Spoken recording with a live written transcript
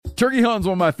Turkey hunting is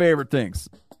one of my favorite things.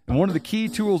 And one of the key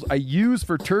tools I use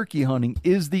for turkey hunting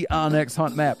is the OnX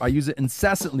Hunt Map. I use it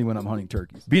incessantly when I'm hunting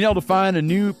turkeys. Being able to find a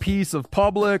new piece of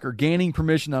public or gaining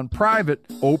permission on private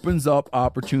opens up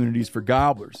opportunities for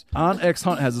gobblers. OnX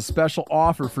Hunt has a special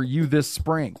offer for you this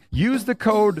spring. Use the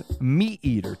code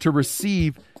MeatEater to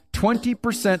receive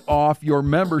 20% off your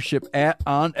membership at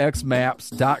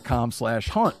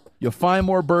onxmaps.com/hunt. You'll find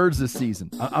more birds this season.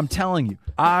 I'm telling you,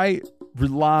 I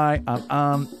rely on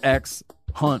OnX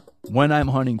Hunt when I'm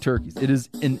hunting turkeys. It is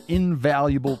an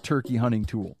invaluable turkey hunting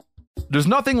tool. There's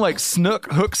nothing like snook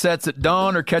hook sets at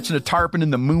dawn or catching a tarpon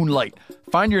in the moonlight.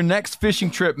 Find your next fishing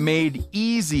trip made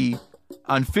easy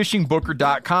on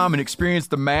fishingbooker.com and experience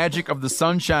the magic of the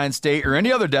Sunshine State or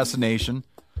any other destination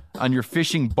on your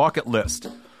fishing bucket list.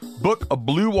 Book a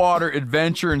blue water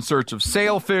adventure in search of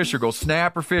sailfish or go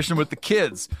snapper fishing with the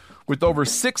kids. With over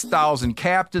 6,000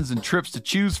 captains and trips to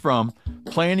choose from,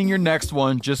 planning your next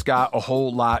one just got a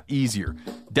whole lot easier.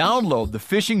 Download the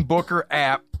Fishing Booker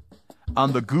app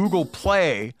on the Google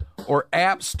Play or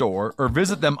App Store or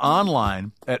visit them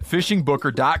online at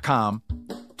fishingbooker.com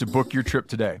to book your trip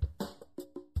today.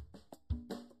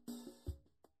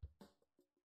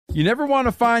 You never want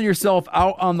to find yourself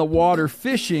out on the water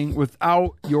fishing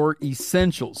without your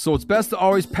essentials. So it's best to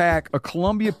always pack a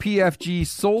Columbia PFG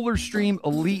Solar Stream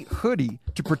Elite hoodie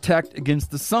to protect against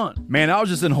the sun. Man, I was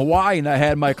just in Hawaii and I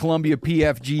had my Columbia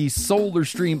PFG Solar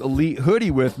Stream Elite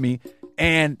hoodie with me.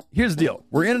 And here's the deal.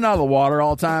 We're in and out of the water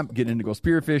all the time, getting in to go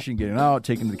spearfishing, getting out,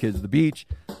 taking the kids to the beach.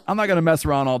 I'm not going to mess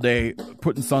around all day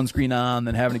putting sunscreen on,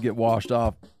 then having to get washed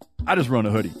off. I just run a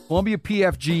hoodie. Columbia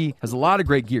PFG has a lot of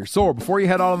great gear. So before you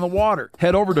head out on the water,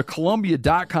 head over to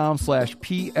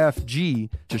Columbia.com/PFG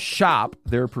to shop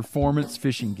their performance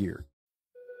fishing gear.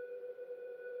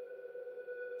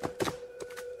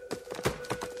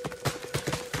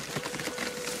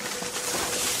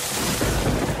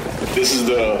 This is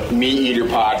the Meat Eater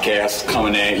podcast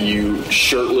coming at you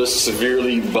shirtless,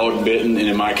 severely bug bitten, and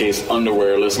in my case,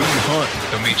 underwearless. We hunt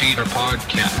the Meat Eater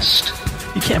podcast.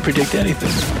 You can't predict anything.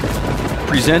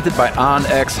 Presented by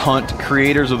OnX Hunt,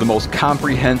 creators of the most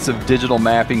comprehensive digital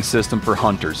mapping system for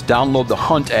hunters. Download the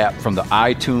Hunt app from the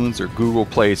iTunes or Google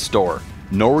Play Store.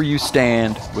 Know where you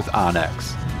stand with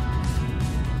OnX.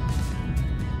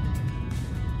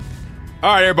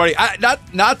 All right, everybody.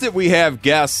 Not that we have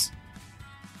guests.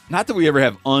 Not that we ever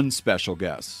have unspecial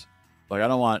guests. Like, I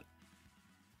don't want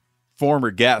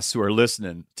former guests who are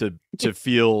listening to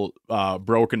feel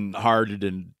broken-hearted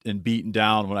and beaten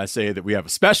down when I say that we have a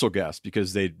special guest,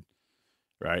 because no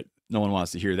one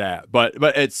wants to hear that. But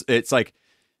it's like,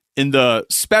 in the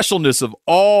specialness of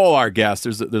all our guests,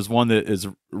 there's one that is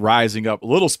rising up a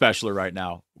little specialer right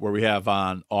now, where we have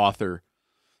on author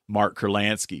Mark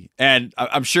Kurlansky. And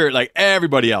I'm sure like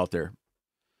everybody out there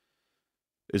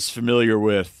is familiar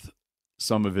with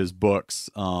some of his books.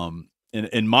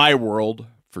 In my world,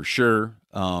 for sure,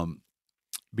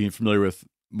 being familiar with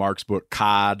Mark's book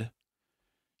Cod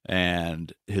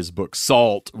and his book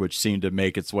Salt, which seemed to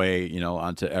make its way,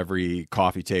 onto every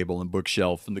coffee table and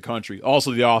bookshelf in the country.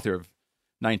 Also the author of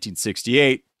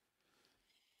 1968,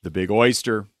 The Big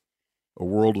Oyster, A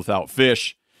World Without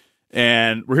Fish.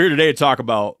 And we're here today to talk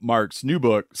about Mark's new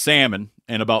book, Salmon,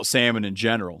 and about salmon in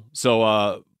general.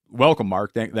 So welcome,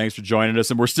 Mark. Thanks for joining us.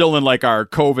 And we're still in like our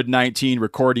COVID-19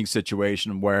 recording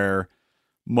situation where,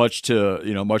 much to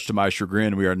my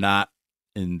chagrin, we are not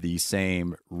in the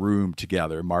same room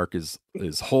together. Mark is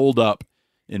holed up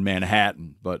in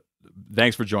Manhattan, but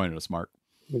thanks for joining us, Mark.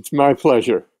 It's my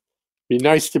pleasure. Be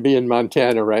nice to be in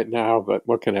Montana right now, but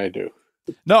what can I do?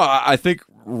 No, I think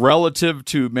relative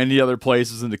to many other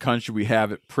places in the country, we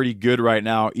have it pretty good right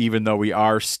now, even though we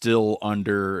are still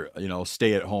under,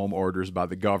 stay-at-home orders by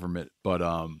the government. But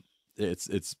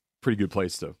it's pretty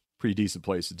decent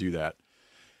place to do that.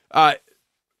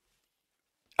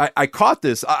 I caught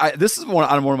this. This is one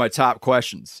of my top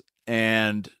questions,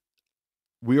 and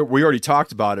we already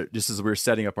talked about it just as we were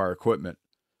setting up our equipment.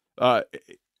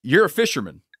 You're a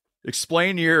fisherman.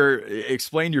 Explain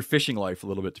your fishing life a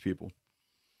little bit to people.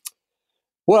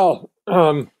 Well,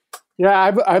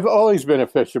 I've always been a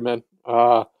fisherman.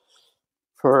 For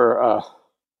a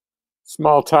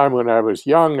small time when I was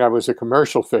young, I was a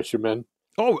commercial fisherman.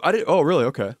 Oh, I did. Oh, really?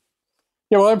 Okay.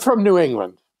 Yeah, well, I'm from New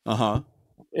England. Uh-huh.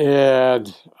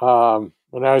 And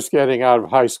when I was getting out of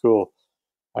high school,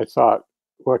 I thought,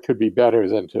 what could be better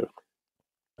than to,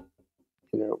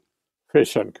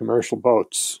 fish on commercial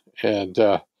boats? And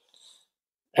I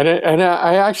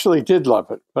actually did love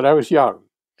it, but I was young.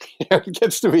 It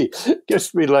gets to be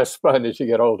less fun as you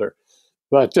get older.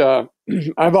 But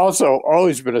I've also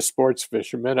always been a sports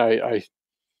fisherman. I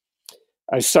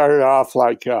I started off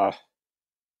like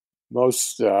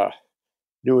most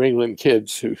New England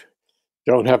kids who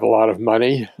don't have a lot of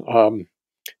money,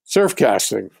 surf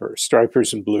casting for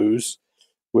stripers and blues,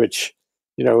 which,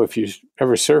 if you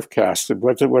ever surf casted,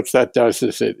 what that does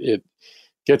is it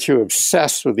gets you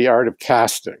obsessed with the art of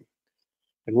casting.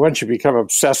 And once you become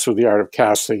obsessed with the art of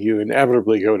casting, you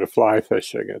inevitably go to fly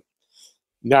fishing. And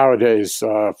nowadays,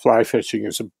 fly fishing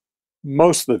is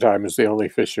most of the time is the only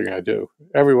fishing I do.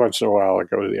 Every once in a while, I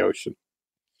go to the ocean.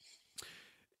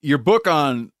 Your book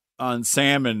on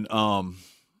salmon, I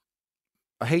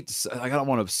hate to say, I don't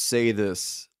want to say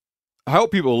this. I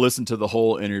hope people listen to the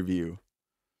whole interview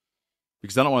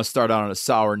because I don't want to start out on a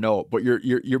sour note. But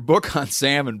your book on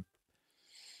salmon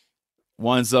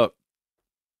winds up.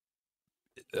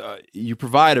 You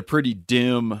provide a pretty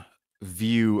dim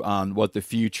view on what the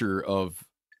future of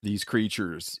these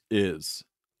creatures is,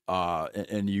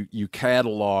 and you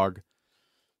catalog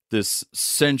this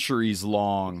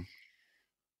centuries-long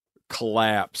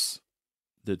collapse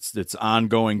that's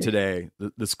ongoing today.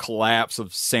 This collapse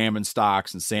of salmon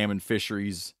stocks and salmon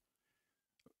fisheries,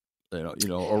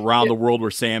 around the world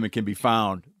where salmon can be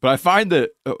found. But I find that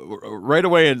right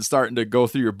away in starting to go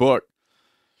through your book,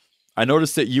 I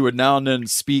noticed that you would now and then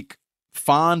speak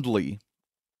fondly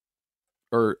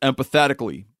or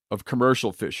empathetically of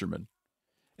commercial fishermen.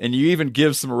 And you even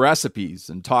give some recipes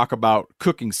and talk about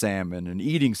cooking salmon and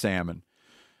eating salmon.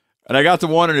 And I got to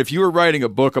wondering if you were writing a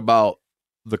book about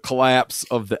the collapse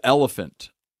of the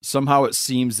elephant, somehow it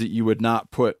seems that you would not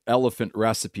put elephant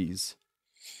recipes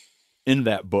in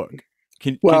that book.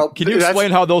 Can you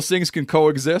explain how those things can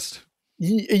coexist?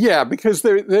 Yeah, because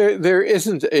there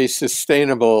isn't a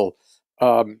sustainable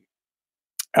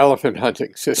elephant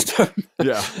hunting system.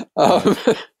 Yeah.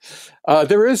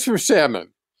 There is for salmon.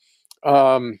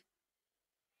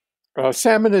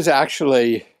 Salmon is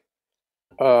actually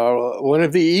one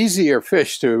of the easier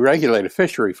fish to regulate a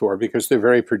fishery for because they're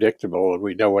very predictable and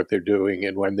we know what they're doing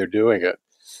and when they're doing it.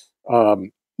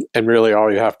 And really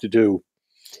all you have to do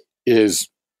is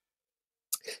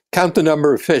count the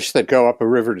number of fish that go up a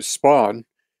river to spawn,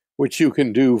 which you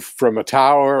can do from a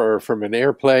tower or from an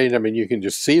airplane. I mean, you can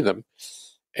just see them.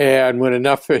 And when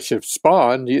enough fish have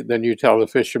spawned, then you tell the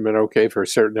fisherman, okay, for a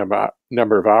certain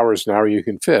number of hours now you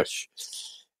can fish.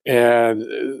 And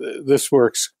this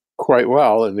works quite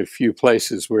well in the few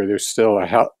places where there's still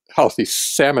a healthy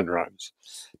salmon runs.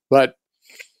 But,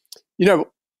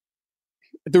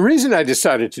 the reason I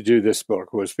decided to do this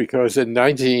book was because in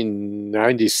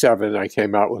 1997, I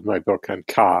came out with my book on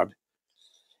cod.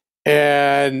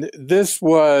 And this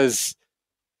was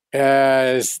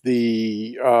as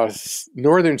the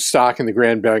northern stock in the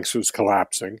Grand Banks was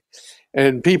collapsing.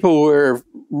 And people were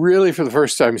really, for the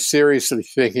first time, seriously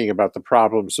thinking about the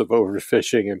problems of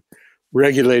overfishing and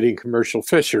regulating commercial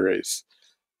fisheries.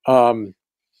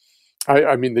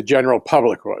 I mean, the general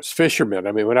public was. Fishermen.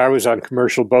 I mean, when I was on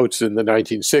commercial boats in the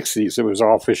 1960s, it was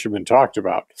all fishermen talked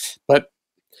about. But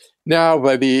now,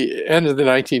 by the end of the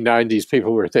 1990s,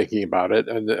 people were thinking about it,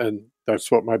 and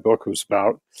that's what my book was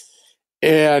about.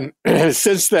 And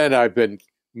since then, I've been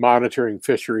monitoring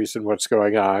fisheries and what's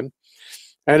going on.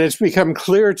 And it's become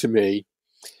clear to me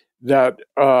that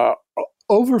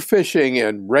overfishing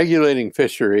and regulating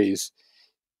fisheries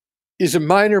is a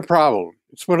minor problem.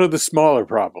 It's one of the smaller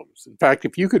problems. In fact,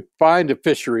 if you could find a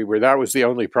fishery where that was the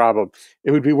only problem,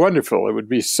 it would be wonderful. It would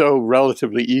be so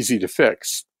relatively easy to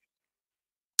fix.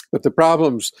 But the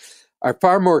problems are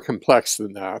far more complex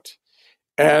than that.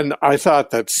 And I thought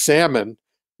that salmon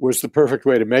was the perfect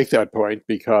way to make that point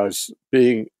because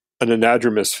being an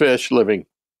anadromous fish living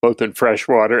both in fresh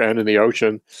water and in the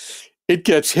ocean, it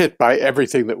gets hit by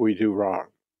everything that we do wrong.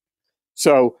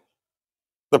 So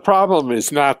the problem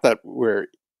is not that we're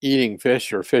eating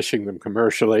fish or fishing them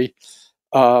commercially.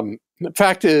 The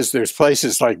fact is there's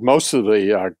places like most of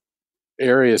the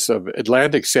areas of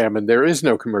Atlantic salmon, there is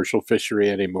no commercial fishery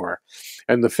anymore.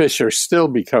 And the fish are still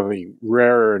becoming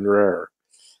rarer and rarer.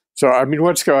 So, I mean,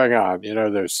 what's going on?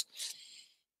 There's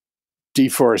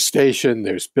deforestation,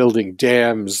 there's building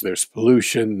dams, there's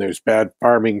pollution, there's bad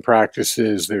farming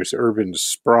practices, there's urban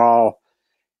sprawl,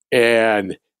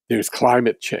 and there's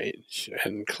climate change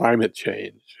and climate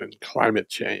change and climate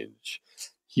change.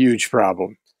 Huge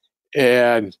problem.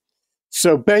 And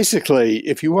so basically,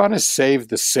 if you want to save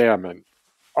the salmon,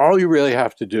 all you really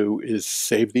have to do is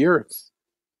save the earth,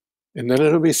 and then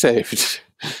it'll be saved.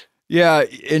 Yeah,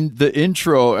 in the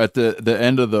intro at the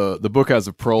end of the book has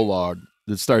a prologue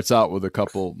that starts out with a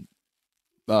couple,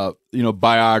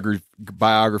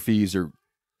 biographies or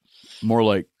more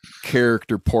like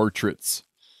character portraits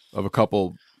of a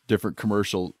couple different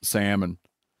commercial salmon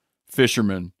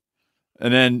fishermen.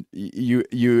 And then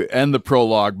you end the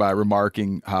prologue by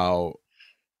remarking how,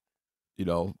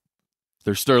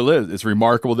 there still is. It's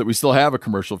remarkable that we still have a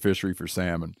commercial fishery for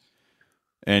salmon.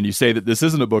 And you say that this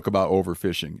isn't a book about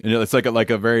overfishing, and it's like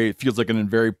a very feels like a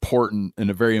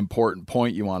very important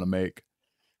point you want to make.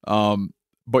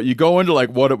 But you go into like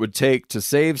what it would take to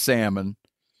save salmon,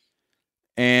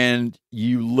 and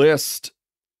you list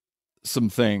some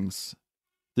things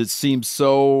that seem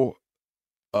so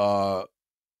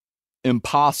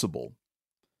impossible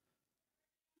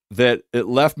that it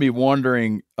left me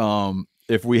wondering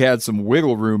if we had some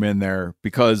wiggle room in there,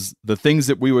 because the things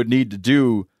that we would need to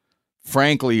do,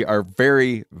 frankly, are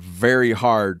very, very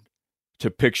hard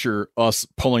to picture us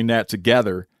pulling that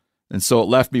together. And so it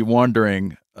left me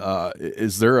wondering,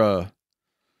 is there a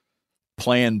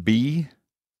plan B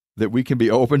that we can be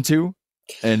open to?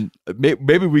 And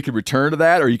maybe we can return to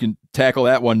that, or you can tackle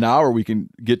that one now, or we can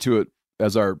get to it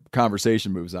as our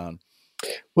conversation moves on.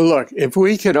 Well, look, if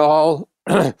we could all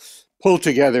pull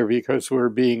together because we're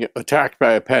being attacked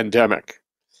by a pandemic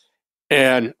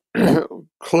and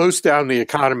close down the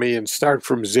economy and start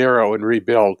from zero and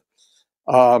rebuild,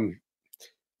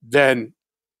 then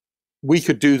we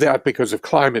could do that because of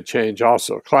climate change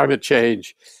also. Climate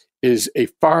change is a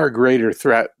far greater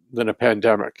threat than a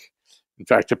pandemic. In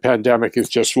fact, a pandemic is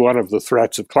just one of the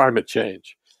threats of climate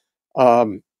change.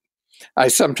 I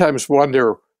sometimes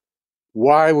wonder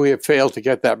why we have failed to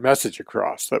get that message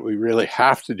across, that we really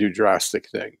have to do drastic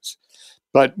things.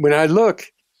 But when I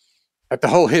look at the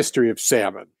whole history of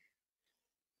salmon,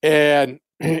 and,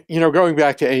 going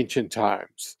back to ancient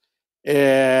times,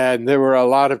 and there were a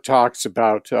lot of talks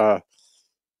about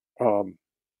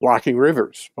blocking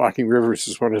rivers. Blocking rivers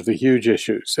is one of the huge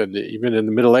issues. And even in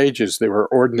the Middle Ages, there were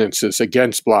ordinances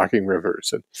against blocking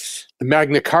rivers. And the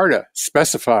Magna Carta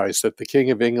specifies that the King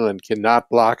of England cannot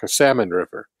block a salmon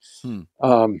river. And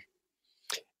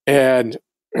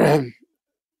the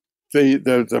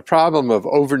problem of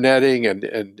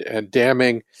overnetting and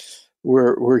damming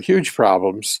were huge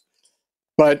problems.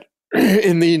 But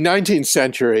in the 19th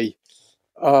century,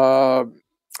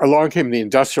 along came the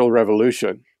Industrial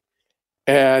Revolution.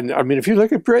 And I mean, if you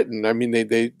look at Britain, I mean,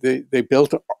 they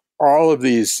built all of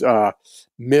these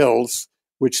mills,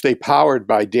 which they powered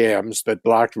by dams that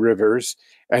blocked rivers.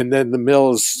 And then the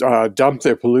mills dumped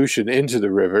their pollution into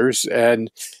the rivers.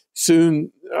 And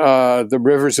soon the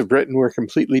rivers of Britain were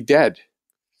completely dead.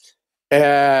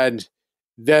 And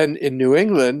then in New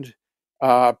England,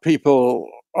 people,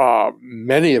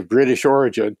 many of British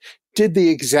origin, did the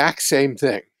exact same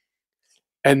thing.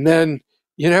 And then,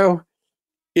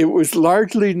 it was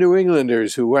largely New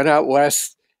Englanders who went out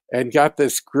west and got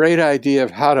this great idea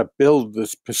of how to build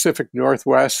this Pacific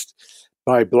Northwest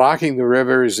by blocking the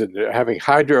rivers and having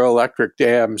hydroelectric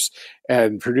dams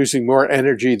and producing more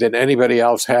energy than anybody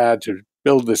else had to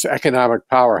build this economic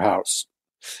powerhouse.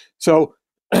 So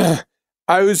I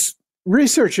was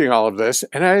researching all of this,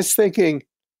 and I was thinking,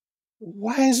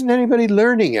 why isn't anybody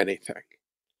learning anything?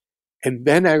 And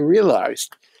then I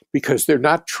realized, because they're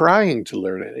not trying to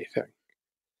learn anything.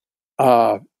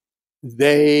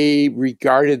 They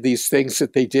regarded these things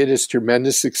that they did as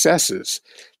tremendous successes.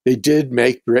 They did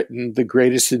make Britain the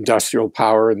greatest industrial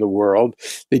power in the world.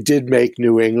 They did make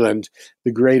New England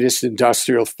the greatest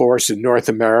industrial force in North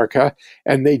America.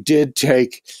 And they did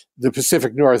take the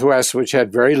Pacific Northwest, which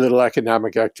had very little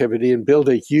economic activity, and build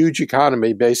a huge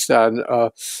economy based on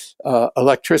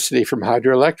electricity from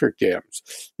hydroelectric dams.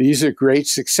 These are great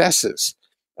successes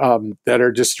that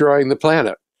are destroying the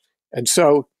planet. And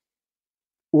so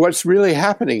what's really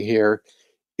happening here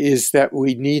is that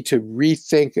we need to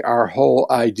rethink our whole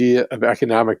idea of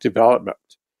economic development.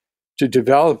 To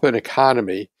develop an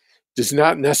economy does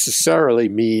not necessarily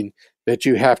mean that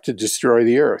you have to destroy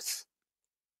the earth.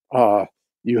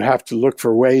 You have to look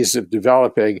for ways of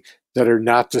developing that are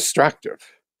not destructive.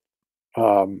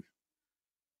 And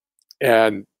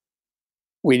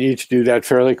we need to do that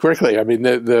fairly quickly. I mean,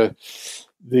 the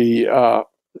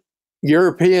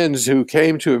Europeans who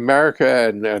came to America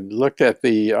and looked at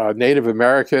the Native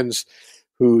Americans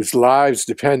whose lives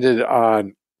depended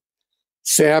on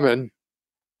salmon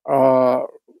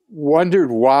wondered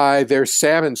why their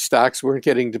salmon stocks weren't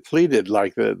getting depleted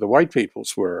like the white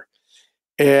people's were.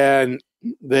 And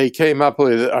they came up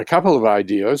with a couple of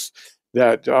ideas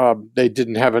that they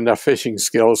didn't have enough fishing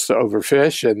skills to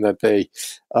overfish, and that they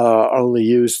only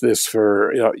used this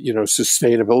for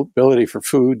sustainability for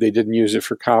food. They didn't use it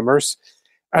for commerce,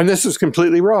 and this was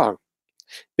completely wrong.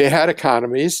 They had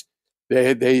economies.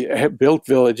 They had built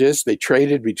villages. They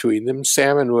traded between them.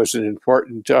 Salmon was an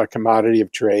important commodity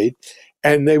of trade,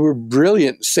 and they were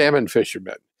brilliant salmon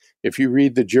fishermen. If you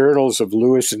read the journals of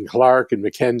Lewis and Clark and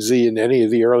Mackenzie and any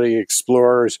of the early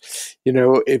explorers,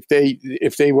 if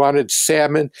they wanted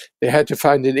salmon, they had to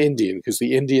find an Indian, because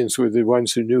the Indians were the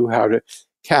ones who knew how to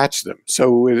catch them.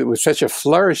 So with such a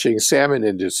flourishing salmon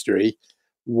industry,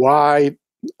 why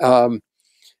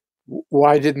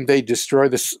didn't they destroy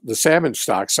the salmon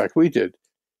stocks like we did?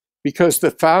 Because the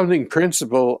founding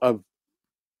principle of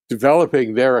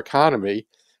developing their economy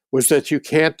was that you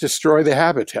can't destroy the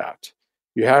habitat.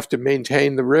 You have to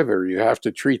maintain the river. You have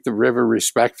to treat the river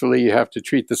respectfully. You have to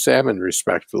treat the salmon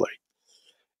respectfully.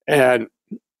 And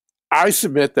I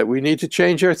submit that we need to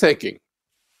change our thinking.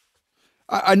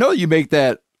 I know you make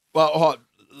that. Well,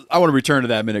 I want to return to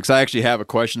that in a minute, because I actually have a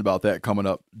question about that coming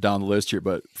up down the list here.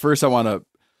 But first, I want to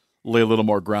lay a little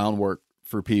more groundwork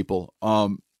for people,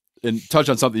 and touch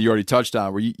on something you already touched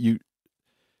on, where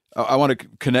I want to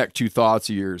connect two thoughts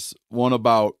of yours. One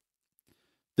about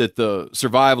that the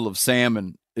survival of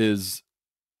salmon is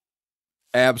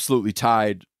absolutely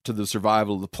tied to the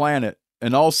survival of the planet.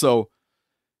 And also,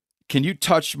 can you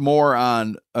touch more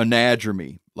on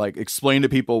anadromy? Like, explain to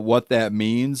people what that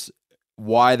means,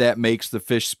 why that makes the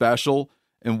fish special,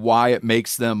 and why it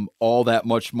makes them all that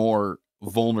much more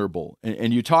vulnerable.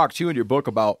 And you talk too in your book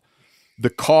about the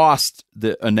cost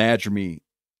that anadromy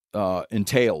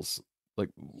entails, like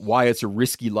why it's a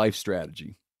risky life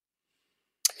strategy.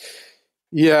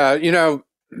 Yeah,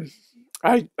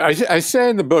 I say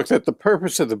in the book that the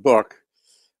purpose of the book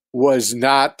was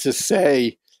not to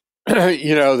say,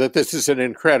 that this is an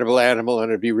incredible animal and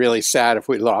it'd be really sad if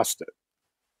we lost it.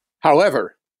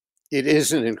 However, it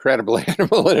is an incredible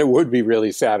animal and it would be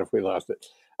really sad if we lost it.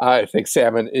 I think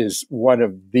salmon is one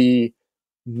of the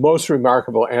most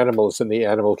remarkable animals in the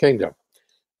animal kingdom.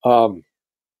 A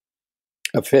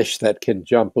fish that can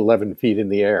jump 11 feet in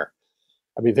the air.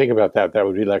 I mean, think about that. That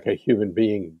would be like a human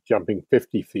being jumping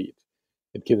 50 feet.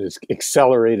 It can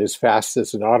accelerate as fast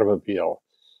as an automobile.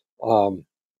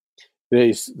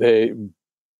 They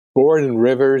born in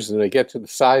rivers, and they get to the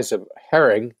size of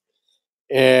herring,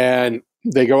 and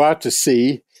they go out to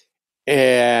sea,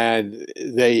 and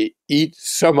they eat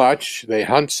so much, they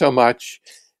hunt so much,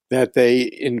 that they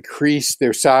increase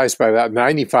their size by about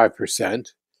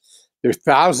 95%. They're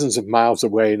thousands of miles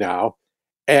away now.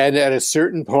 And at a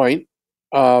certain point,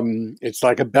 it's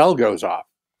like a bell goes off.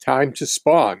 Time to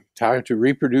spawn, time to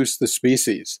reproduce the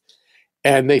species.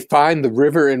 And they find the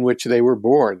river in which they were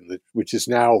born, which is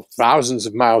now thousands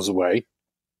of miles away.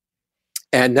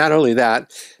 And not only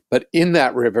that, but in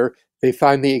that river, they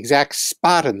find the exact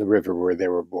spot in the river where they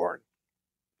were born.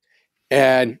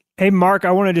 And hey, Mark,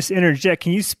 I want to just interject.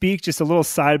 Can you speak just a little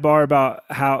sidebar about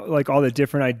how, like, all the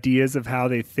different ideas of how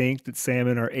they think that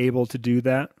salmon are able to do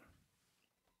that?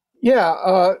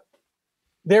 Yeah,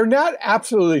 they're not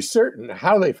absolutely certain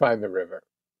how they find the river.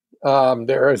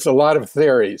 There is a lot of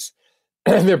theories.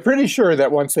 They're pretty sure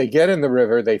that once they get in the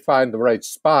river, they find the right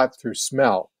spot through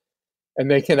smell. And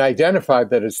they can identify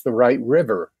that it's the right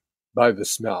river by the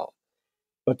smell.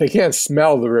 But they can't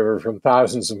smell the river from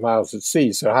thousands of miles at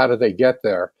sea. So how do they get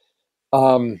there?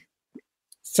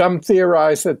 Some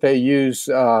theorize that they use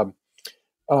stellar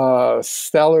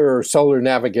or solar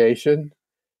navigation.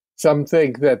 Some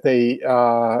think that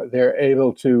they're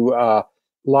able to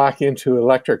lock into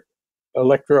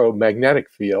electromagnetic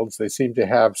fields. They seem to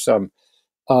have some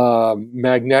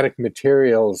magnetic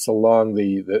materials along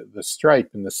the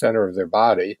stripe in the center of their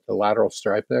body, the lateral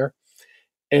stripe there.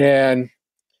 And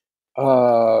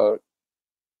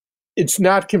it's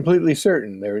not completely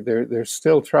certain. They're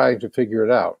still trying to figure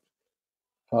it out.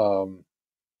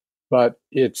 But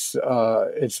it's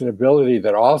an ability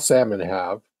that all salmon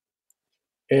have.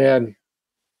 And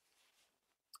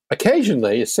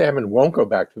occasionally a salmon won't go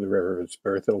back to the river of its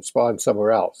birth. It'll spawn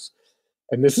somewhere else.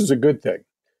 And this is a good thing,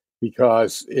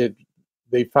 because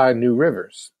they find new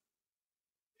rivers,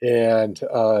 and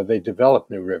they develop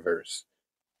new rivers.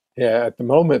 At the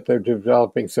moment, they're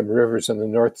developing some rivers on the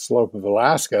north slope of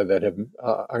Alaska that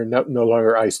are no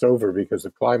longer iced over because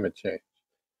of climate change.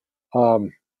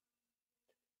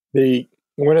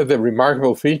 One of the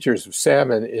remarkable features of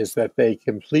salmon is that they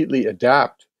completely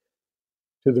adapt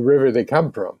to the river they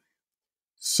come from,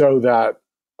 so that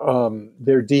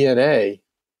their DNA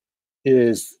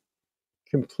is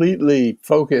completely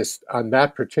focused on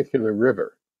that particular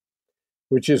river,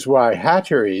 which is why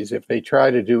hatcheries, if they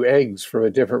try to do eggs from a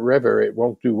different river, it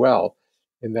won't do well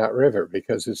in that river,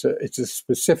 because it's a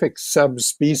specific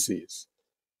subspecies.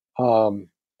 And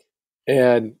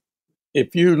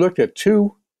if you look at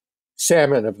two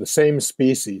salmon of the same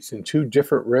species in two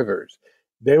different rivers,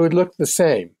 they would look the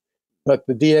same, but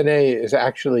the DNA is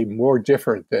actually more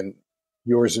different than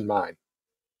yours and mine.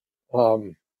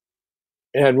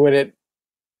 And when it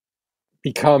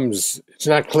becomes, it's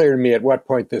not clear to me at what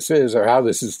point this is or how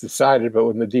this is decided, but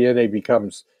when the DNA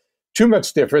becomes too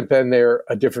much different, then they're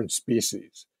a different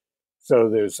species. So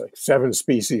there's like 7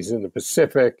 species in the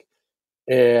Pacific,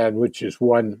 and which is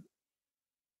one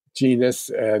genus,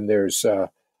 and there's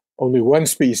only 1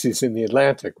 species in the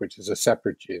Atlantic, which is a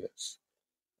separate genus.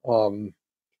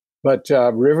 But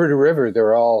river to river,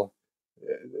 they're all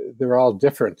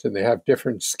different, and they have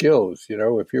different skills. You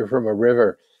know, if you're from a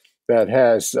river that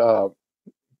has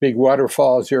big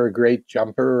waterfalls, you're a great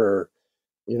jumper, or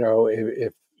you know,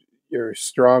 if you're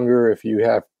stronger, if you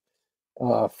have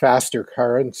faster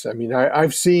currents. I mean,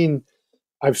 I've seen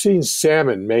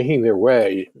salmon making their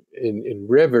way in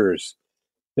rivers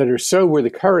that are so, where the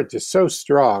current is so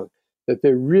strong that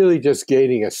they're really just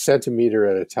gaining a centimeter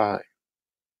at a time.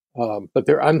 But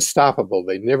they're unstoppable.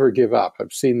 They never give up.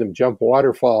 I've seen them jump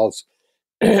waterfalls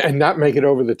and not make it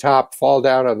over the top, fall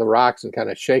down on the rocks and kind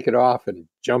of shake it off and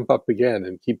jump up again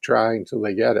and keep trying till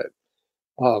they get it.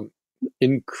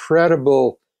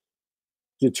 Incredible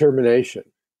determination.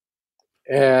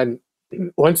 And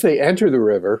once they enter the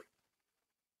river,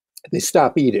 they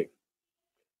stop eating.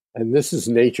 And this is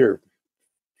nature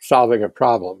solving a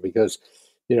problem, because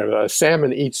you know, a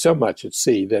salmon eats so much at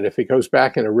sea that if it goes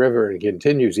back in a river and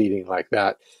continues eating like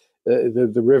that,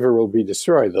 the river will be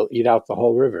destroyed. They'll eat out the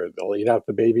whole river. They'll eat out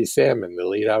the baby salmon.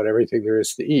 They'll eat out everything there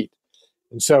is to eat.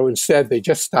 And so instead, they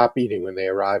just stop eating when they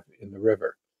arrive in the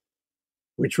river,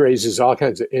 which raises all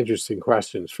kinds of interesting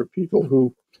questions for people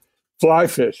who fly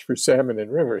fish for salmon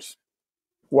in rivers.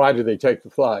 Why do they take the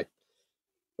fly?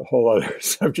 A whole other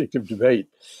subject of debate,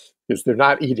 because they're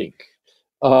not eating.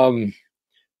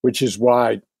 Which is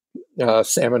why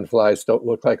salmon flies don't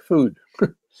look like food.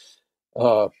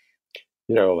 You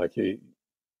know, like if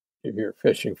you're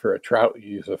fishing for a trout,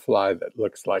 you use a fly that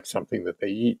looks like something that they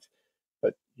eat.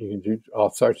 But you can do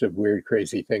all sorts of weird,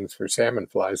 crazy things for salmon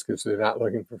flies because they're not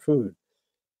looking for food.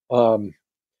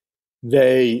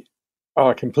 They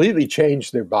completely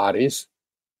change their bodies.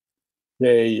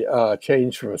 They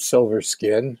change from a silver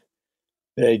skin.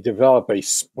 They develop a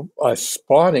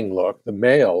spawning look, the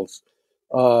males.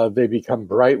 They become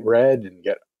bright red and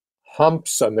get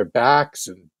humps on their backs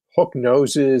and hook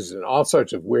noses and all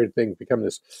sorts of weird things, become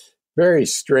this very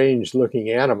strange looking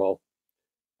animal.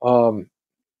 And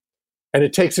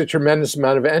it takes a tremendous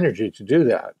amount of energy to do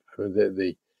that.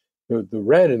 The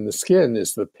red in the skin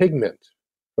is the pigment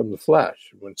from the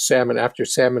flesh. After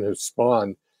salmon have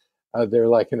spawned, they're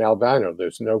like an albino.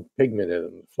 There's no pigment in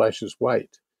them. The flesh is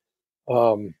white.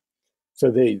 So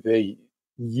they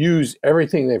use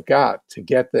everything they've got to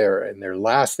get there, and their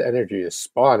last energy is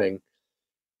spawning,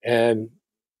 and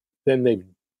then they've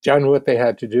done what they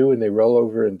had to do and they roll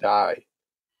over and die.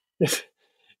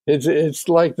 It's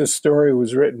like the story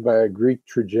was written by a Greek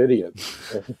tragedian.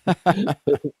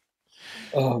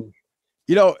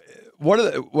 You know,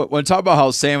 when talk about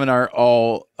how salmon aren't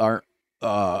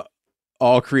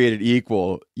all created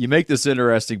equal, you make this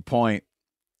interesting point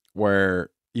where,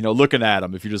 you know, looking at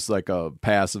them, if you're just like a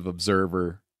passive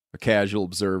observer, a casual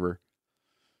observer,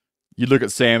 you look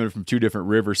at salmon from 2 different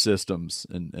river systems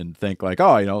and think like,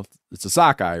 oh, you know, it's a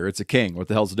sockeye or it's a king. What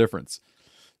the hell's the difference?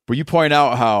 But you point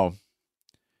out how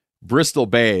Bristol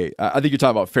Bay, I think you're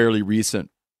talking about fairly recent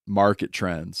market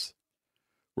trends,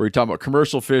 where you're talking about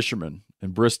commercial fishermen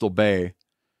in Bristol Bay.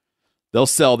 They'll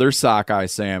sell their sockeye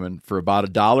salmon for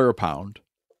about $1 a pound,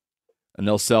 and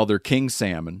they'll sell their king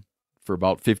salmon for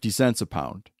about 50 cents a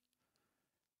pound.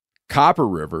 Copper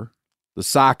River, the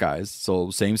sockeyes,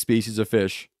 so same species of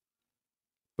fish,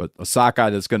 but a sockeye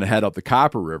that's going to head up the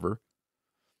Copper River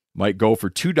might go for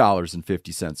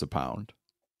 $2.50 a pound,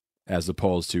 as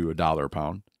opposed to $1 a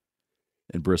pound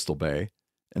in Bristol Bay.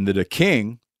 And that a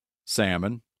king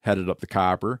salmon headed up the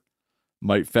Copper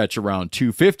might fetch around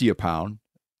 $2.50 a pound,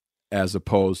 as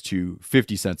opposed to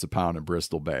 50 cents a pound in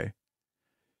Bristol Bay.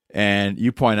 And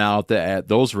you point out that at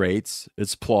those rates,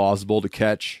 it's plausible to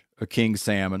catch a king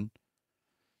salmon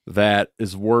that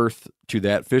is worth to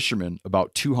that fisherman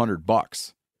about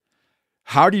 $200.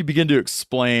 How do you begin to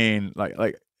explain,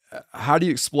 how do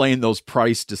you explain those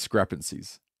price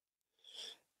discrepancies?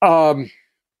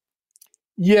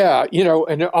 Yeah, you know,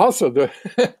 and also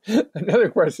another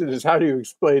question is, how do you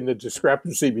explain the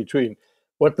discrepancy between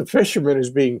what the fisherman is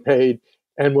being paid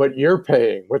and what you're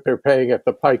paying, what they're paying at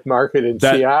the Pike Market in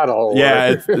Seattle?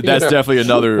 Yeah, that's definitely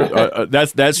another.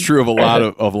 That's true of a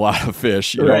lot of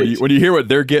fish. You know, when you hear what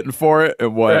they're getting for it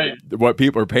and what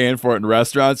people are paying for it in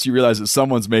restaurants, you realize that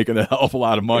someone's making a hell of a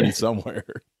lot of money somewhere.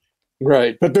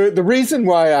 Right, but the reason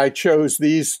why I chose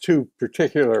these 2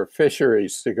 particular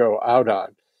fisheries to go out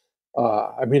on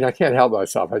I mean, I can't help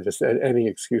myself. I just any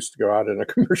excuse to go out in a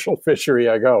commercial fishery,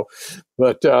 I go.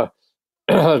 But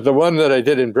the one that I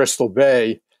did in Bristol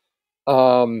Bay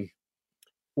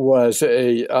was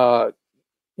they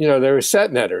were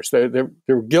set netters. They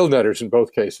were gill netters in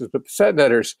both cases, but the set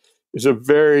netters is a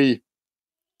very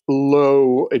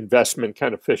low investment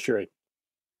kind of fishery.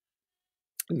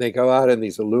 And they go out in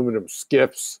these aluminum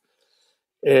skiffs,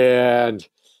 and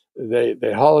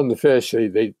they haul in the fish.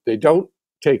 They don't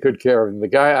take good care of them. The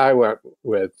guy I went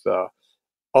with,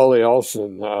 Ollie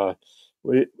Olson,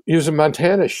 he was a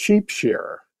Montana sheep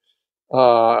shearer.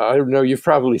 I don't know. You've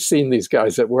probably seen these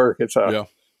guys at work. It's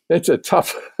a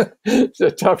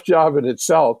tough job in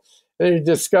itself. And he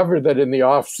discovered that in the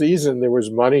off season there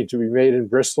was money to be made in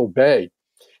Bristol Bay.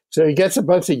 So he gets a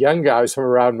bunch of young guys from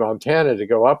around Montana to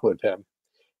go up with him.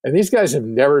 And these guys have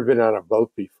never been on a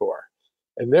boat before.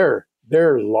 And they're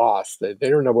lost. They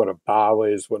don't know what a bow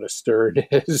is, what a stern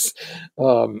is.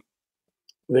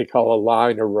 They call a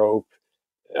line a rope.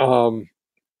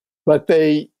 But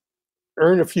they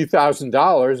earn a few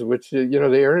 $1,000s, which,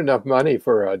 they earn enough money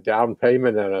for a down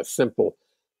payment and a simple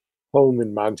home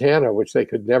in Montana, which they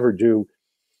could never do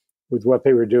with what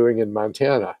they were doing in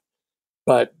Montana.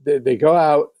 But they go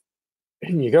out,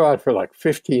 and you go out for like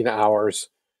 15 hours.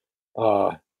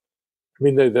 The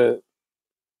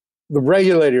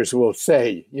regulators will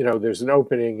say, there's an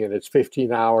opening and it's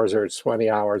 15 hours or it's 20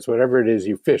 hours, whatever it is,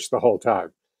 you fish the whole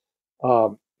time.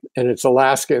 And it's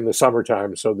Alaska in the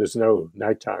summertime, so there's no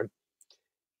nighttime.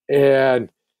 And,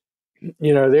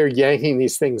 they're yanking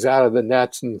these things out of the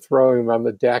nets and throwing them on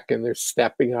the deck, and they're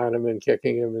stepping on them and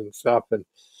kicking them and stuff, and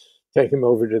take them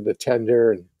over to the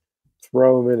tender and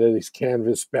throw them into these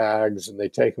canvas bags, and they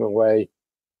take them away.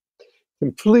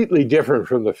 Completely different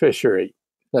from the fishery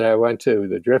that I went to,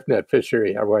 the drift net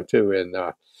fishery I went to in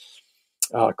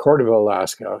Cordova,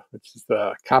 Alaska, which is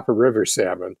the Copper River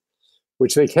salmon,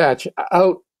 which they catch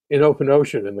out in open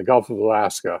ocean in the Gulf of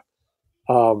Alaska.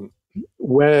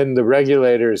 When the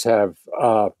regulators have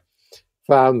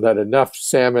found that enough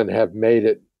salmon have made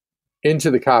it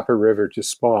into the Copper River to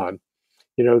spawn,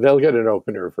 they'll get an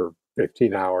opener for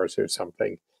 15 hours or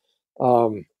something.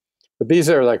 But these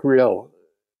are like real,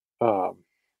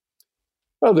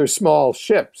 they're small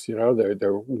ships,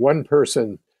 they're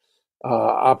one-person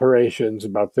operations,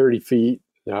 about 30 feet,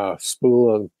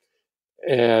 spool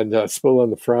on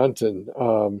the front,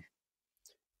 and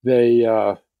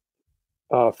they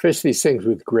fish these things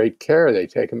with great care. They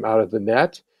take them out of the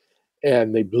net,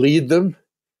 and they bleed them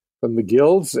from the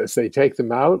gills as they take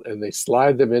them out, and they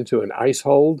slide them into an ice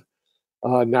hold.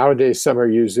 Nowadays, some are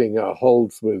using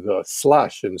holds with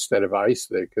slush instead of ice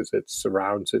because it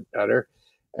surrounds it better.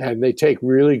 And they take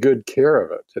really good care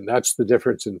of it. And that's the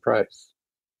difference in price.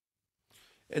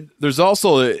 And there's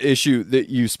also an issue that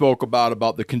you spoke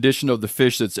about the condition of the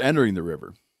fish that's entering the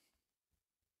river.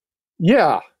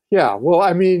 Yeah. Well,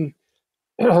 I mean,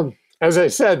 as I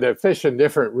said, the fish in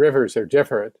different rivers are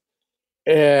different.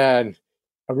 And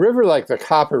a river like the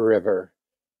Copper River,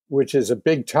 which is a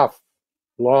big, tough,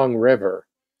 long river,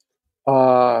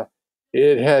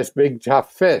 it has big,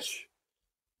 tough fish.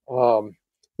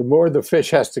 The more the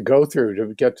fish has to go through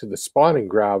to get to the spawning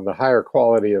ground, the higher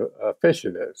quality of fish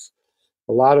it is.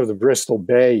 A lot of the Bristol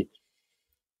Bay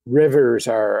rivers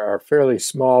are fairly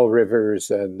small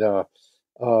rivers and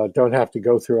don't have to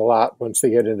go through a lot once they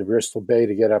get into Bristol Bay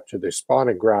to get up to their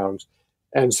spawning grounds.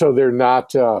 And so they're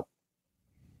not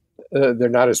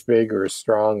as big or as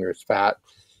strong or as fat.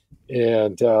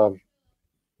 And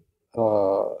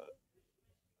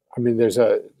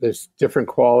there's different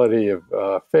quality of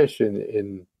fish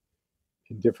in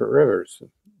different rivers.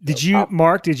 Did you,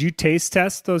 Mark? Did you taste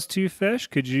test those two fish?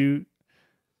 Could you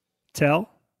tell?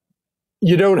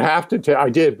 You don't have to. I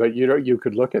did, but you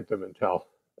could look at them and tell.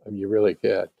 I mean, you really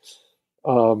could.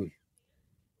 But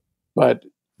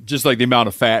just like the amount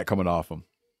of fat coming off them.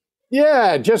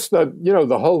 Yeah, just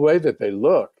the whole way that they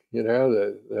look.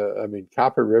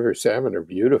 Copper River salmon are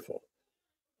beautiful.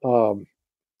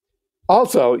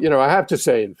 Also, I have to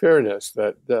say, in fairness,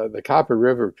 that the Copper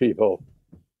River people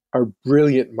are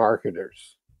brilliant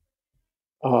marketers.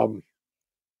 I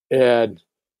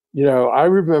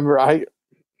remember I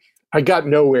got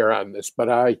nowhere on this, but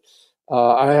I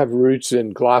have roots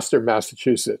in Gloucester,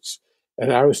 Massachusetts,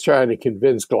 and I was trying to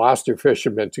convince Gloucester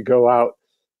fishermen to go out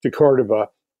to Cordova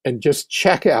and just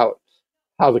check out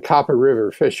how the Copper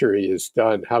River fishery is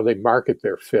done, how they market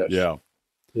their fish. Yeah.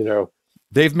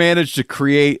 They've managed to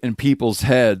create in people's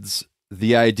heads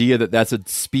the idea that that's a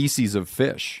species of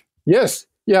fish. Yes.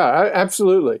 Yeah,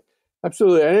 absolutely.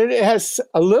 Absolutely. And it has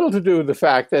a little to do with the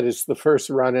fact that it's the first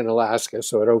run in Alaska,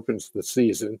 so it opens the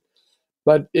season.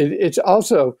 But it's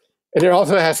also, And it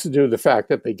also has to do with the fact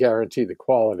that they guarantee the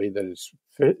quality that is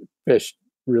fished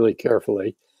really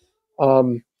carefully.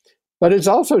 But it's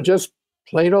also just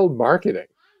plain old marketing.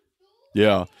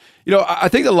 Yeah. I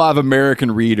think a lot of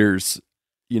American readers,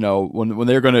 when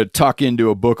they're going to tuck into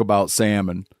a book about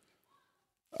salmon,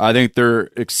 I think they're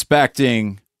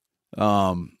expecting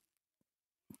to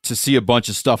see a bunch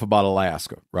of stuff about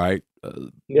Alaska, right?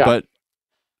 Yeah. But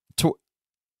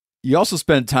you also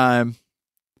spend time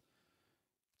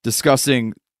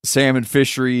discussing salmon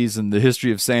fisheries and the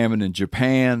history of salmon in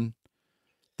Japan,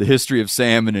 the history of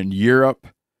salmon in Europe.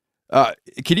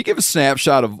 Can you give a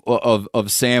snapshot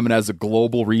of salmon as a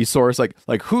global resource?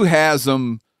 Like who has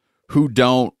them, who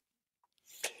don't?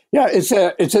 Yeah,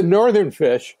 it's a northern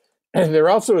fish, and they're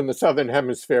also in the southern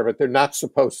hemisphere, but they're not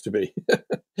supposed to be.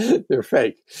 They're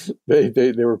fake.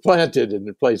 They were planted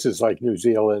in places like New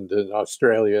Zealand and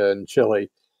Australia and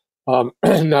Chile.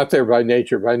 Not there by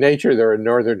nature. By nature, they're in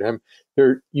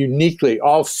they're uniquely,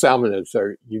 all salmonids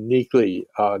are uniquely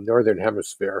northern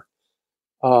hemisphere.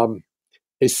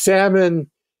 A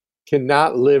salmon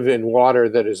cannot live in water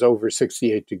that is over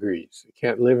 68 degrees. It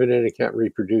can't live in it. It can't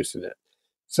reproduce in it.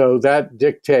 So that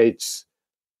dictates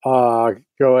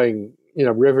going,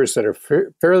 rivers that are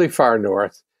fairly far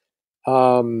north.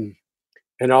 And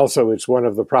also, it's one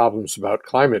of the problems about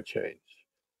climate change.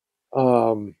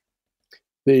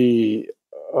 The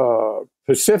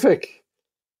Pacific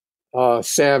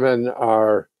salmon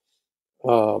are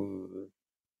from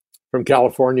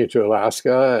California to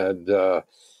Alaska and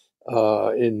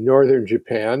in northern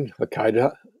Japan,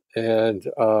 Hokkaido, and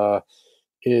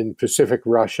in Pacific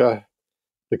Russia,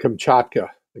 the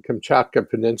Kamchatka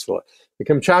Peninsula. The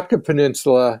Kamchatka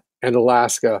Peninsula and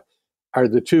Alaska are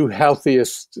the two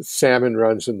healthiest salmon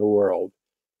runs in the world.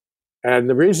 And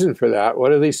the reason for that, what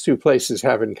do these two places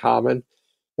have in common?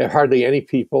 They have hardly any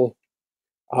people,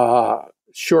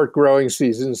 short growing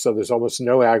seasons, so there's almost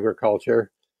no agriculture.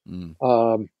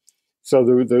 So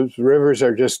those rivers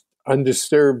are just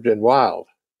undisturbed and wild.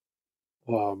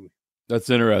 That's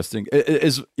interesting.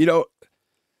 There's a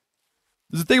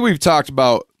thing we've talked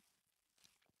about,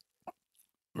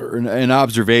 or an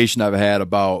observation I've had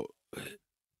about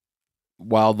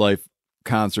wildlife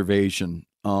conservation,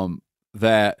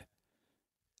 that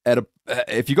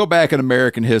if you go back in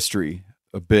American history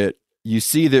a bit, you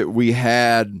see that we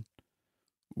had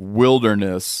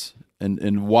wilderness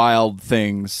and wild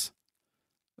things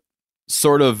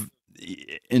sort of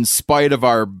in spite of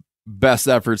our best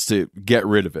efforts to get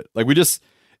rid of it. Like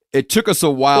it took us a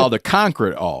while to conquer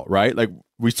it all, right? Like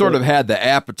we sort of had the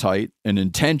appetite and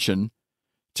intention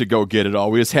to go get it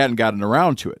all. We just hadn't gotten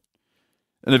around to it.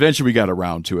 And eventually we got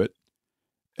around to it.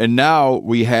 And now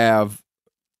we have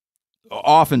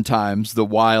oftentimes the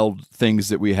wild things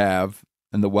that we have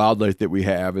and the wildlife that we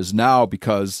have is now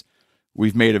because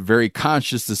we've made a very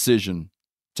conscious decision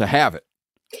to have it.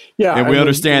 Yeah, and we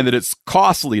understand that it's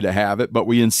costly to have it, but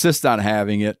we insist on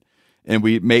having it and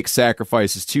we make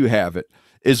sacrifices to have it.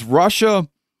 Is Russia,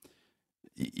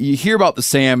 you hear about the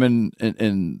salmon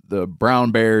and the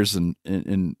brown bears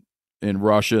in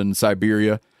Russia and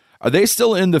Siberia. Are they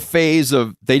still in the phase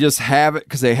of they just have it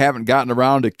because they haven't gotten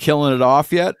around to killing it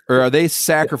off yet? Or are they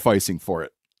sacrificing for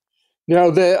it? No,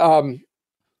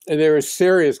 and there is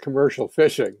serious commercial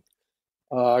fishing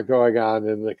going on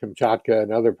in the Kamchatka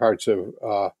and other parts of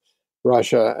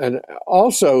Russia. And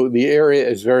also the area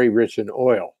is very rich in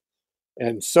oil.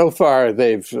 And so far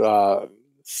they've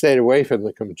stayed away from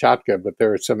the Kamchatka, but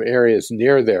there are some areas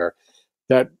near there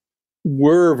that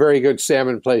were very good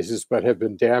salmon places, but have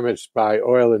been damaged by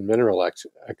oil and mineral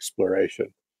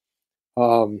exploration.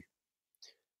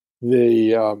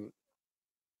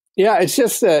 It's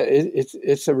just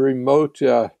it's a remote.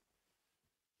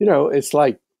 It's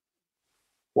like,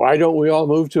 why don't we all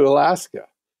move to Alaska?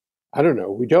 I don't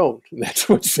know. We don't. That's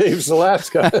what saves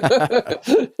Alaska.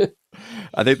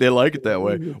 I think they like it that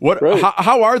way. Right.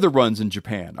 How are the runs in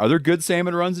Japan? Are there good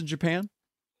salmon runs in Japan?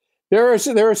 There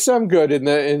are some good in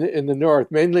the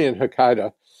north, mainly in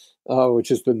Hokkaido,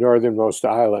 which is the northernmost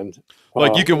island.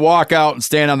 Like you can walk out and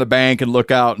stand on the bank and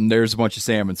look out, and there's a bunch of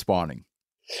salmon spawning.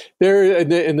 There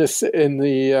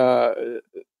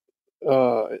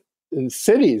in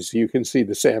cities, you can see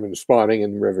the salmon spawning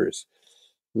in rivers.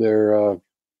 They're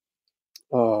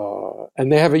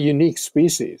and they have a unique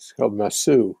species called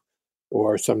masu,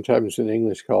 or sometimes in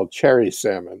English called cherry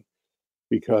salmon,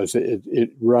 because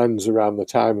it runs around the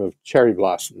time of cherry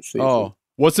blossom season. Oh,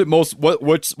 what's it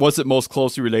most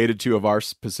closely related to of our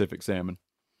Pacific salmon?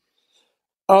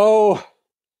 Oh,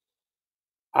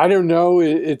 I don't know.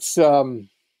 It's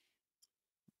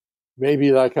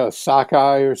maybe like a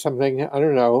sockeye or something. I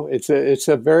don't know. It's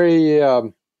a very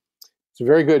It's a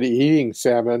very good eating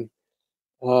salmon,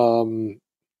 and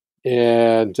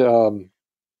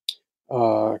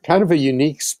kind of a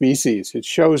unique species. It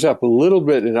shows up a little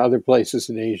bit in other places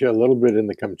in Asia, a little bit in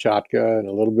the Kamchatka, and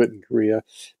a little bit in Korea,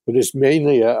 but it's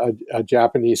mainly a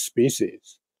Japanese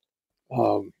species.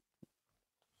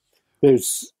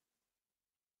 There's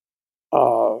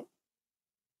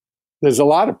a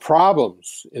lot of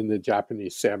problems in the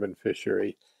Japanese salmon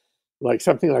fishery. Like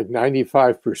something like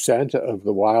 95% of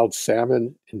the wild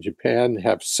salmon in Japan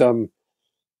have some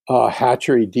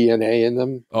hatchery DNA in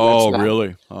them. Oh,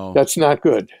 really? Oh, that's not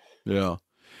good. Yeah.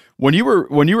 When you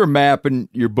were mapping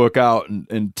your book out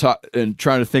and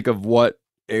trying to think of what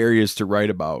areas to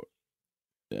write about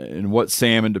and what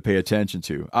salmon to pay attention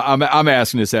to, I'm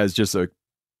asking this as just a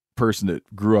person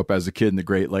that grew up as a kid in the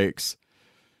Great Lakes.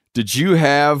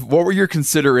 What were your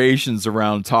considerations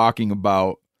around talking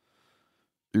about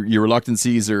your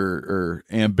reluctancies or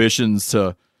ambitions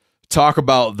to talk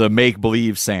about the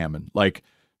make-believe salmon? Like,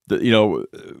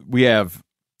 we have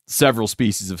several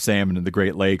species of salmon in the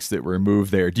Great Lakes that were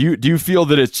moved there. Do you feel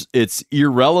that it's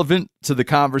irrelevant to the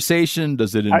convetion?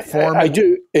 Does it inform? I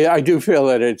do feel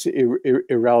that it's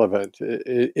irrelevant.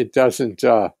 It doesn't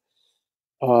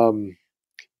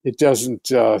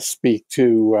speak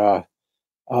to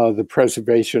the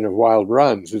preservation of wild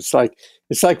runs. It's like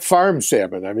farm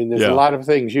salmon. I mean, there's a lot of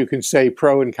things you can say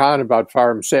pro and con about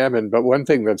farm salmon, but one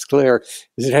thing that's clear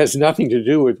is it has nothing to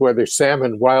do with whether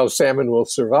wild salmon will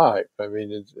survive. I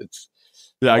mean, it's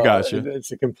I got you.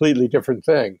 It's a completely different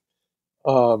thing.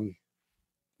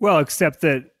 Well, except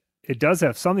that it does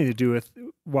have something to do with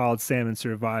wild salmon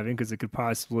surviving, because it could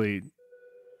possibly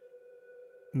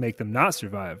make them not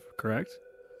survive. Correct?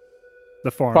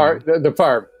 The farm. The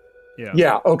farm. Yeah.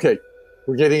 Yeah. Okay.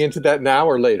 We're getting into that now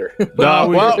or later.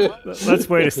 Let's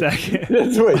wait a second.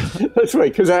 Let's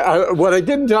wait. Because what I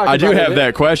didn't talk about. I do have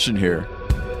that question here.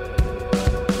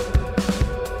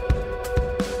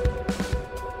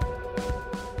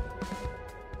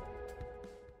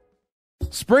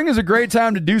 Spring is a great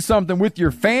time to do something with your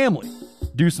family.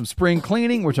 Do some spring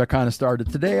cleaning, which I kind of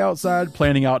started today outside,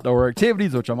 planning outdoor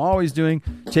activities, which I'm always doing,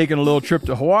 taking a little trip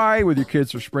to Hawaii with your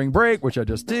kids for spring break, which I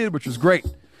just did, which was great.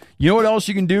 You know what else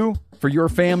you can do for your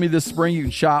family this spring? You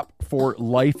can shop for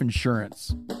life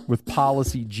insurance with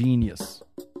Policy Genius.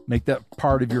 Make that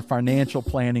part of your financial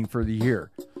planning for the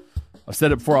year. I've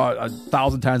said it before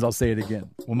 1,000 times. I'll say it again.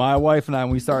 When my wife and I,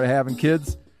 when we started having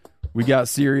kids, we got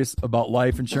serious about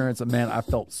life insurance. And man, I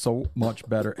felt so much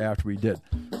better after we did.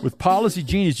 With Policy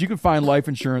Genius, you can find life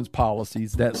insurance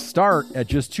policies that start at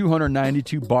just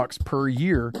 $292 per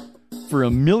year for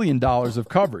 $1 million of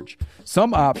coverage.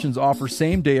 Some options offer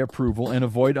same-day approval and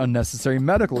avoid unnecessary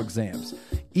medical exams.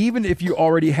 Even if you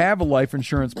already have a life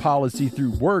insurance policy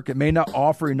through work, it may not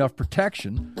offer enough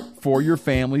protection for your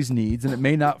family's needs, and it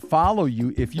may not follow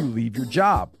you if you leave your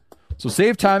job. So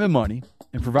save time and money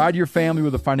and provide your family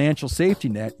with a financial safety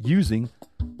net using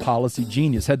Policy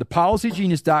Genius. Head to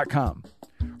policygenius.com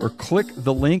or click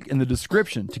the link in the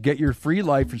description to get your free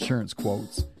life insurance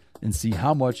quotes and see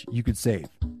how much you could save.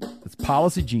 That's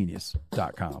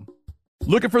policygenius.com.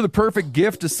 Looking for the perfect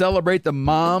gift to celebrate the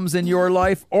moms in your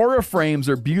life? Aura frames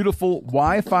are beautiful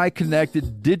Wi-Fi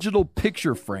connected digital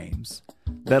picture frames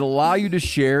that allow you to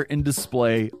share and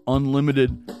display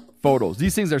unlimited photos.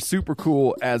 These things are super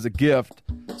cool as a gift,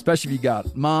 especially if you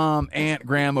got mom, aunt,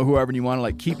 grandma, whoever, and you want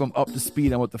to keep them up to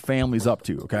speed on what the family's up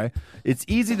to, okay? It's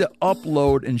easy to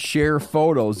upload and share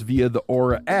photos via the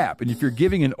Aura app. And if you're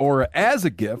giving an Aura as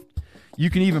a gift, you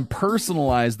can even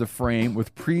personalize the frame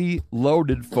with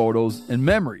pre-loaded photos and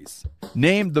memories.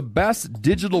 Named the best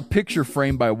digital picture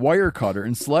frame by Wirecutter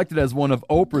and selected as one of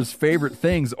Oprah's favorite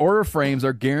things, Aura frames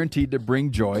are guaranteed to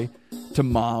bring joy to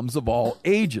moms of all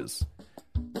ages.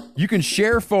 You can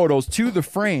share photos to the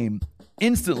frame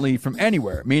instantly from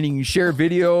anywhere, meaning you share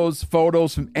videos,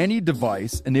 photos from any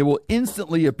device, and they will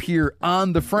instantly appear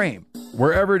on the frame,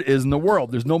 wherever it is in the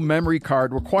world. There's no memory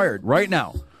card required. Right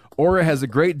now, Aura has a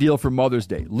great deal for Mother's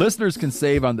Day. Listeners can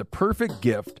save on the perfect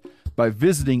gift by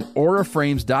visiting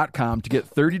auraframes.com to get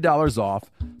 $30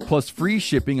 off plus free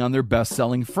shipping on their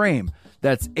best-selling frame.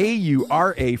 That's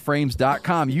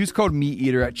AURAframes.com. Use code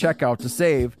MeatEater at checkout to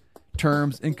save.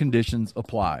 Terms and conditions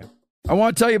apply. I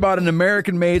want to tell you about an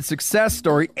American-made success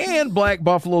story and Black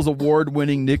Buffalo's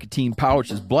award-winning nicotine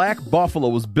pouches. Black Buffalo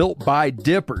was built by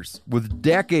dippers with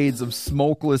decades of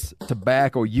smokeless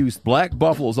tobacco use. Black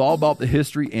Buffalo is all about the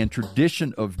history and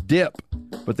tradition of dip,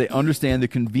 but they understand the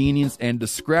convenience and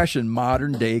discretion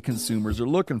modern-day consumers are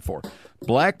looking for.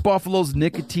 Black Buffalo's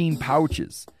nicotine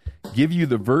pouches give you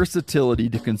the versatility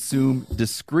to consume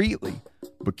discreetly,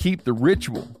 but keep the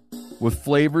ritual with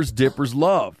flavors dippers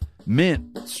love.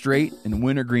 mint, straight, and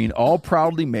wintergreen, all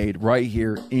proudly made right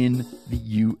here in the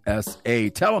USA.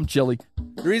 Tell them, Chili.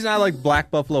 The reason I like Black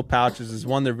Buffalo pouches is,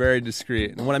 one, they're very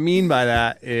discreet. And what I mean by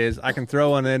that is I can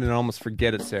throw one in and almost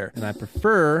forget it's there. And I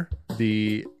prefer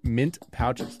the mint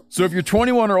pouches. So if you're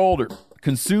 21 or older,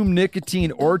 consume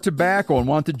nicotine or tobacco, and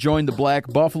want to join the Black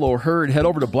Buffalo herd, head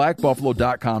over to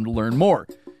blackbuffalo.com to learn more.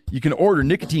 You can order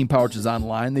nicotine pouches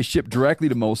online. They ship directly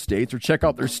to most states, or check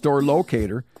out their store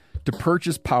locator to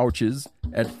purchase pouches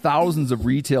at thousands of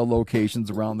retail locations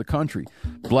around the country.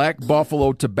 Black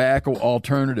Buffalo Tobacco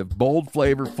Alternative. Bold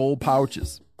flavor, full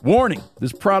pouches. Warning,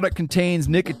 this product contains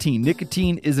nicotine.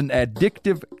 Nicotine is an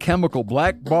addictive chemical.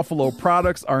 Black Buffalo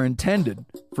products are intended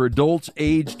for adults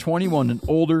age 21 and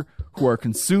older who are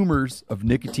consumers of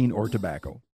nicotine or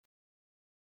tobacco.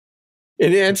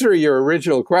 In answer to your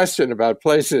original question about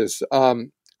places,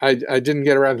 I didn't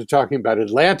get around to talking about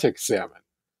Atlantic salmon,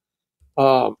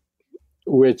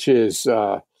 which is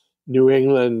New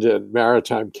England and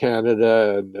maritime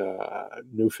Canada and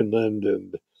Newfoundland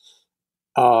and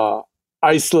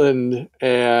Iceland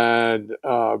and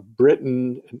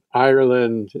Britain and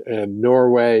Ireland and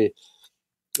Norway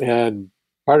and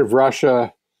part of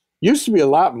Russia. Used to be a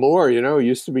lot more, It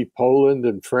used to be Poland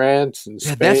and France and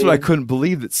Spain. That's what I couldn't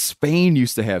believe, that Spain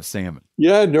used to have salmon.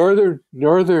 Yeah, northern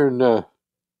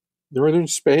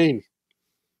Spain,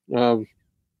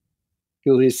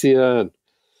 Galicia,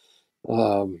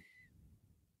 and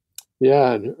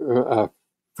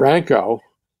Franco,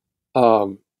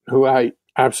 who I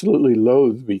absolutely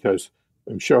loathe because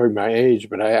I'm showing my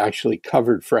age, but I actually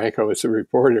covered Franco as a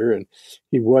reporter, and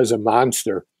he was a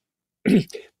monster.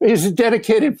 He's a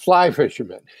dedicated fly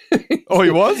fisherman. Oh, he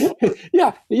was?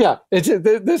 Yeah.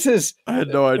 This is. I had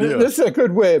no idea. This is a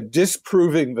good way of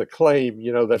disproving the claim,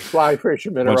 that fly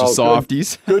fishermen are all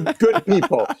softies. Good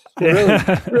people.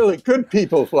 Really good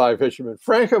people. Fly fishermen.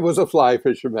 Franco was a fly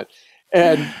fisherman,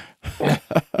 and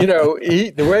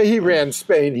the way he ran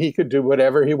Spain, he could do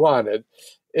whatever he wanted,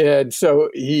 and so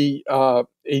he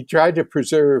tried to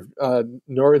preserve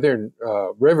northern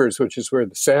rivers, which is where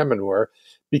the salmon were,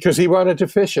 because he wanted to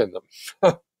fish in them.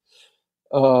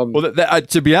 Well,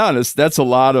 to be honest, that's a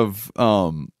lot of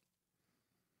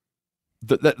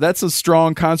that's a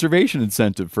strong conservation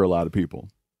incentive for a lot of people.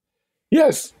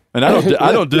 Yes, and I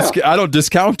don't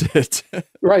discount it.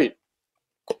 Right.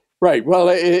 Well,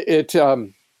 it is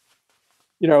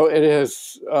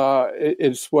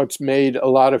it's what's made a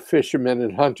lot of fishermen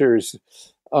and hunters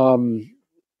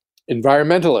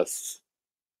environmentalists.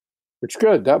 Which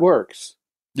good, that works.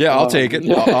 Yeah, I'll take it.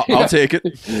 I'll take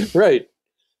it. Right.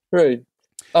 But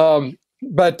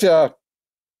the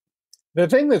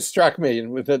thing that struck me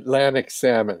with Atlantic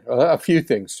salmon, a few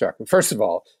things struck me. First of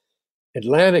all,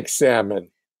 Atlantic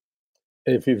salmon,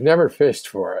 if you've never fished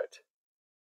for it,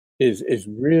 is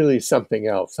really something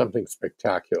else, something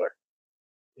spectacular.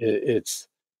 It's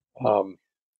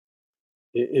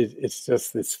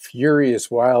just this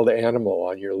furious wild animal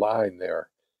on your line there,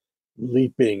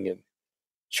 leaping and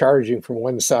charging from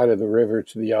one side of the river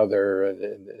to the other,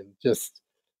 and just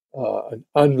an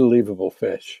unbelievable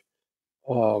fish.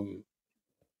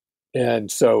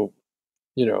 And so,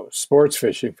 sports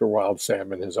fishing for wild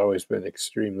salmon has always been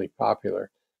extremely popular,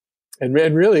 and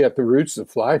really at the roots of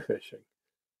fly fishing.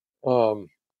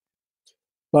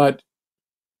 But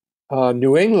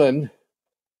New England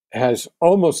has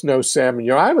almost no salmon.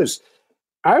 I was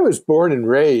born and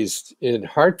raised in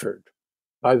Hartford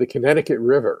by the Connecticut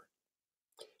River.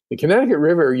 The Connecticut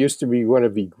River used to be one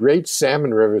of the great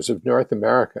salmon rivers of North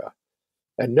America,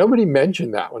 and nobody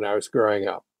mentioned that when I was growing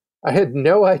up. I had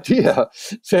no idea.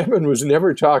 Salmon was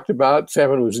never talked about.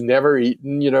 Salmon was never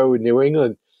eaten, in New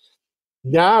England.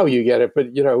 Now you get it,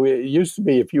 but, it used to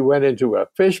be if you went into a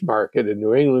fish market in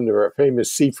New England or a famous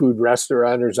seafood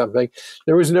restaurant or something,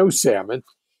 there was no salmon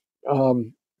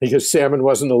because salmon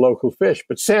wasn't a local fish.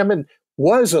 But salmon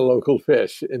was a local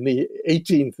fish in the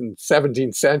 18th and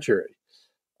 17th century.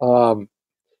 And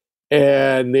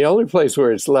the only place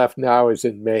where it's left now is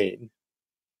in Maine.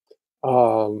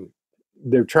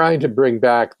 They're trying to bring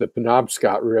back the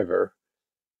Penobscot River.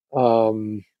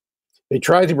 They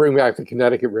tried to bring back the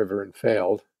Connecticut River and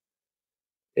failed.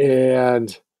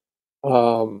 And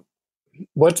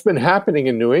what's been happening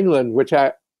in New England, which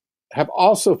I have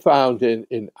also found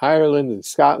in Ireland and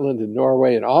Scotland and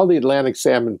Norway and all the Atlantic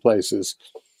salmon places,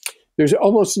 there's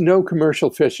almost no commercial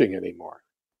fishing anymore.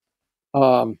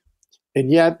 And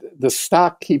yet the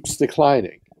stock keeps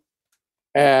declining.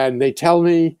 And they tell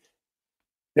me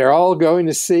they're all going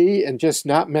to sea and just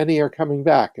not many are coming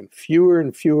back, and fewer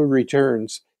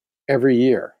returns every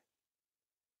year.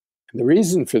 And the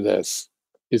reason for this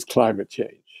is climate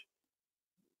change.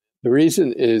 The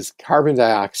reason is carbon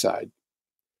dioxide,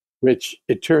 which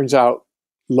it turns out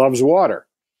loves water.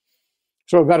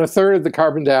 So about a third of the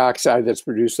carbon dioxide that's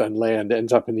produced on land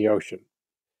ends up in the ocean.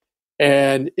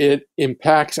 And it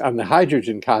impacts on the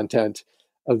hydrogen content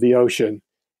of the ocean.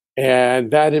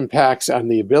 And that impacts on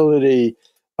the ability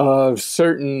of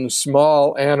certain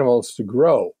small animals to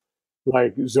grow,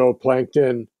 like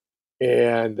zooplankton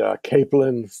and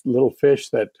capelin, little fish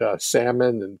that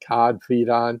salmon and cod feed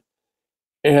on.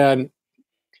 And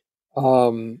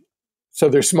so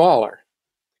they're smaller.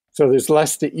 So there's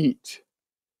less to eat.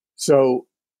 So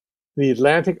the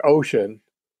Atlantic Ocean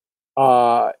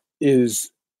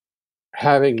is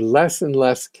having less and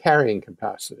less carrying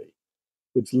capacity.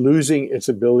 It's losing its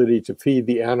ability to feed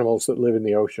the animals that live in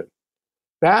the ocean.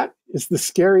 That is the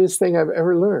scariest thing I've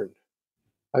ever learned.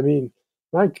 I mean,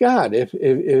 my God, if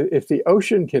the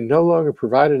ocean can no longer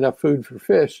provide enough food for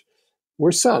fish,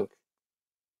 we're sunk.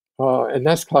 And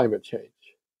that's climate change.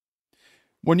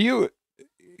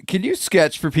 Can you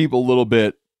sketch for people a little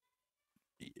bit?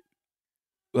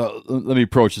 Well, let me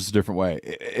approach this a different way.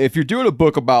 If you're doing a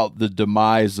book about the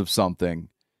demise of something,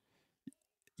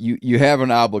 you have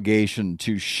an obligation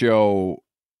to show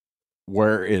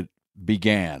where it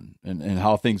began and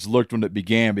how things looked when it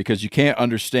began, because you can't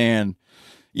understand,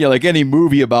 like any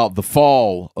movie about the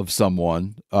fall of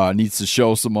someone needs to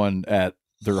show someone at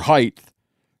their height,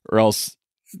 or else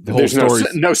the whole story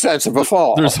no sense of a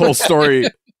fall. This whole story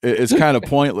is kind of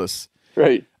pointless.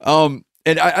 Right.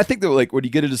 And I think that, like, when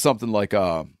you get into something like,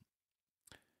 like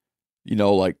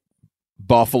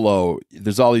buffalo,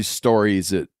 there's all these stories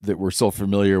that we're so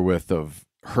familiar with of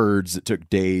herds that took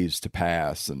days to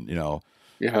pass, and,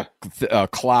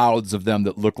 clouds of them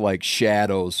that look like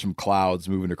shadows from clouds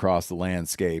moving across the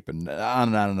landscape, and on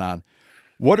and on and on.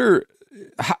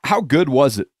 How good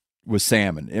was it with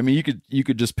salmon? I mean, you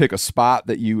could just pick a spot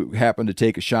that you happen to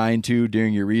take a shine to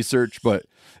during your research, but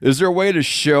is there a way to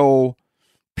show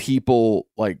people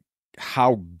like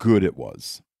how good it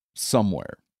was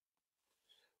somewhere?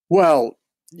 Well,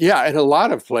 yeah, in a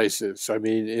lot of places. I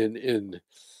mean, in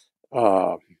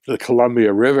the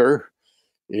Columbia River,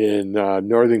 in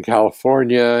Northern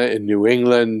California, in New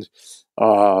England,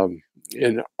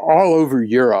 in all over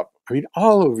Europe. I mean,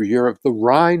 all over Europe, the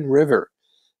Rhine River.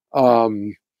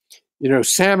 Salmon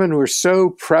were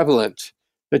so prevalent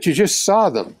that you just saw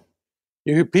them.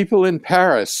 People in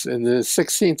Paris in the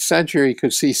 16th century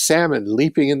could see salmon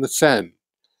leaping in the Seine.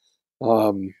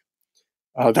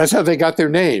 That's how they got their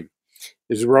name.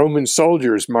 Is Roman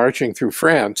soldiers marching through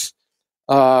France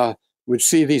would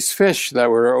see these fish that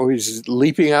were always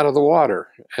leaping out of the water,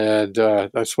 and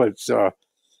that's what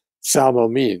salmo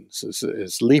means,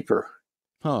 is leaper.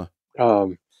 Huh.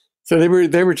 So they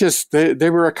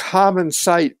were a common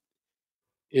sight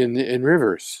in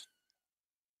rivers.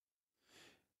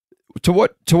 To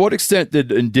what extent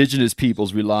did indigenous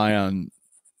peoples rely on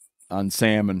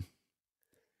salmon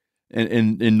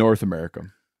in North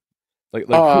America? Like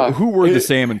who were the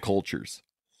salmon cultures?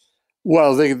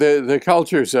 Well, the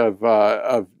cultures of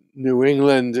New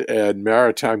England and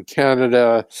maritime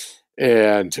Canada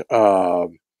and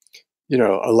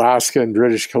Alaska and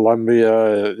British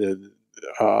Columbia,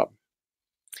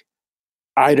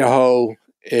 Idaho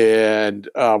and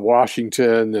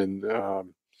Washington and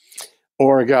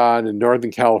Oregon and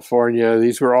Northern California.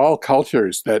 These were all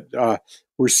cultures that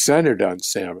were centered on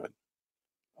salmon.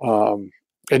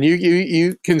 And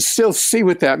you can still see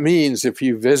what that means if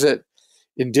you visit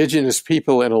indigenous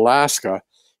people in Alaska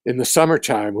in the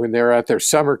summertime when they're at their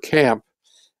summer camp,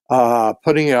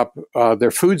 putting up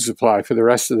their food supply for the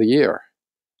rest of the year.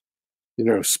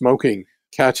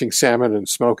 Catching salmon and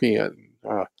smoking it,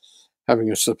 and,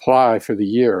 having a supply for the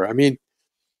year. I mean,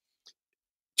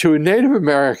 to a Native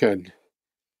American,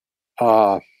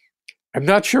 I'm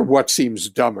not sure what seems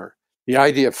dumber. The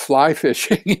idea of fly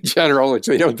fishing in general, which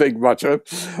they don't think much of,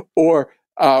 or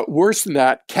worse than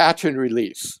that, catch and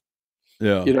release.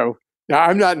 Yeah. Now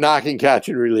I'm not knocking catch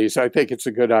and release. I think it's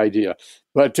a good idea.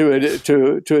 But to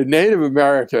a Native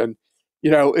American,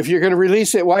 if you're going to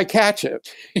release it, why catch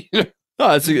it?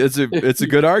 No, it's a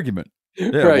good argument.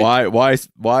 Yeah. Right.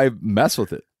 Why mess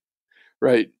with it?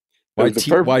 Right. Why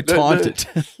taunt it?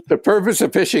 The purpose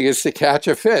of fishing is to catch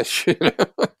a fish.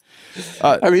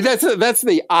 I mean, that's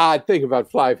the odd thing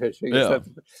about fly fishing. Is that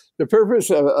the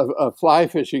purpose of fly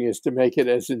fishing is to make it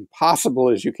as impossible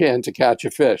as you can to catch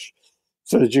a fish,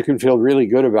 so that you can feel really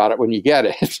good about it when you get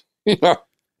it. Can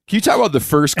you talk about the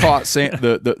first caught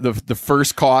the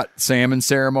first caught salmon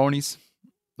ceremonies,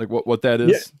 like what that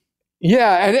is?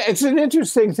 Yeah, and it's an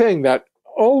interesting thing that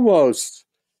almost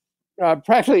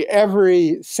practically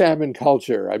every salmon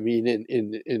culture. I mean,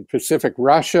 in Pacific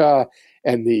Russia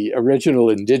and the original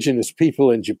indigenous people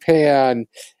in Japan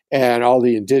and all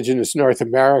the indigenous North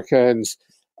Americans,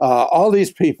 all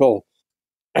these people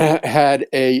had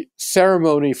a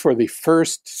ceremony for the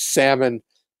first salmon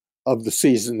of the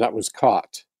season that was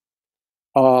caught.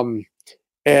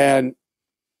 And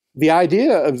the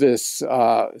idea of this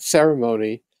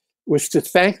ceremony was to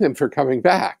thank them for coming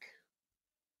back.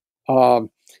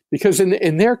 Because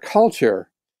in their culture,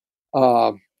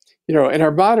 in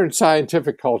our modern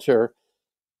scientific culture,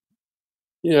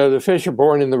 the fish are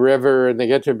born in the river and they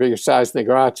get to a bigger size and they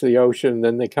go out to the ocean and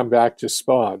then they come back to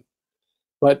spawn.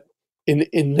 But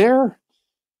in their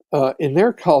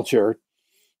culture,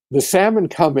 the salmon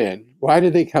come in. Why do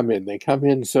they come in? They come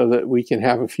in so that we can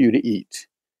have a few to eat.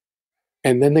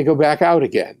 And then they go back out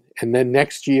again. And then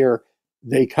next year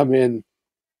they come in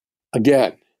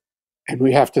again. And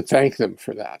we have to thank them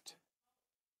for that.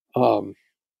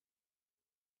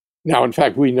 Now, in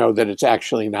fact, we know that it's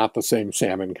actually not the same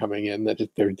salmon coming in, that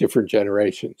they're different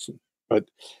generations. But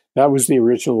that was the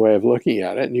original way of looking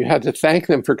at it. And you had to thank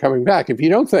them for coming back. If you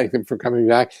don't thank them for coming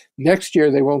back, next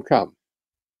year they won't come.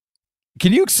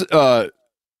 Can you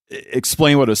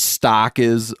explain what a stock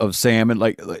is of salmon?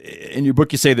 Like in your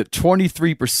book, you say that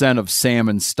 23% of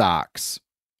salmon stocks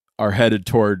are headed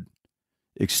toward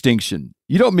extinction.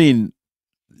 You don't mean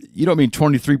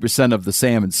 23% of the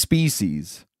salmon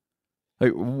species.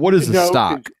 Like, what is a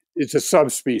stock? It's a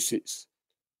subspecies.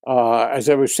 As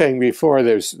I was saying before,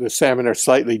 the salmon are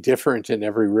slightly different in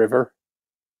every river.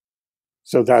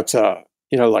 So that's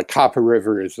like Copper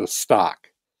River is a stock.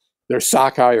 They're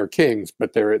sockeye or kings,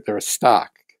 but they're a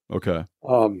stock. Okay.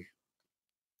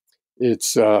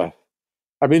 This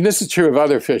is true of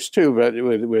other fish too, but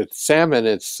with salmon,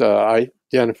 it's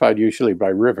identified usually by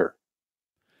river.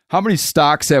 How many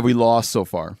stocks have we lost so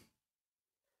far?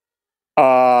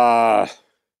 Can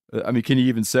you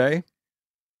even say?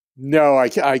 No, I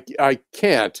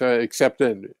can't, except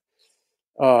and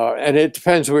it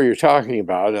depends where you're talking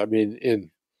about. I mean,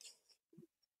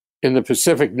 in the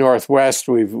Pacific Northwest,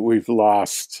 we've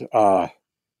lost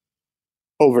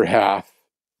over half.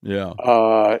 Yeah.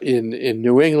 In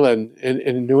New England,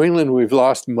 in New England, we've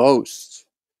lost most.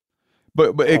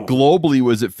 But globally,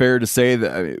 was it fair to say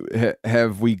that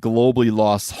have we globally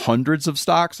lost hundreds of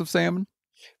stocks of salmon?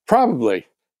 Probably,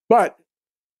 but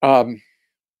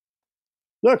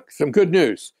look, some good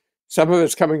news. Some of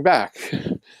it's coming back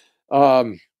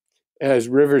as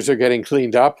rivers are getting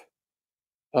cleaned up.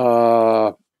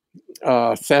 Salmon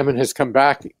has come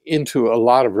back into a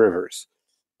lot of rivers,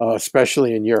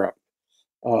 especially in Europe.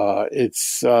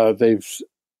 They've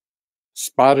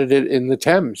spotted it in the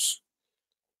Thames.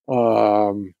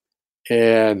 And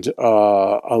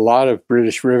a lot of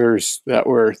British rivers that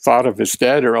were thought of as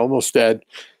dead or almost dead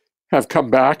have come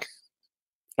back.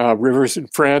 Rivers in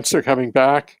France are coming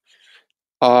back.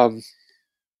 But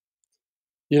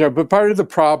part of the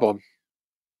problem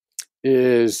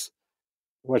is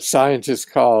what scientists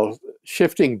call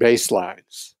shifting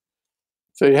baselines.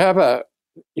 So you have a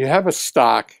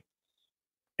stock,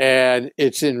 and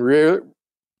it's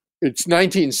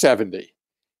 1970.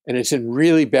 And it's in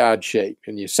really bad shape,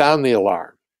 and you sound the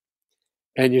alarm,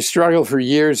 and you struggle for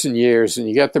years and years, and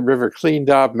you get the river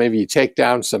cleaned up, maybe you take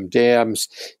down some dams,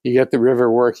 you get the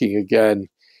river working again,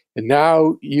 and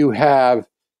now you have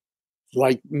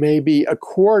like maybe a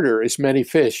quarter as many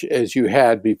fish as you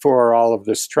had before all of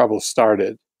this trouble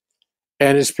started,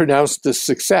 and it's pronounced a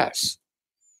success.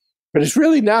 But it's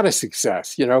really not a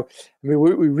success,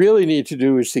 what we really need to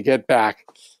do is to get back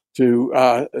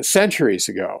to centuries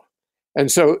ago. And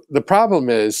so the problem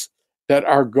is that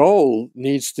our goal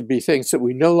needs to be things that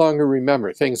we no longer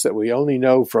remember, things that we only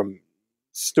know from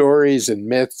stories and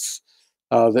myths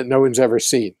that no one's ever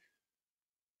seen.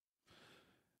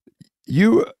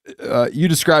 You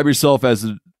describe yourself as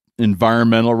an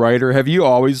environmental writer. Have you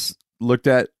always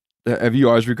regarded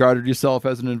yourself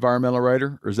as an environmental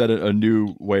writer, or is that a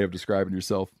new way of describing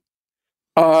yourself?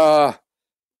 Well,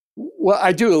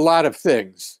 I do a lot of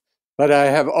things. But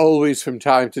I have always, from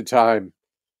time to time,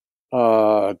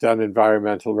 done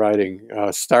environmental writing,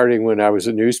 starting when I was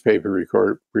a newspaper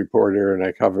reporter and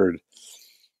I covered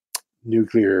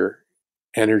nuclear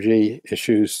energy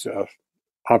issues,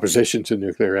 opposition to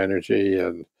nuclear energy.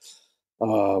 And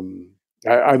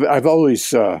I've always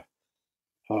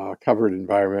covered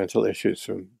environmental issues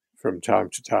from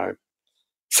time to time.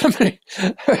 Somebody,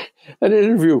 an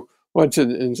interview once,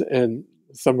 and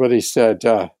somebody said,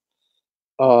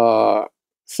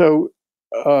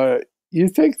 you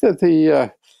think that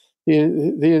the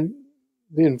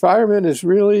environment is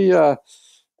really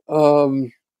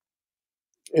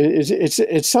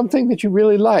it's something that you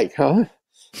really like, huh?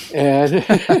 And,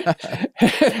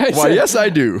 Why, yes, I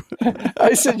do.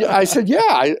 I said,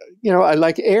 yeah, I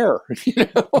like air.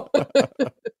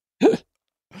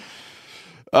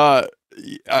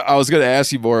 I was going to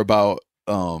ask you more about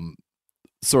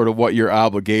sort of what your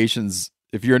obligations.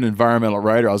 If you're an environmental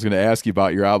writer, I was going to ask you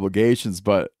about your obligations,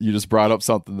 but you just brought up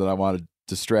something that I want to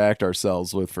distract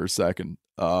ourselves with for a second.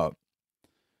 You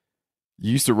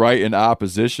used to write in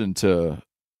opposition to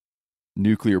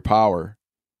nuclear power.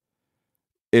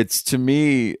 To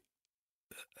me,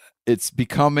 it's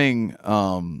becoming,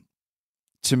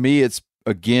 it's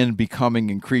again becoming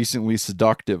increasingly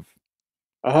seductive.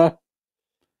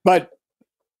 But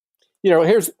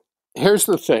here's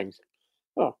the thing.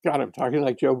 Oh God, I'm talking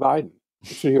like Joe Biden.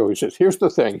 So he always says, "Here's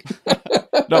the thing."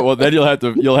 No, well, then you'll have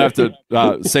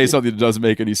to say something that doesn't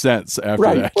make any sense after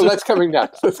right. that. Well, that's coming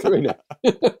next.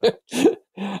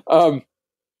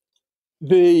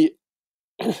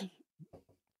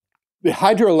 The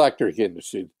hydroelectric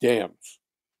industry, dams,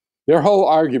 their whole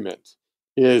argument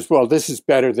is, well, this is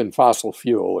better than fossil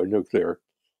fuel or nuclear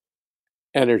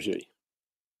energy,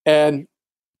 and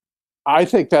I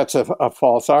think that's a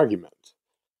false argument.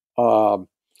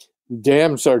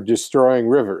 Dams are destroying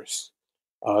rivers.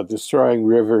 Destroying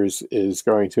rivers is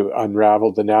going to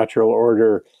unravel the natural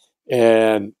order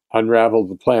and unravel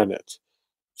the planet.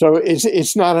 So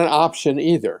it's not an option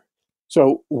either.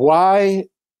 So why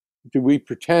do we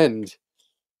pretend,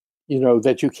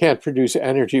 that you can't produce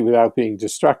energy without being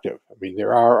destructive? I mean,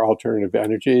 there are alternative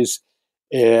energies,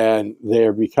 and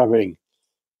they're becoming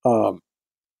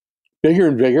bigger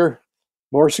and bigger,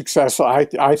 more successful.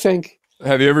 I think.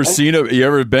 Have you ever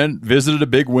visited a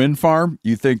big wind farm?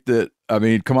 You think that, I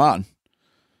mean, come on.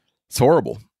 It's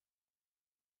horrible.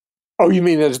 Oh, you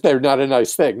mean that they're not a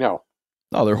nice thing? No.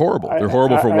 No, they're horrible. They're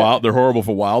horrible they're horrible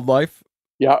for wildlife.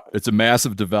 Yeah. It's a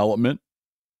massive development.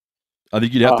 I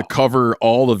think you'd have to cover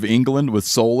all of England with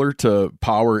solar to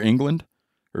power England,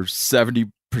 or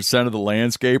 70% of the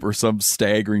landscape, or some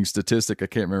staggering statistic. I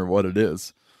can't remember what it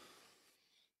is.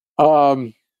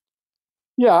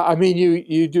 Yeah, I mean,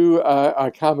 you do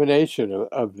a combination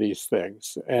of these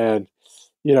things. And,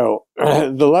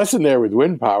 the lesson there with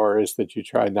wind power is that you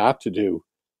try not to do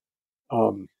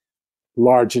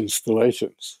large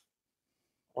installations.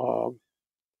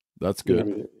 That's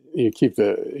good. You keep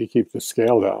the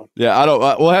scale down. Yeah,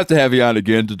 we'll have to have you on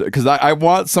again because I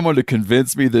want someone to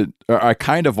convince me that, or I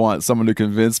kind of want someone to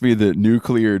convince me that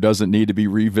nuclear doesn't need to be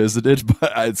revisited.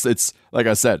 But it's like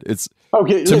I said, it's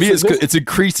okay. To me, it's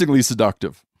increasingly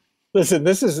seductive. Listen,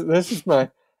 this is my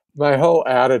whole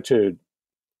attitude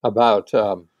about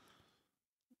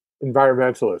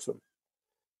environmentalism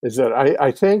is that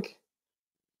I think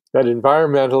that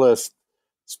environmentalists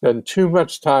spend too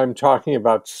much time talking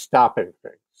about stopping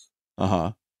things.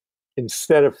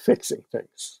 Instead of fixing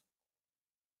things.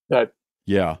 That's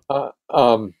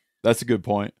a good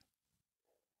point.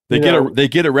 They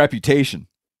get a reputation.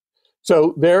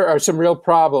 So there are some real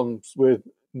problems with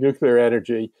nuclear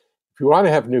energy. If you want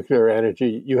to have nuclear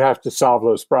energy, you have to solve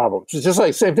those problems. It's just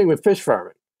like same thing with fish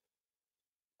farming.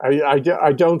 I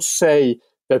don't say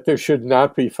that there should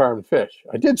not be farmed fish.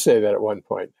 I did say that at one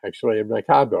point, actually, in my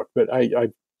cod book, but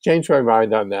I changed my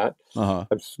mind on that.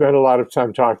 I've spent a lot of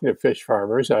time talking to fish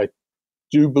farmers. I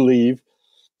do believe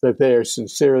that they are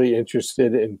sincerely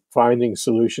interested in finding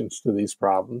solutions to these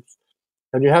problems.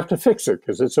 And you have to fix it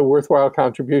because it's a worthwhile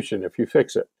contribution if you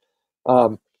fix it.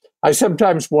 I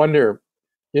sometimes wonder,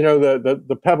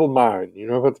 the Pebble Mine. You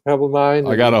know about the Pebble Mine?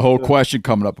 I got a whole question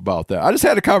coming up about that. I just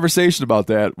had a conversation about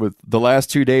that with the last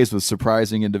 2 days with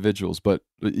surprising individuals. But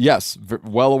yes,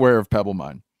 well aware of Pebble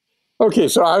Mine. Okay,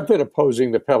 so I've been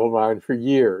opposing the Pebble Mine for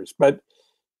years, but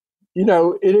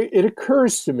it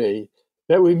occurs to me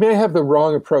that we may have the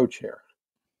wrong approach here.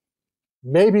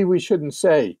 Maybe we shouldn't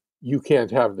say you can't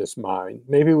have this mine.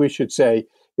 Maybe we should say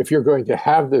if you're going to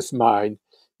have this mine,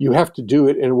 you have to do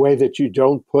it in a way that you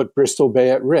don't put Bristol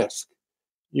Bay at risk.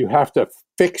 You have to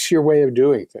fix your way of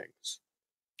doing things.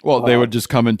 Well, they would just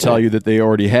come and tell you that they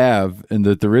already have and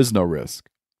that there is no risk.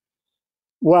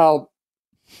 Well,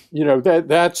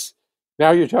 that's.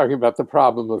 Now you're talking about the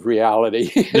problem of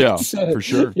reality. Yeah, for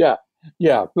sure. Yeah.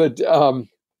 But,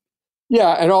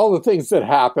 and all the things that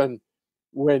happen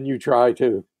when you try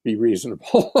to be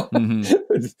reasonable.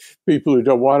 People who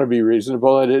don't want to be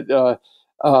reasonable. And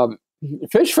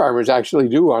fish farmers actually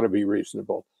do want to be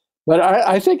reasonable. But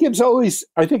I think it's always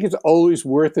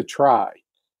worth a try.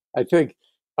 I think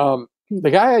the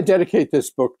guy I dedicate this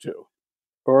book to,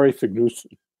 Ori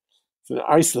Fignuson, is an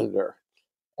Icelander.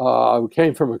 Who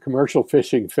came from a commercial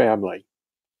fishing family.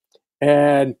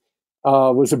 And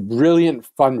was a brilliant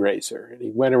fundraiser. And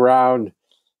he went around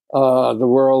the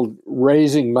world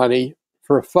raising money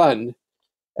for a fund.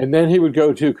 And then he would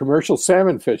go to commercial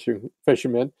salmon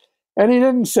fishermen. And he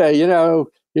didn't say, you're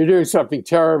doing something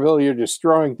terrible. You're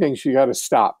destroying things. You got to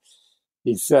stop.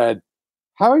 He said,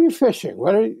 how are you fishing?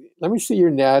 Let me see your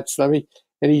nets. And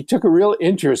he took a real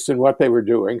interest in what they were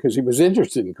doing because he was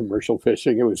interested in commercial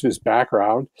fishing. It was his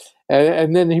background.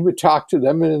 And then he would talk to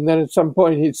them. And then at some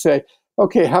point he'd say,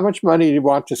 okay, how much money do you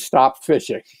want to stop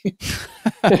fishing?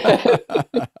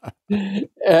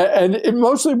 And it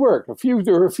mostly worked. There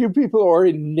were a few people who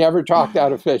already never talked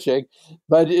out of fishing,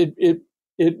 but it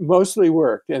mostly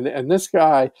worked. And this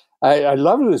guy, I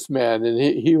love this man. And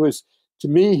he was, to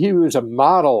me, he was a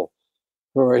model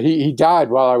for, he died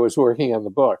while I was working on the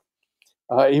book.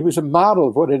 He was a model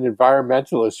of what an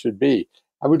environmentalist should be.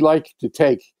 I would like to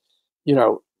take,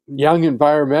 young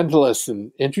environmentalists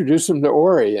and introduce them to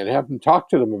Ori and have them talk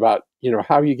to them about,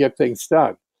 how you get things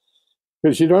done.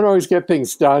 Because you don't always get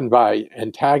things done by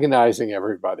antagonizing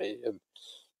everybody. And,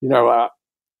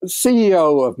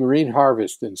 CEO of Marine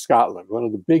Harvest in Scotland, one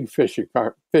of the big fish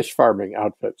farming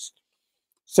outfits,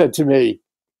 said to me,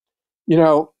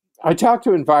 I talk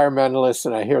to environmentalists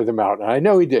and I hear them out. And I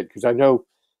know he did, because I know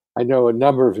a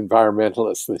number of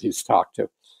environmentalists that he's talked to.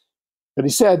 But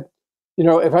he said,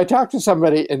 if I talk to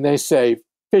somebody and they say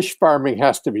fish farming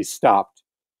has to be stopped,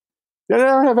 then I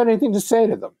don't have anything to say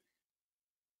to them.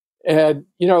 And,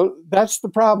 that's the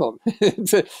problem.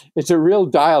 It's a real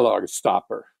dialogue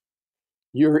stopper.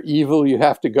 You're evil, you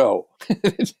have to go.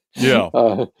 Yeah.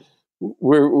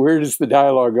 Where does the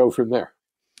dialogue go from there?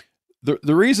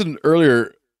 The reason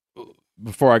earlier,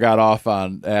 before I got off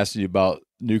on asking you about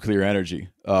nuclear energy,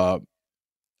 I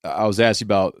was asking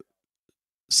about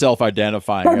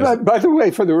self-identifying. By the way,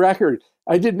 for the record,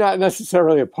 I did not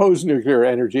necessarily oppose nuclear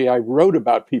energy. I wrote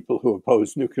about people who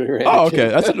oppose nuclear energy. Oh, okay.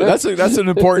 That's an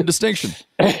important distinction.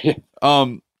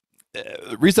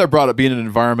 The reason I brought up being an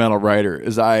environmental writer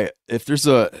is I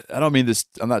don't mean this,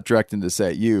 I'm not directing this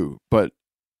at you, but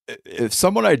if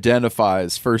someone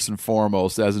identifies first and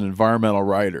foremost as an environmental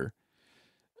writer,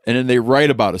 and then they write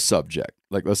about a subject,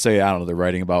 like let's say, I don't know, they're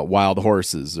writing about wild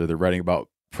horses, or they're writing about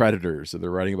predators, or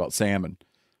they're writing about salmon,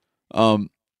 I'll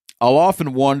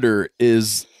often wonder,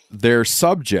 is the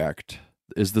subject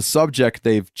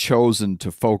they've chosen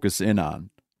to focus in on,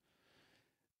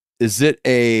 is it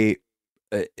a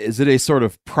sort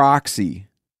of proxy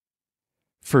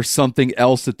for something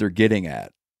else that they're getting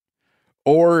at?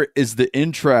 Or is the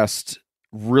interest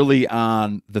really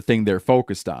on the thing they're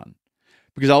focused on?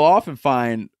 Because I'll often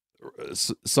find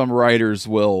some writers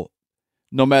will,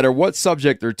 no matter what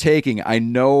subject they're taking, I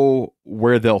know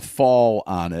where they'll fall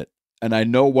on it, and I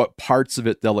know what parts of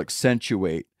it they'll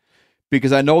accentuate,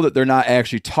 because I know that they're not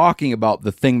actually talking about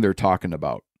the thing they're talking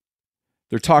about.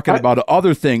 They're talking about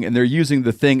another thing, and they're using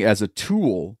the thing as a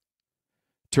tool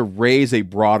to raise a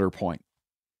broader point.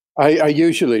 I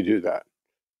usually do that.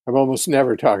 I'm almost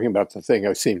never talking about the thing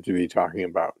I seem to be talking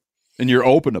about. And you're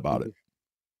open about it.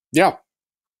 Yeah.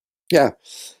 Yeah.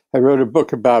 I wrote a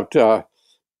book about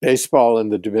baseball in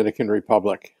the Dominican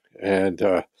Republic, and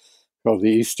called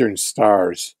The Eastern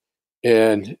Stars.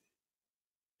 And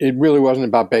it really wasn't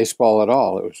about baseball at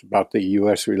all. It was about the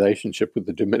U.S. relationship with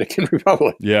the Dominican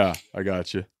Republic. Yeah, I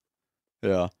got you.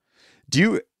 Yeah.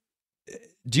 Do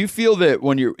you feel that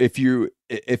if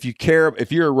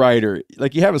you're a writer,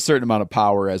 like you have a certain amount of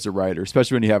power as a writer,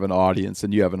 especially when you have an audience,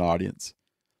 and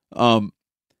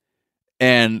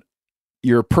and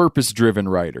you're a purpose-driven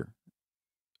writer,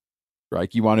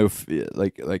 right? You want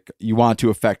to you want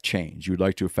to affect change. You would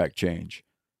like to affect change.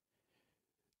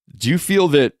 Do you feel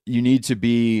that you need to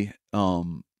be,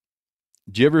 do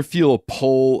you ever feel a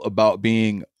pull about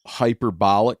being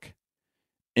hyperbolic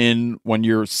when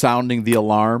you're sounding the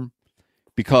alarm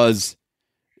because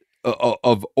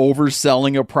of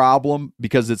overselling a problem,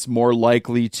 because it's more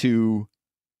likely to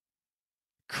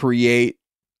create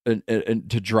and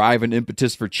to drive an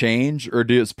impetus for change? Or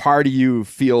does part of you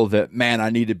feel that, man, I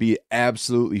need to be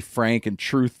absolutely frank and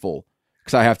truthful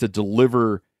because I have to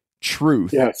deliver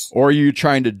truth? Yes. Or are you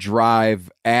trying to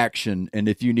drive action, and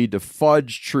if you need to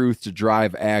fudge truth to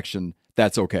drive action,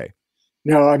 that's okay?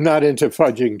 No, I'm not into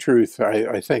fudging truth.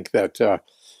 I think that,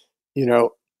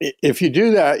 if you do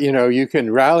that, you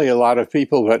can rally a lot of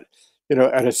people, but,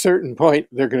 at a certain point,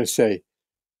 they're going to say,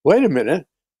 wait a minute,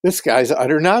 this guy's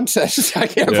utter nonsense. I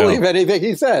can't believe anything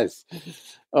he says.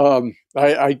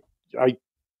 I to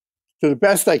the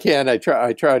best I can, I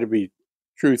try to be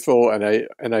truthful, and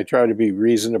I try to be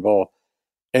reasonable.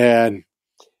 And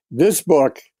this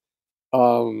book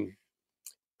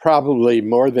probably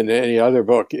more than any other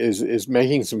book, is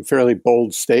making some fairly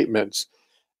bold statements.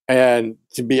 And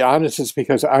to be honest, it's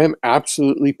because I am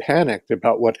absolutely panicked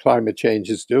about what climate change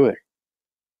is doing.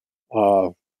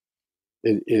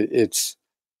 It's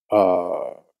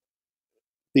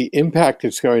the impact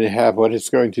it's going to have, what it's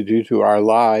going to do to our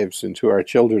lives and to our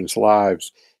children's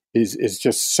lives is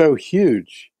just so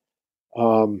huge.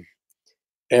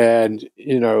 And,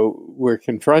 we're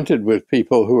confronted with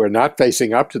people who are not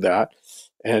facing up to that.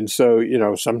 And so,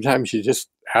 sometimes you just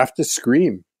have to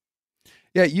scream.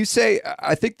 Yeah, you say,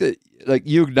 I think that, like,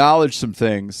 you acknowledge some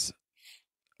things.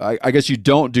 I guess you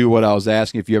don't do what I was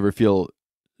asking if you ever feel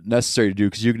necessary to do,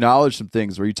 because you acknowledge some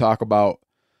things where you talk about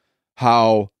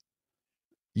how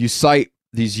you cite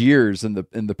these years in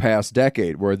the past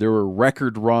decade where there were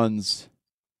record runs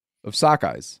of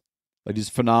sockeyes, like these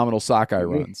phenomenal sockeye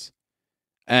runs,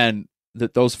 and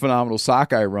that those phenomenal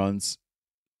sockeye runs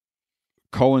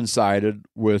coincided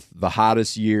with the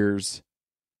hottest years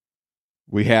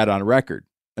we had on record.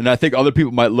 And I think other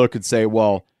people might look and say,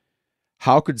 well,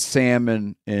 how could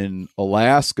salmon in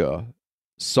Alaska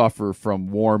suffer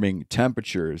from warming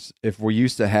temperatures if we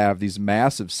used to have these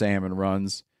massive salmon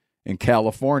runs in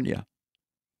California,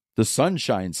 the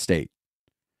Sunshine State?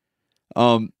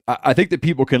 I think that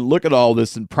people can look at all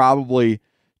this and probably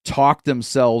talk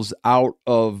themselves out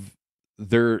of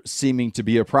there seeming to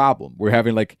be a problem. We're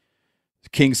having like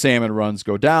king salmon runs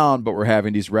go down, but we're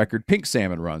having these record pink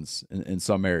salmon runs in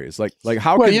some areas. Like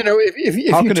how well, can,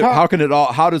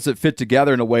 how does it fit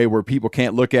together in a way where people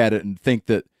can't look at it and think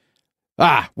that,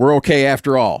 we're okay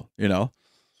after all,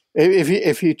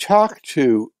 If you talk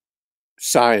to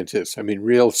scientists,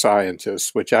 real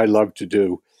scientists, which I love to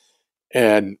do,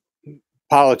 and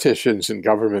politicians and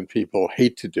government people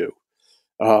hate to do.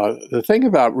 The thing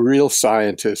about real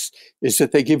scientists is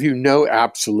that they give you no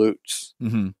absolutes.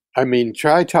 Mm-hmm.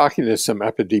 Try talking to some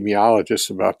epidemiologists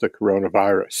about the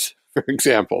coronavirus, for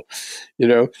example.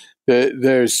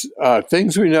 There's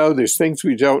things we know, there's things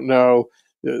we don't know.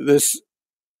 The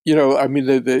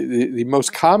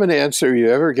most common answer you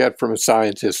ever get from a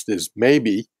scientist is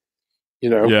maybe.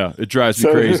 Yeah, it drives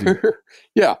me crazy.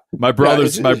 Yeah, my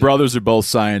brothers are both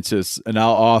scientists, and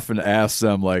I'll often ask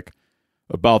them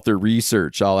about their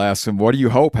research. I'll ask them, "What do you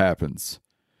hope happens?"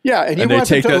 Yeah, and you want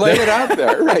them to lay it out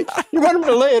there, right? You want them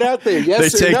to lay it out there.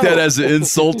 Yes, they take or no. that as an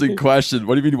insulting question.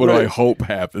 What do you mean? What do I hope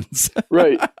happens?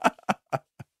 Right,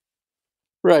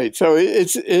 right. So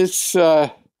it's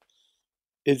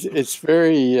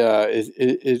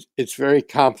very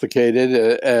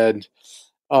complicated, and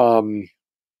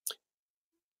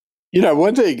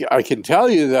one thing I can tell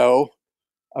you though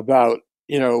about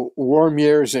warm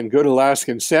years and good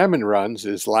Alaskan salmon runs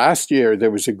is last year there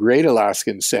was a great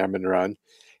Alaskan salmon run.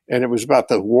 And it was about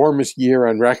the warmest year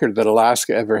on record that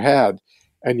Alaska ever had.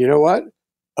 And you know what?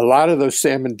 A lot of those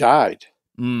salmon died.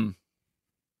 Mm.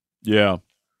 Yeah.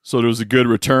 So there was a good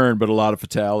return, but a lot of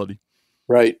fatality.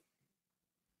 Right.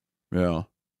 Yeah.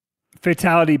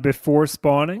 Fatality before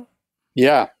spawning?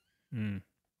 Yeah. Mm.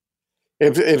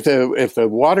 If the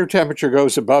water temperature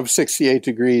goes above 68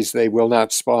 degrees, they will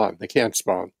not spawn. They can't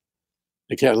spawn.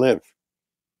 They can't live.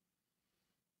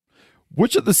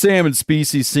 Which of the salmon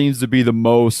species seems to be the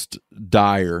most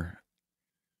dire?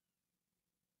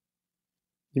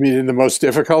 You mean in the most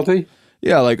difficulty?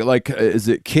 Yeah, like is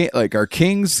it are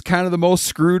kings kind of the most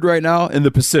screwed right now in the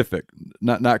Pacific?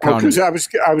 Not counting. Because I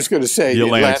was going to say the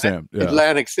Atlantic salmon. Yeah.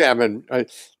 Atlantic salmon.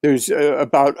 There's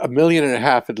about 1.5 million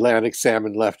Atlantic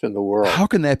salmon left in the world. How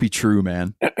can that be true,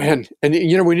 man? And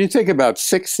when you think about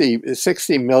 60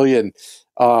 million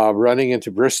running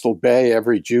into Bristol Bay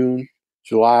every June,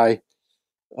 July.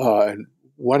 And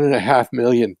 1.5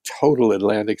 million total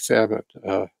Atlantic salmon.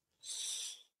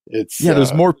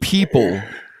 There's more people.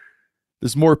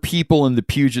 There's more people in the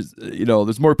Puget.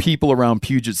 There's more people around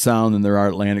Puget Sound than there are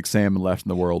Atlantic salmon left in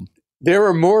the world. There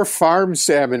are more farm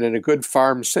salmon in a good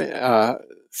farm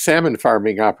salmon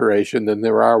farming operation than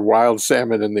there are wild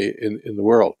salmon in the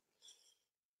world.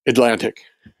 Atlantic.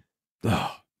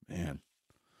 Oh man.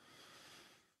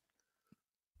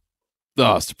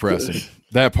 Oh, it's depressing.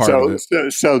 That part of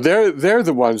it. So they're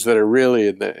the ones that are really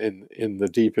in the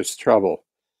deepest trouble.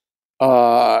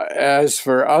 As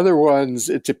for other ones,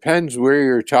 it depends where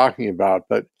you're talking about,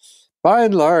 but by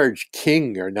and large,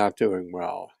 king are not doing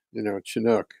well.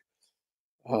 Chinook.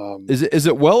 Is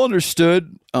it well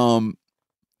understood? I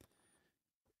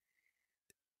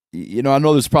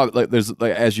know there's probably there's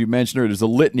as you mentioned, there's a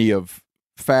litany of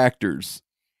factors,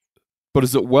 but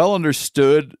is it well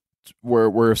understood?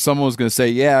 Where if someone was going to say,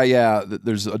 yeah,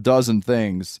 there's a dozen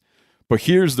things, but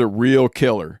here's the real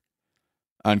killer.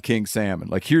 on king salmon?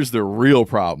 Like, here's the real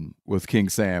problem with king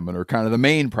salmon, or kind of the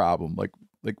main problem. Like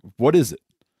what is it?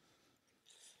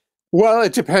 Well,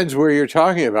 it depends where you're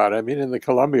talking about. I mean, in the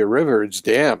Columbia River, it's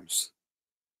dams.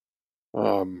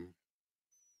 The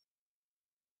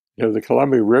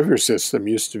Columbia River system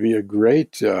used to be a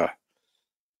great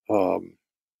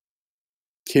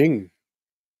king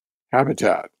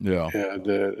habitat. Yeah.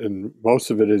 And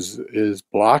most of it is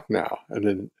blocked now, and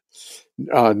in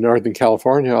Northern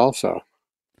California also.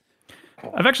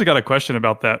 I've actually got a question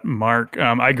about that, Mark.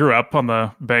 I grew up on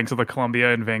the banks of the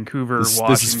Columbia in Vancouver.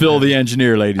 This is Phil the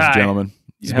engineer, ladies and gentlemen.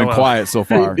 He's been quiet so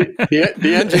far.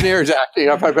 The engineer is acting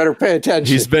up. I better pay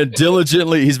attention. He's been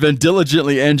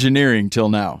diligently engineering till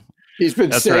now. He's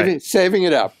been saving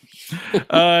it up.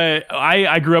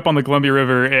 I grew up on the Columbia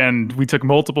River, and we took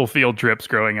multiple field trips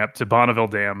growing up to Bonneville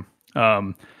Dam.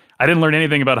 I didn't learn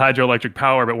anything about hydroelectric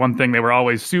power, but one thing they were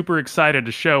always super excited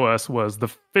to show us was the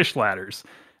fish ladders.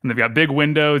 And they've got big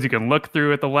windows you can look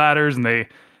through at the ladders, and they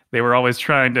were always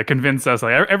trying to convince us,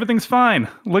 like, everything's fine.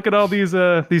 Look at all these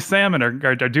salmon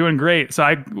are doing great.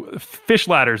 So fish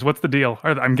ladders, what's the deal?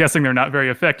 I'm guessing they're not very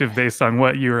effective based on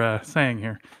what you're saying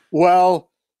here.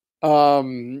 Well,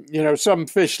 some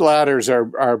fish ladders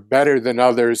are better than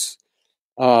others.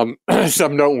 Some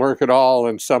don't work at all,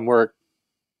 and some work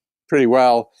pretty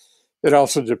well. It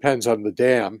also depends on the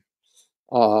dam.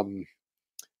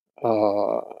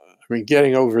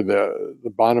 Getting over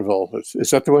the Bonneville, is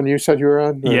that the one you said you were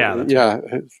on? Yeah. Yeah,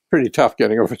 it's pretty tough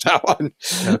getting over that one.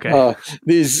 Okay.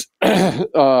 These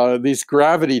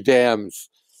gravity dams,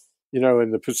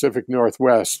 in the Pacific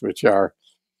Northwest, which are,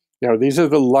 these are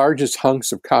the largest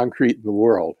hunks of concrete in the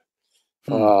world.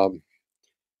 And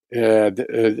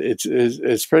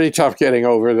it's pretty tough getting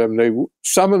over them.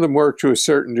 Some of them work to a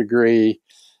certain degree.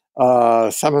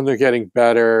 Some of them are getting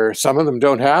better. Some of them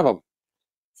don't have them.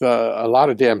 A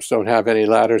lot of dams don't have any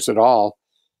ladders at all.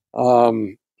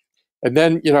 And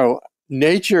then,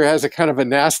 nature has a kind of a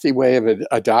nasty way of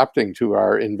adapting to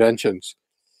our inventions.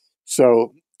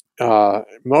 So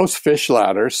most fish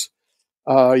ladders,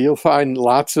 you'll find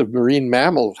lots of marine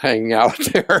mammals hanging out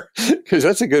there, because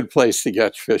that's a good place to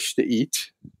get fish to eat.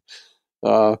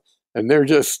 And they're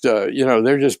just,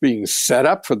 they're just being set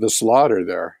up for the slaughter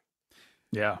there.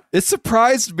 Yeah. It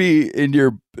surprised me in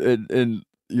your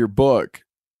book.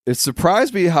 It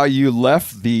surprised me how you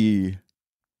left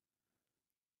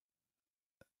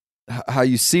how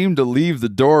you seem to leave the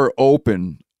door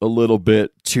open a little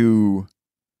bit to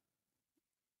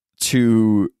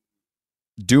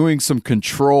doing some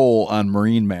control on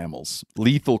marine mammals,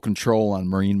 lethal control on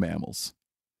marine mammals.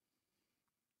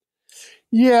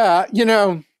 Yeah,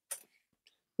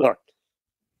 look,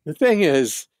 the thing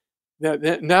is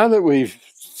that now that we've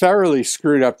thoroughly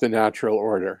screwed up the natural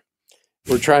order,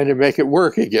 we're trying to make it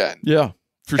work again. Yeah,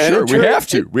 for sure. We have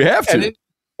to.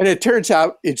 And it turns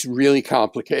out it's really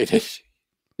complicated,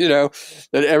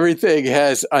 that everything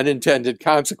has unintended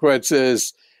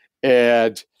consequences,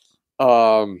 and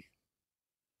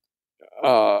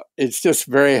it's just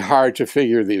very hard to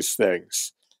figure these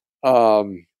things.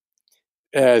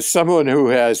 As someone who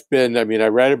has been, I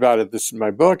write about this in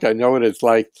my book. I know what it's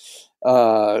like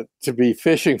to be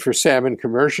fishing for salmon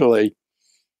commercially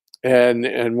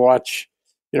and watch,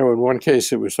 in one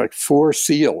case it was like 4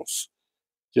 seals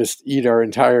just eat our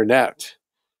entire net.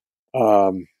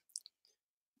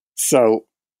 So,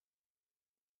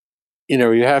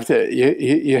 you have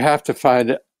to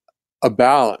find a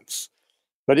balance,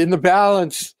 but in the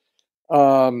balance,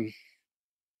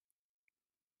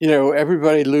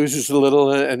 everybody loses a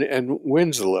little and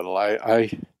wins a little. I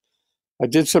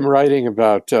did some writing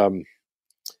about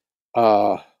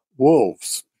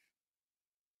wolves,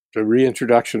 the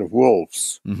reintroduction of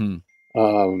wolves. Mm-hmm.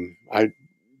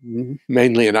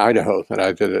 Mainly in Idaho that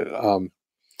I did it.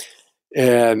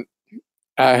 And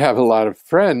I have a lot of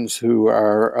friends who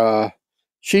are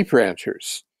sheep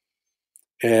ranchers.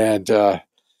 And, so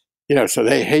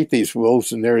they hate these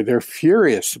wolves, and they're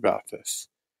furious about this.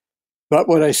 But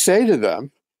what I say to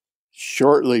them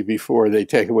shortly before they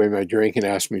take away my drink and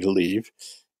ask me to leave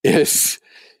is,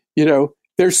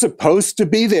 they're supposed to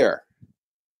be there.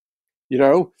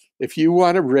 If you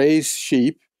want to raise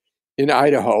sheep in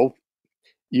Idaho,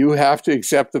 you have to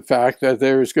accept the fact that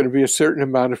there is going to be a certain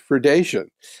amount of predation.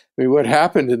 What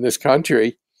happened in this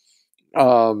country,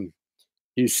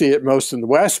 you see it most in the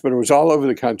West, but it was all over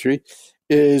the country,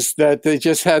 is that they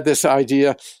just had this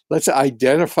idea, let's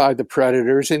identify the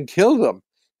predators and kill them,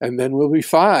 and then we'll be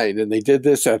fine. And they did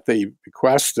this at the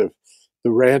bequest of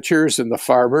the ranchers and the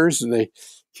farmers, and they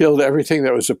killed everything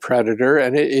that was a predator,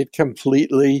 and it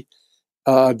completely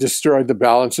destroyed the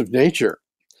balance of nature.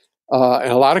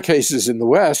 In a lot of cases in the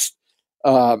West,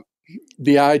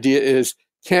 the idea is,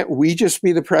 can't we just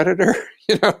be the predator?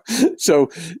 So,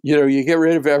 you get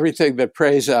rid of everything that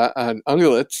preys on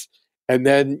ungulates, and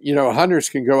then, hunters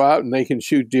can go out and they can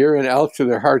shoot deer and elk to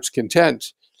their heart's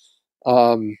content.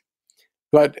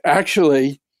 But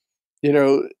actually,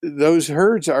 those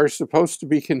herds are supposed to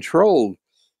be controlled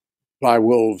by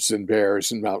wolves and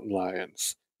bears and mountain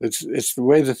lions. It's the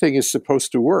way the thing is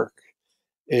supposed to work.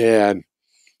 And,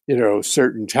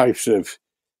 certain types of,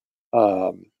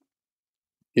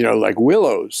 like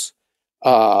willows,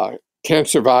 can't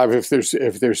survive if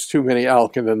there's too many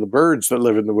elk, and then the birds that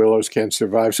live in the willows can't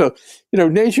survive. So,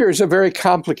 nature is a very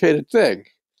complicated thing,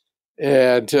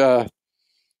 and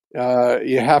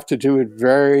you have to do it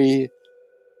very,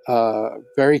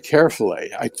 very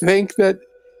carefully. I think that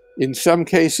in some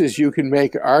cases you can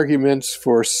make arguments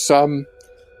for some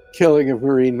killing of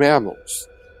marine mammals.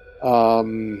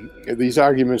 These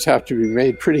arguments have to be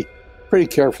made pretty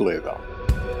carefully, though.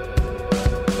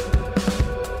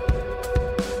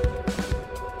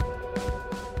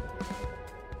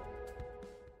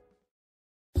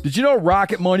 Did you know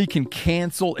Rocket Money can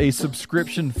cancel a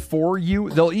subscription for you?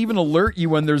 They'll even alert you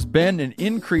when there's been an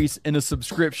increase in a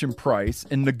subscription price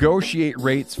and negotiate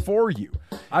rates for you.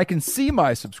 I can see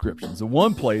my subscriptions in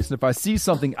one place, and if I see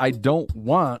something I don't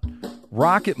want,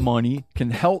 Rocket Money can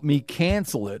help me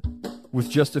cancel it with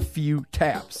just a few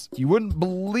taps. You wouldn't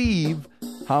believe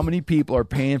how many people are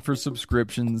paying for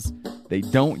subscriptions they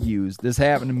don't use. This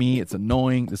happened to me. It's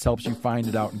annoying. This helps you find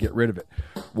it out and get rid of it.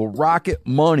 Well, Rocket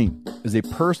Money is a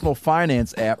personal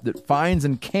finance app that finds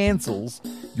and cancels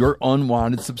your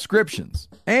unwanted subscriptions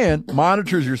and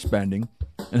monitors your spending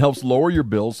and helps lower your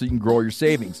bills so you can grow your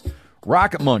savings.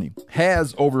 Rocket Money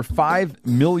has over 5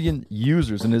 million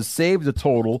users and has saved a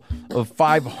total of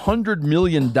 $500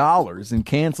 million in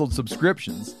canceled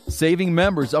subscriptions, saving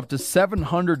members up to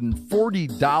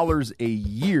 $740 a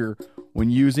year when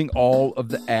using all of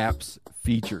the app's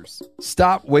features.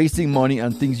 Stop wasting money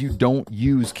on things you don't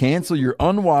use. Cancel your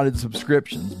unwanted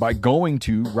subscriptions by going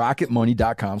to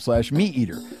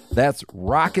rocketmoney.com/meateater. That's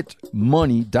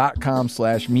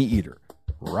rocketmoney.com/meateater.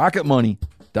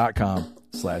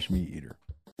 rocketmoney.com/meateater.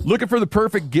 Looking for the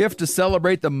perfect gift to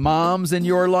celebrate the moms in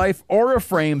your life? Aura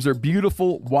frames are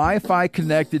beautiful Wi-Fi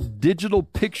connected digital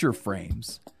picture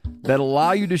frames that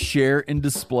allow you to share and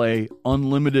display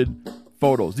unlimited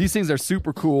photos. These things are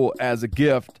super cool as a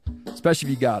gift,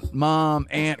 especially if you got mom,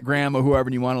 aunt, grandma, whoever,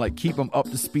 and you want to keep them up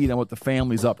to speed on what the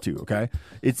family's up to, okay?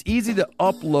 It's easy to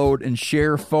upload and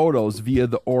share photos via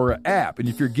the Aura app. And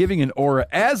if you're giving an Aura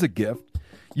as a gift,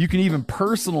 you can even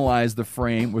personalize the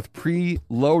frame with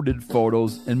pre-loaded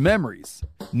photos and memories.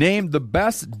 Named the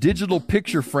best digital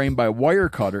picture frame by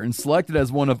Wirecutter and selected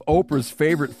as one of Oprah's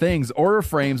favorite things, Aura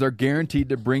frames are guaranteed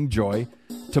to bring joy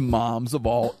to moms of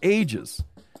all ages.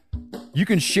 You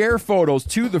can share photos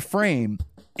to the frame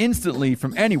instantly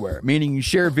from anywhere, meaning you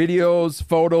share videos,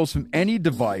 photos from any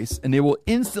device, and they will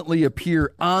instantly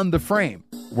appear on the frame,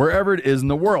 wherever it is in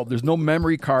the world. There's no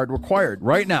memory card required.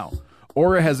 Right now,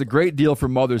 Aura has a great deal for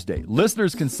Mother's Day.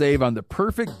 Listeners can save on the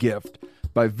perfect gift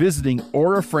by visiting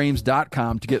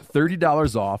auraframes.com to get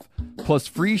 $30 off plus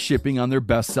free shipping on their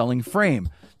best-selling frame.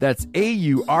 That's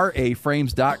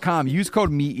auraframes.com. Use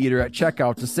code MeatEater at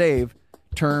checkout to save.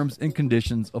 Terms and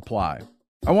conditions apply.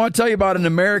 I want to tell you about an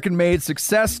American-made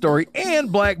success story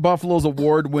and Black Buffalo's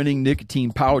award-winning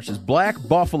nicotine pouches. Black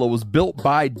Buffalo was built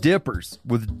by dippers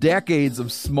with decades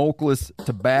of smokeless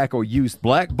tobacco use.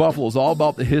 Black Buffalo is all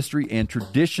about the history and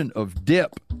tradition of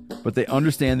dip, but they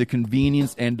understand the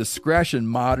convenience and discretion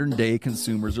modern-day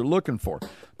consumers are looking for.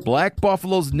 Black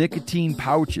Buffalo's nicotine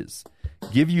pouches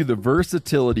give you the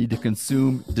versatility to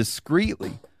consume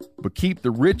discreetly, but keep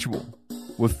the ritual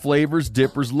with flavors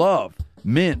dippers love.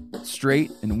 Mint,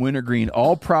 straight, and wintergreen,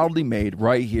 all proudly made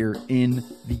right here in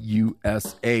the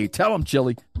USA. Tell them,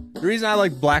 Chili. The reason I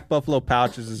like Black Buffalo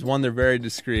pouches is, one, they're very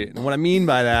discreet. And what I mean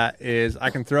by that is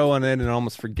I can throw one in and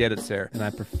almost forget it's there. And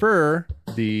I prefer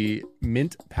the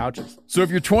mint pouches. So if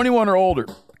you're 21 or older,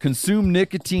 consume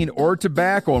nicotine or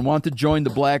tobacco, and want to join the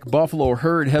Black Buffalo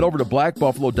herd, head over to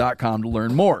blackbuffalo.com to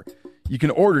learn more. You can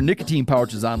order nicotine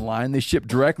pouches online. They ship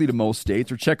directly to most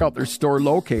states, or check out their store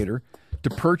locator to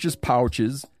purchase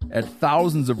pouches at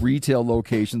thousands of retail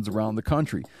locations around the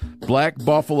country. Black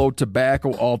Buffalo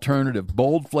Tobacco Alternative.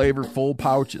 Bold flavor, full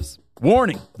pouches.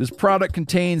 Warning, this product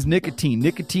contains nicotine.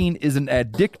 Nicotine is an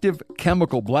addictive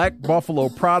chemical. Black Buffalo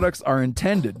products are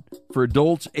intended for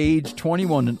adults age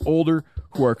 21 and older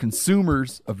who are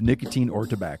consumers of nicotine or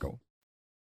tobacco.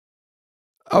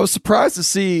 I was surprised to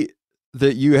see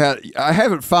that you had, I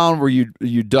haven't found where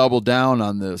you double down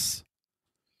on this,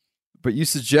 but you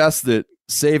suggest that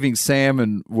saving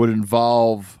salmon would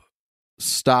involve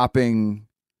stopping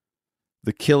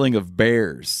the killing of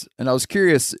bears. And I was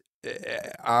curious,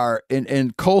 are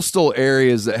in coastal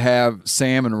areas that have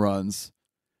salmon runs,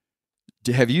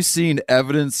 have you seen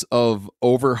evidence of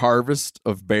overharvest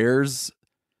of bears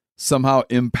somehow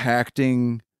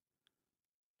impacting?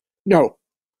 No.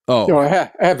 Oh, No,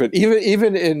 I haven't.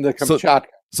 Even in the Kamchatka.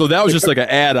 So that was just like an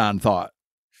add-on thought.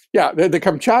 Yeah, the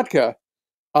Kamchatka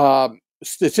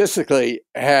statistically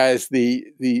has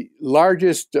the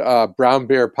largest brown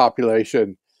bear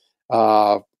population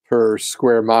per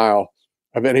square mile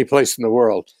of any place in the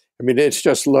world. I mean, it's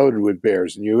just loaded with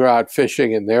bears, and you go out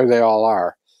fishing, and there they all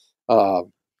are.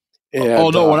 When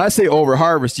I say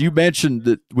overharvest, you mentioned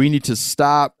that we need to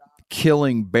stop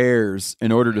killing bears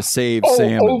in order to save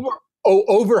salmon.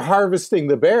 Over harvesting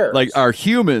the bears. Like, are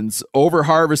humans over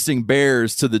harvesting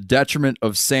bears to the detriment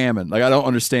of salmon? Like, I don't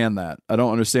understand that. I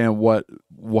don't understand what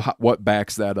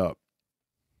backs that up.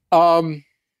 I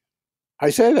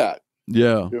say that.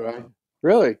 Yeah. Do I?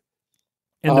 Really?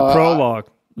 In the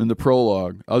prologue. In the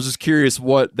prologue. I was just curious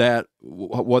what you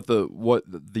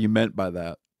meant by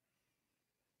that.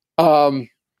 Well,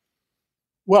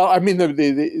 I mean,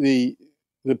 the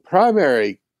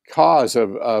primary cause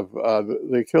of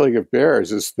the killing of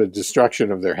bears is the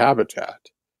destruction of their habitat.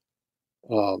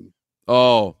 I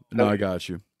got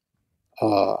you.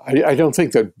 I don't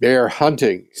think that bear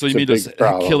hunting. So you mean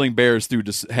killing bears through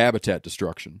habitat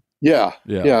destruction? Yeah,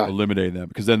 eliminating them,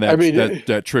 because then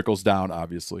that trickles down,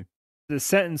 obviously. The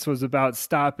sentence was about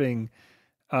stopping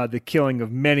the killing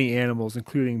of many animals,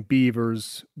 including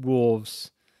beavers,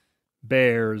 wolves,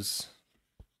 bears.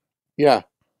 Yeah.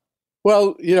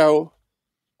 Well,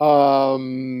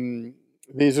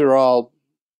 these are all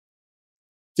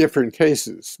different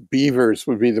cases. Beavers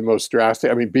would be the most drastic.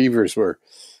 I mean, beavers were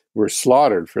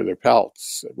slaughtered for their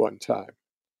pelts at one time.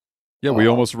 Yeah, we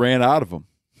almost ran out of them.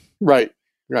 Right,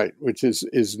 which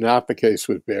is not the case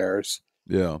with bears.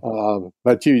 Yeah.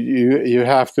 But you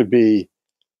have to be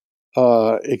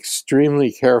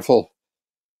extremely careful.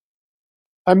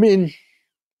 I mean,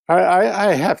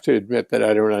 I have to admit that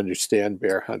I don't understand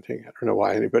bear hunting. I don't know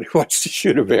why anybody wants to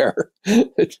shoot a bear.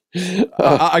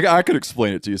 I could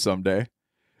explain it to you someday.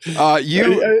 I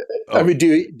mean, do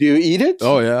you eat it?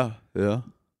 Oh yeah.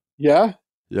 Yeah.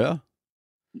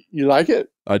 You like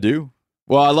it? I do.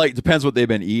 Well, depends what they've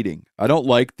been eating. I don't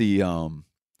like the.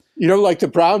 You don't like the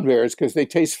brown bears because they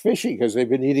taste fishy because they've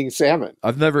been eating salmon.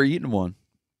 I've never eaten one.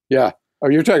 Yeah. Oh,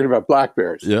 you're talking about black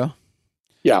bears. Yeah.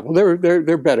 Yeah. Well,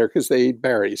 they're better because they eat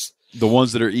berries. The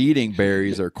ones that are eating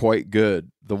berries are quite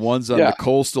good. The ones on the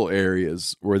coastal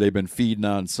areas where they've been feeding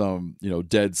on some,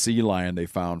 dead sea lion they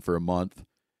found for a month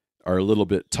are a little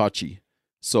bit touchy.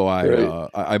 So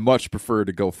I much prefer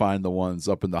to go find the ones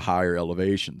up in the higher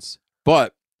elevations.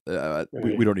 But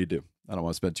we don't need to. I don't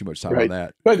want to spend too much time on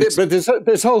that. But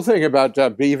this whole thing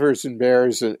about beavers and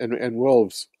bears and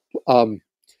wolves I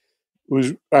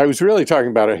was really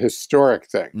talking about a historic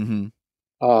thing.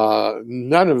 Mm-hmm.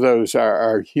 None of those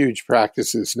are huge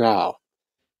practices now.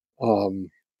 Although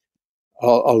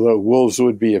wolves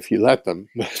would be if you let them.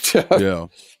 Yeah.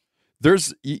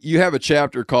 You have a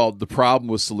chapter called "The Problem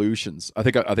with Solutions." I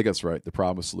think that's right. The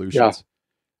problem with solutions. Yeah.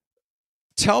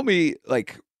 Tell me,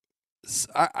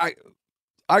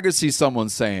 I could see someone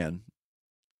saying,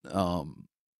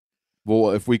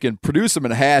 well, if we can produce them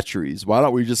in hatcheries, why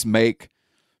don't we just make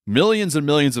millions and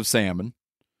millions of salmon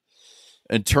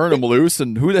and turn them loose,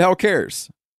 and who the hell cares?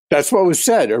 That's what was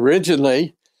said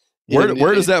originally.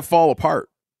 Where does that fall apart?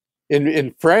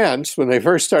 In France, when they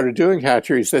first started doing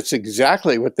hatcheries, that's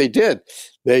exactly what they did.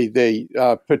 They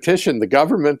petitioned the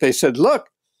government. They said, look,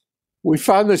 we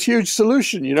found this huge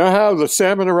solution. You know how the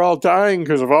salmon are all dying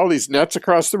because of all these nets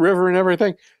across the river and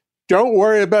everything? Don't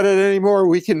worry about it anymore.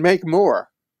 We can make more.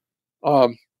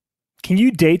 Can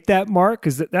you date that, Mark?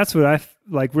 Because that's what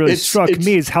really struck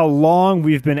me is how long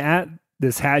we've been at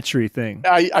this hatchery thing.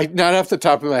 I not off the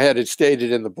top of my head. It's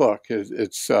dated in the book.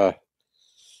 It's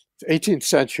 18th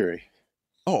century.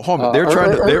 Oh, hold on. They're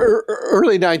trying to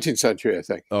early 19th century, I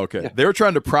think. Okay, yeah. They were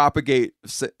trying to propagate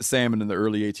salmon in the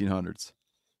early 1800s.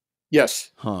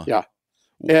 Yes. Huh. Yeah.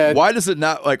 And why is it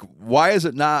not?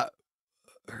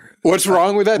 What's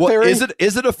wrong with that theory? Is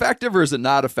it effective or is it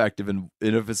not effective? And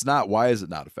if it's not, why is it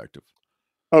not effective?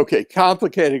 Okay,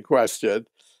 complicated question.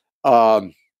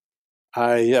 I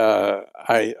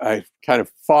kind of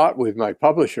fought with my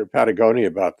publisher, Patagonia,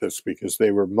 about this because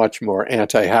they were much more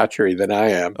anti-hatchery than I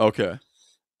am. Okay.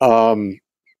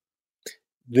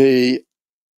 The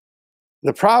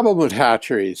problem with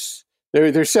hatcheries,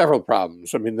 there's several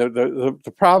problems. I mean, the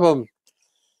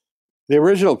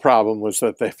original problem was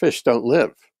that the fish don't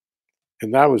live.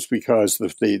 And that was because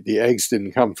the eggs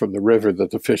didn't come from the river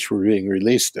that the fish were being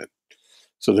released in.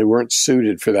 So they weren't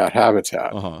suited for that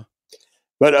habitat. Uh-huh.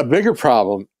 But a bigger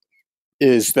problem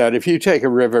is that if you take a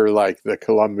river like the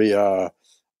Columbia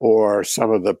or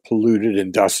some of the polluted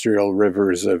industrial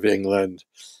rivers of England,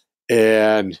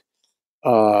 and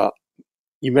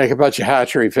you make a bunch of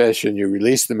hatchery fish and you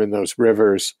release them in those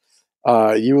rivers,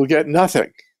 you will get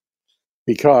nothing,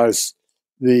 because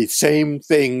the same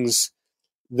things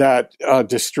that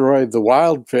destroy the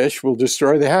wild fish will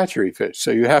destroy the hatchery fish.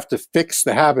 So you have to fix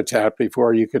the habitat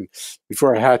before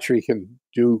a hatchery can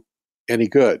do any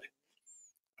good.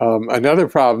 Another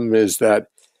problem is that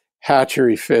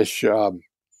hatchery fish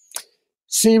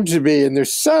seem to be, and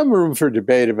there's some room for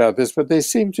debate about this, but they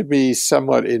seem to be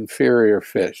somewhat inferior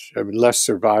fish. I mean, less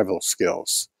survival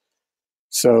skills.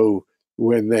 So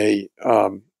when they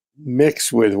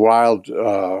mix with wild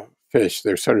fish,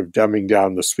 they're sort of dumbing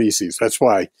down the species. That's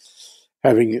why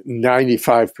having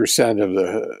 95% of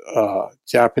the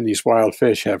Japanese wild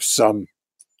fish have some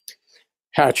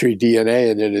hatchery DNA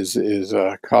in it is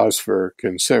a cause for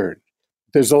concern.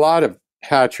 There's a lot of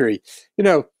hatchery.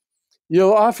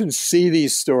 You'll often see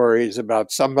these stories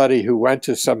about somebody who went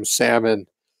to some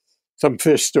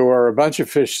fish store, a bunch of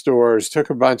fish stores, took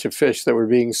a bunch of fish that were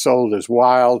being sold as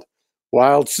wild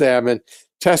salmon,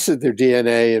 tested their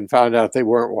DNA and found out they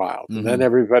weren't wild. Mm-hmm. And then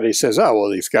everybody says, oh,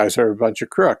 well, these guys are a bunch of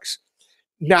crooks.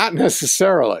 Not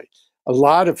necessarily. A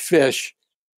lot of salmon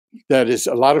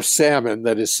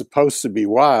that is supposed to be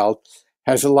wild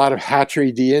has a lot of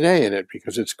hatchery DNA in it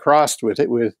because it's crossed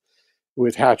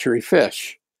with hatchery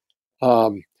fish.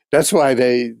 That's why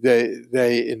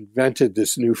they invented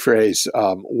this new phrase,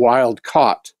 wild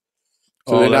caught.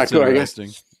 So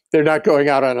they're not going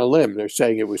out on a limb. They're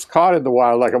saying it was caught in the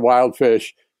wild like a wild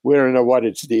fish. We don't know what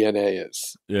its DNA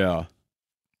is. Yeah.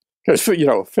 Because,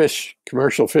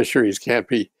 commercial fisheries can't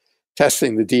be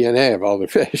testing the DNA of all the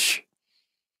fish.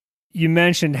 You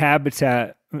mentioned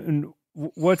habitat.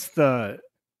 What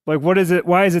is it?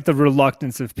 Why is it the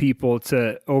reluctance of people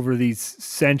to, over these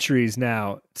centuries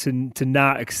now, to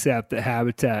not accept that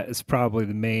habitat is probably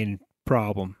the main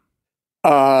problem?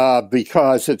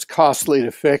 Because it's costly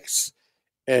to fix,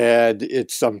 and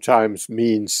it sometimes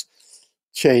means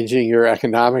changing your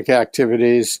economic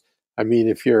activities. I mean,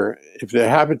 if the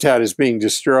habitat is being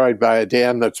destroyed by a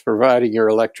dam that's providing your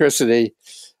electricity,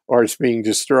 or it's being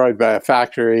destroyed by a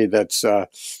factory that's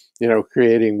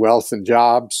creating wealth and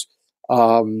jobs,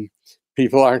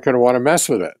 people aren't going to want to mess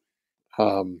with it.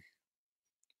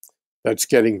 That's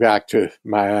getting back to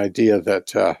my idea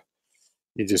that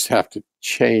you just have to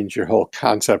change your whole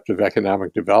concept of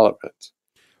economic development.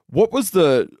 What was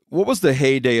the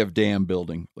heyday of dam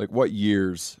building? Like what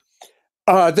years?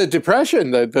 The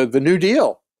Depression, the New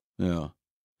Deal. Yeah.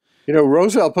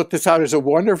 Roosevelt put this out as a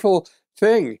wonderful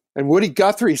thing, and Woody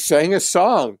Guthrie sang a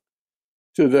song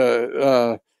to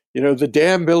the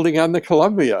dam building on the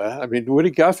Columbia. I mean,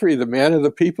 Woody Guthrie, the man of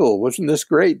the people, wasn't this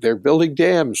great? They're building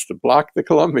dams to block the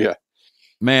Columbia.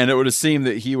 Man, it would have seemed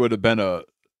that he would have been a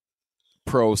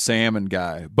pro salmon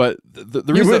guy, but the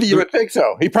reason you would think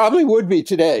so. He probably would be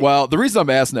today. Well, the reason I'm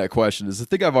asking that question is the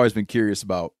thing I've always been curious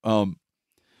about.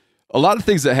 A lot of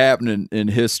things that happen in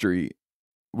history,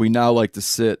 we now like to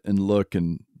sit and look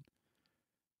and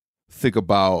think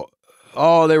about,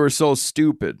 oh, they were so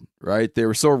stupid, right? They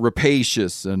were so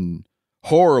rapacious and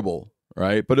horrible,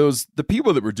 right? But it was the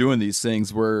people that were doing these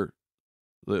things it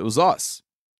was us,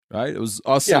 right? It was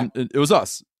us. Yeah. It was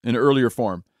us in an earlier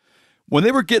form. When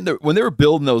they were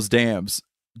building those dams,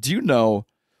 do you know,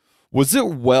 was it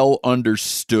well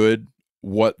understood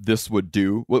what this would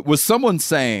do? Was someone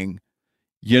saying,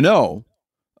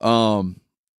 I'm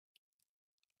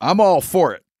all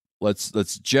for it.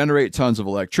 Let's generate tons of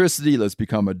electricity. Let's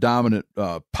become a dominant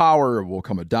power. We'll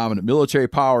become a dominant military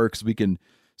power because we can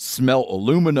smelt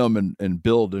aluminum and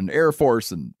build an air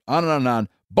force and on and on and on.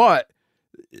 But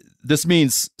this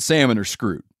means salmon are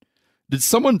screwed. Did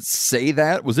someone say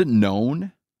that? Was it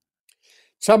known?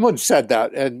 Someone said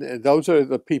that, and those are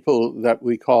the people that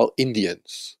we call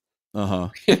Indians. Uh-huh.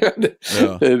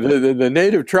 The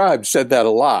native tribes said that a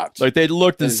lot. Like they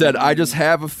looked and said, I just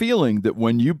have a feeling that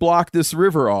when you block this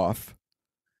river off,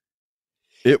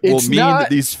 it will mean that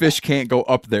these fish can't go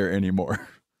up there anymore.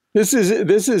 This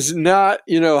is not,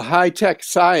 high-tech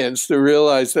science to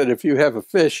realize that if you have a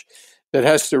fish that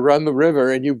has to run the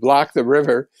river and you block the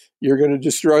river, you're going to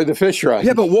destroy the fish run.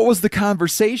 Yeah, but what was the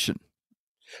conversation?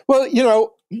 Well,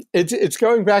 it's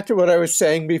going back to what I was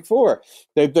saying before.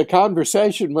 The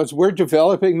conversation was, we're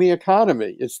developing the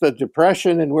economy. It's the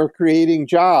Depression, and we're creating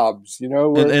jobs.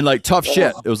 And like tough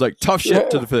shit. It was like tough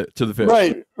shit to the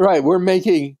fish. Right. We're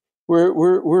making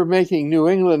we're making New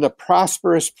England a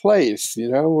prosperous place. You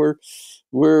know,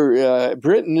 we're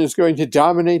Britain is going to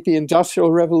dominate the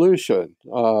Industrial Revolution.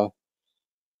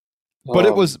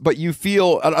 But you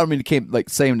feel, I don't mean to keep like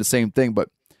saying the same thing, but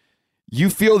you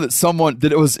feel that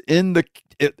it was in the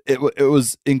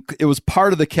it was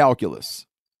part of the calculus.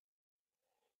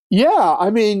 Yeah, I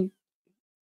mean,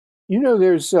 you know,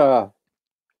 there's like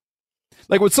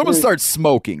when someone starts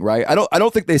smoking, right? I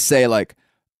don't think they say like,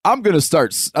 I'm going to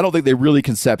start. I don't think they really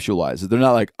conceptualize it. They're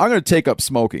not like, I'm going to take up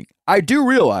smoking. I do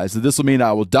realize that this will mean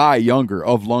I will die younger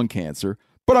of lung cancer,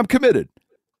 but I'm committed.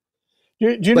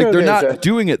 Do you like know they're not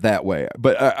doing it that way.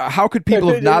 But how could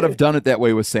people not have done it that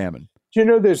way with salmon? Do you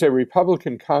know there's a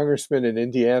Republican congressman in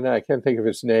Indiana, I can't think of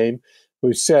his name,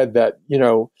 who said that, you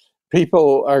know,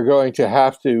 people are going to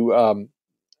have to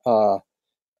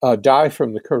die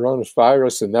from the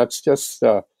coronavirus, and that's just,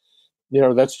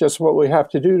 that's just what we have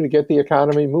to do to get the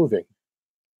economy moving.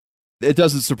 It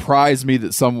doesn't surprise me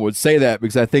that someone would say that,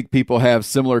 because I think people have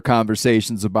similar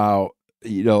conversations about,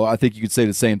 you know, I think you could say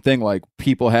the same thing, like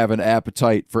people have an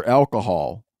appetite for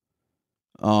alcohol.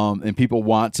 And people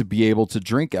want to be able to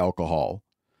drink alcohol,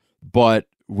 but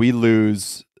we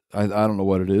lose, I don't know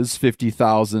what it is,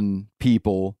 50,000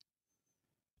 people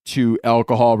to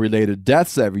alcohol-related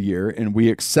deaths every year, and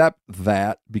we accept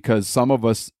that because some of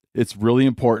us, it's really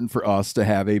important for us to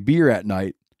have a beer at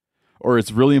night, or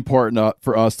it's really important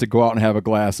for us to go out and have a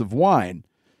glass of wine.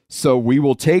 So we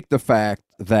will take the fact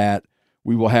that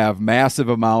we will have massive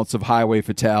amounts of highway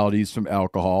fatalities from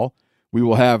alcohol. We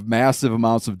will have massive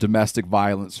amounts of domestic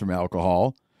violence from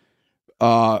alcohol,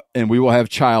 and we will have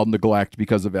child neglect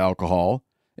because of alcohol,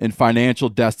 and financial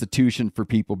destitution for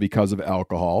people because of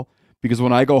alcohol. Because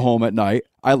when I go home at night,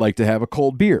 I like to have a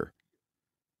cold beer.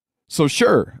 So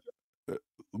sure,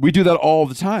 we do that all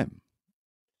the time.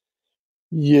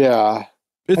 Yeah.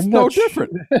 It's no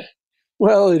different.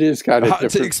 Well, it is kind of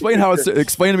different. Explain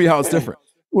to me how it's different.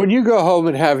 When you go home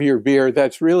and have your beer,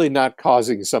 that's really not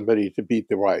causing somebody to beat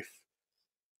the wife.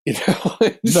 You know,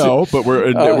 no, but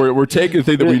we're taking the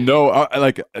thing that we know.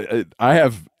 I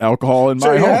have alcohol in my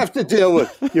home. You have to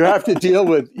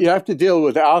deal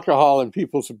with alcohol and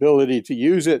people's ability to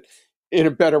use it in a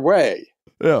better way.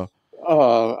 Yeah,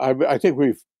 I think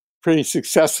we've pretty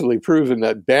successfully proven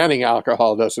that banning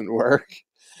alcohol doesn't work.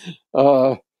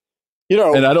 And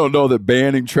I don't know that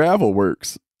banning travel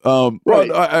works. Right.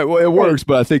 It works,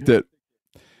 but I think that.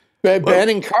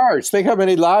 Banning cars. Think how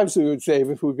many lives we would save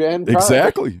if we banned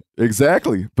cars.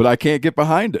 Exactly. But I can't get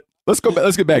behind it. Let's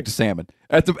get back to salmon.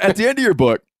 At the end of your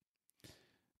book,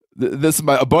 this is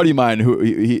a buddy of mine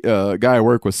who a guy I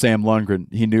work with, Sam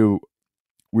Lundgren. He knew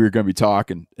we were going to be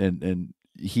talking, and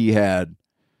there's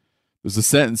a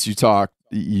sentence you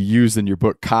used in your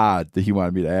book, Cod, that he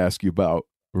wanted me to ask you about,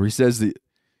 where he says that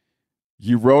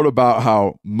you wrote about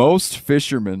how most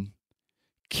fishermen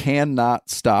cannot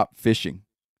stop fishing.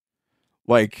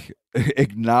 Like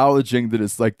acknowledging that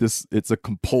it's like this, it's a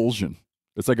compulsion.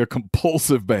 It's like a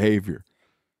compulsive behavior.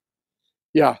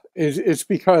 Yeah, it's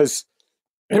because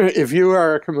if you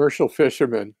are a commercial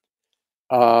fisherman,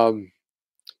 that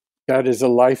is a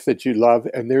life that you love,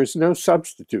 and there's no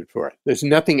substitute for it. There's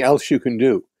nothing else you can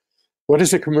do. What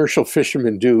does a commercial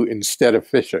fisherman do instead of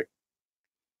fishing?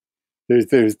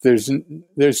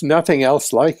 There's nothing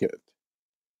else like it.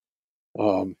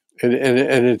 And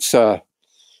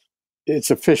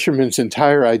it's a fisherman's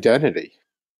entire identity.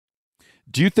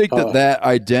 Do you think that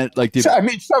identity, like,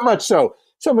 so much so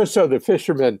the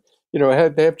fishermen,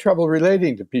 they have trouble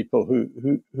relating to people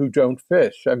who don't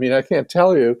fish. I mean, I can't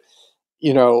tell you,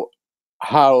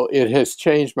 how it has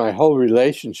changed my whole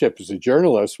relationship as a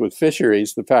journalist with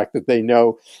fisheries. The fact that they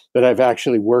know that I've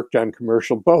actually worked on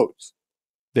commercial boats.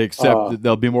 They accept that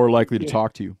they'll be more likely to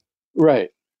talk to you.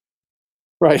 Right.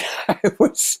 I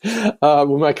was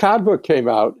when my cod book came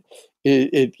out.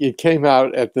 It came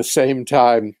out at the same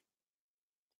time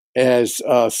as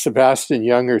Sebastian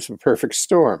Junger's A Perfect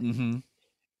Storm. Mm-hmm.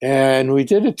 And we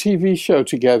did a TV show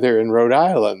together in Rhode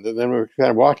Island. And then we were kind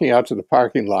of walking out to the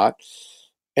parking lot.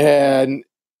 And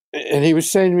he was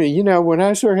saying to me, when I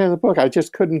was working on the book, I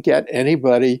just couldn't get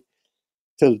anybody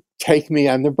to take me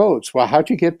on their boats. Well, how'd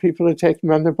you get people to take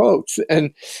me on their boats?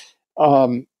 And,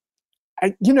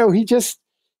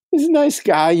 he's a nice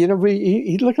guy,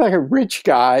 he looked like a rich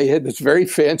guy, he had this very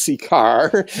fancy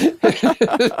car.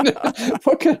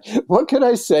 What can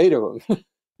I say to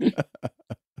him?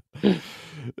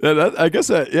 I guess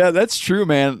that's true,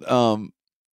 man.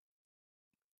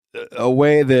 A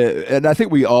way that, and I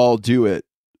think we all do it,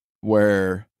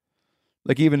 where,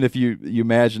 like, even if you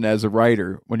imagine as a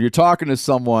writer, when you're talking to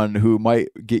someone who might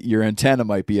get your antenna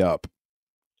might be up,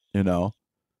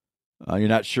 You're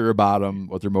not sure about them,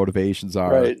 what their motivations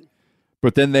are. Right.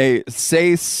 But then they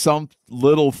say some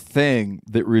little thing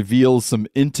that reveals some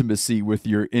intimacy with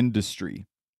your industry,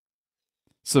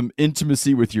 some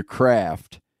intimacy with your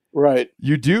craft. Right.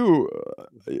 You do,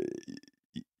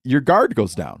 your guard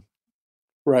goes down.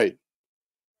 Right.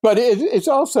 But it's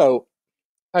also,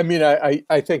 I mean,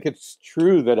 I think it's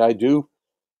true that I do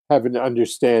have an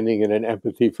understanding and an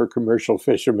empathy for commercial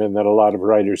fishermen that a lot of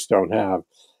writers don't have.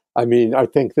 I mean, I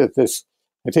think that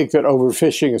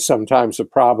overfishing is sometimes a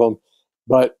problem,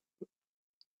 but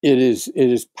it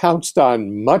is pounced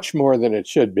on much more than it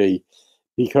should be,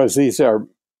 because these are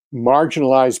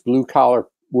marginalized blue collar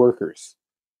workers,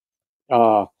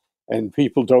 and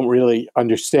people don't really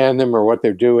understand them or what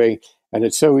they're doing. And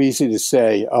it's so easy to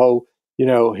say, oh,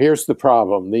 here's the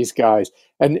problem. These guys,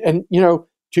 and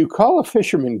to call a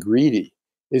fisherman greedy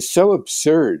is so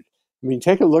absurd. I mean,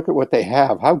 take a look at what they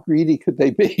have. How greedy could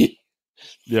they be?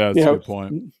 Yeah, that's a good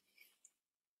point.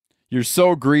 You're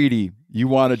so greedy. You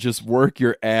want to just work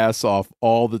your ass off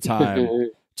all the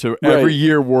time to every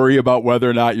year worry about whether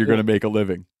or not you're going to make a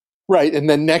living. Right. And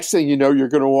then next thing you know, you're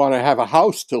going to want to have a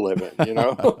house to live in,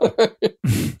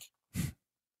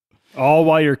 All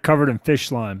while you're covered in fish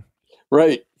slime.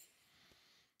 Right.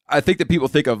 I think that people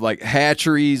think of like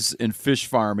hatcheries and fish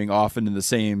farming often in the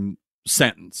same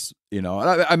sentence, And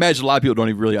I imagine a lot of people don't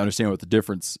even really understand what the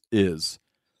difference is.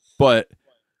 But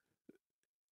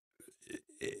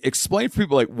explain for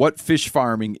people like what fish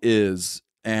farming is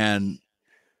and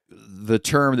the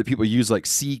term that people use, like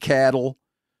sea cattle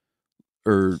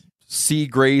or sea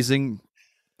grazing.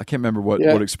 I can't remember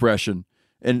what expression,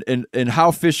 and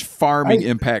how fish farming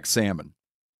impacts salmon.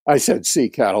 I said sea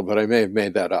cattle, but I may have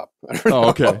made that up. Oh,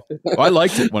 okay. Well, I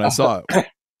liked it when I saw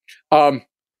it.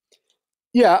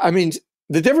 Yeah, I mean,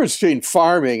 the difference between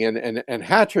farming and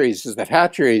hatcheries is that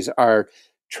hatcheries are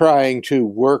trying to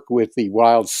work with the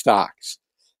wild stocks.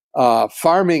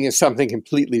 Farming is something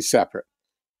completely separate.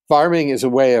 Farming is a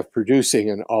way of producing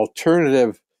an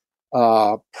alternative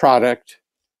product.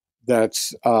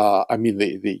 That's,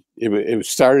 it was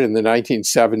started in the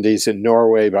 1970s in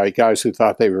Norway by guys who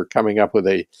thought they were coming up with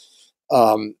a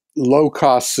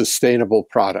low-cost, sustainable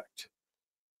product.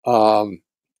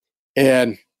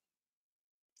 And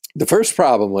the first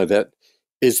problem with it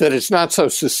is that it's not so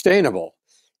sustainable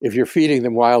if you're feeding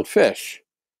them wild fish.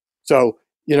 So,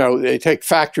 they take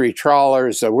factory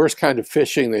trawlers, the worst kind of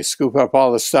fishing. They scoop up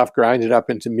all the stuff, grind it up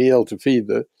into meal to feed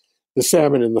the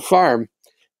salmon in the farm.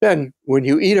 Then when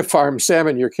you eat a farm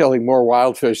salmon, you're killing more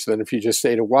wild fish than if you just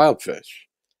ate a wild fish.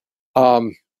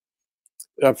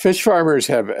 Fish farmers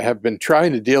have been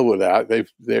trying to deal with that.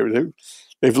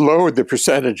 They've lowered the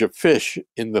percentage of fish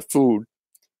in the food.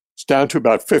 It's down to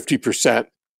about 50%.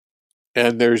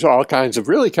 And there's all kinds of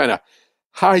really kind of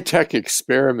high-tech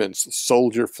experiments,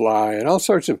 soldier fly, and all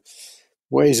sorts of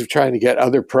ways of trying to get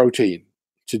other protein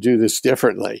to do this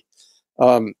differently.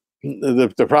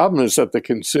 The problem is that the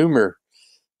consumer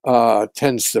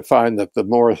tends to find that the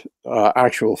more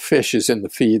actual fish is in the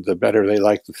feed, the better they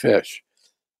like the fish.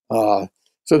 So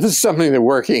this is something they're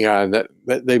working on that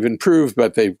they've improved,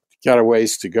 but they've got a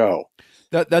ways to go.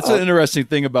 That's an interesting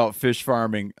thing about fish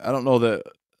farming. I don't know that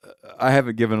I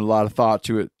haven't given a lot of thought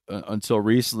to it until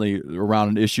recently around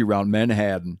an issue around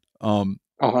menhaden.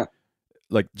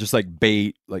 Like just like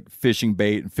bait, like fishing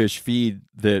bait and fish feed,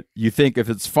 that you think if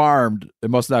it's farmed, it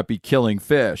must not be killing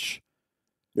fish.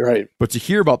 Right. But to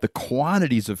hear about the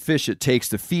quantities of fish it takes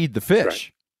to feed the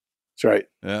fish. That's right.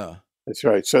 Yeah. That's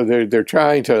right. So they're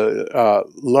trying to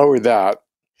lower that.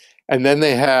 And then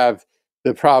they have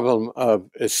the problem of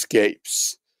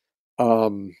escapes.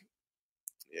 And,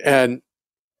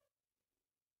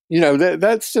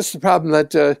 that's just the problem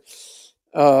that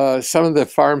some of the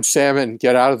farm salmon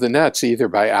get out of the nets either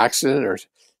by accident or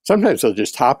sometimes they'll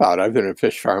just hop out. I've been at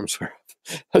fish farms where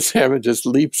a salmon just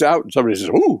leaps out and somebody says,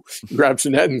 "Ooh," grabs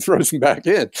the net and throws him back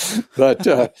in. But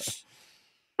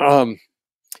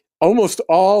almost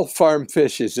all farm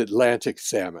fish is Atlantic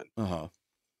salmon.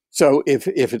 So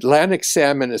if Atlantic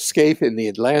salmon escape in the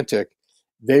Atlantic,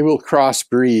 they will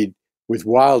crossbreed with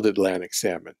wild Atlantic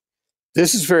salmon.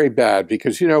 This is very bad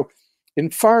because,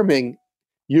 in farming,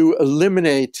 you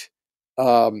eliminate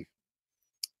a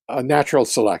natural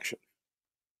selection.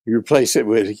 You replace it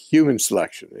with human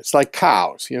selection. It's like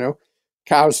cows,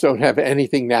 Cows don't have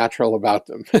anything natural about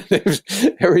them.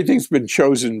 Everything's been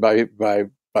chosen by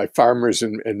farmers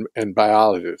and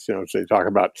biologists. So they talk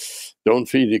about don't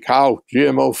feed the cow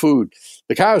GMO food.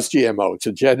 The cow's GMO. It's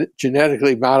a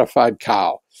genetically modified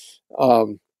cow.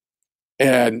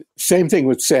 And same thing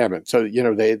with salmon. So,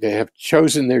 they have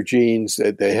chosen their genes.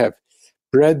 They have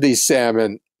bred these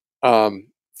salmon.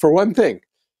 For one thing,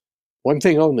 one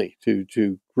thing only,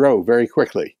 to grow very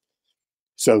quickly,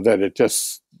 so that it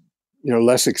just,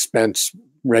 less expense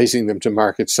raising them to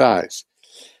market size.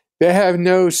 They have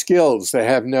no skills. They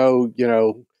have no,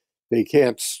 they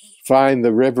can't find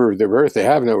the river of their birth. They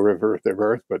have no river of their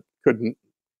birth, but couldn't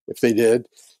if they did.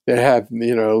 They have,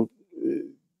 no,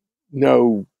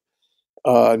 none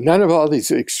of all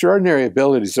these extraordinary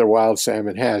abilities that wild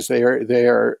salmon has. They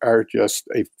are just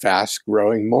a fast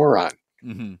growing moron.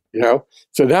 Mm-hmm.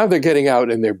 So now they're getting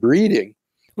out and they're breeding.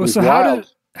 Well, so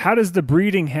how does the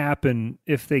breeding happen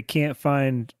if they can't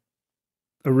find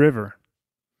a river?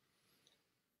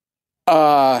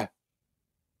 Well,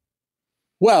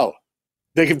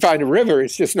 they can find a river.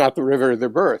 It's just not the river of their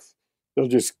birth. They'll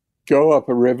just go up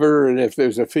a river, and if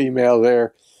there's a female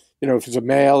there, if it's a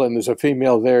male and there's a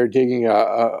female there digging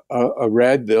a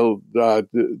red, they'll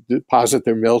deposit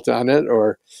their milk on it.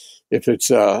 Or if it's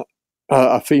a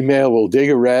female, will dig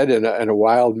a red, and a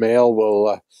wild male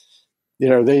will,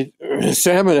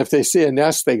 salmon, if they see a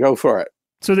nest, they go for it.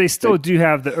 So they still do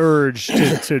have the urge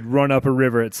to run up a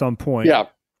river at some point.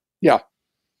 Yeah.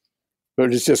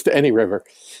 But it's just any river.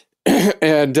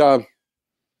 And so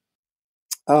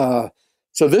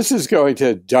this is going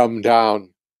to dumb down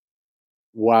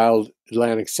wild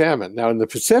Atlantic salmon. Now in the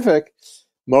Pacific,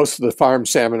 most of the farm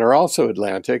salmon are also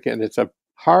Atlantic, and it's a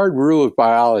hard rule of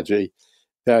biology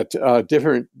that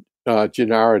different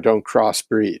genera don't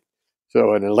crossbreed.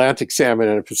 So an Atlantic salmon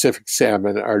and a Pacific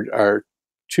salmon are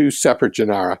two separate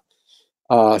genera,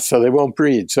 so they won't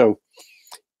breed. So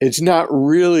it's not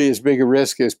really as big a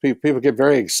risk as people get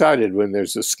very excited when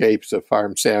there's escapes of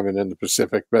farm salmon in the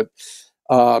Pacific, but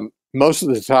most of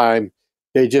the time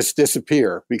they just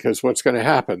disappear, because what's going to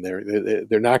happen?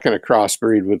 They're not going to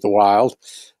crossbreed with the wild.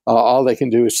 All they can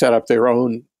do is set up their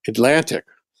own Atlantic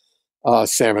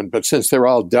salmon, but since they're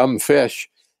all dumb fish,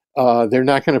 they're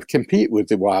not going to compete with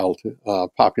the wild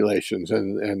populations,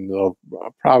 and they'll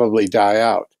probably die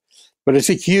out. But it's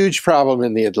a huge problem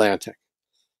in the Atlantic.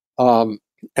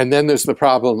 And then there's the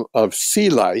problem of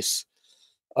sea lice.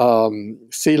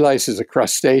 Sea lice is a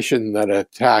crustacean that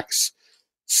attacks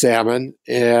salmon,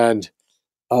 and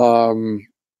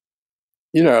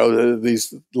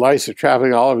these lice are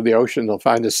traveling all over the ocean. They'll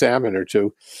find a salmon or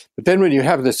two. But then when you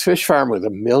have this fish farm with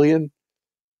 1 million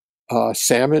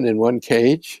salmon in one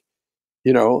cage,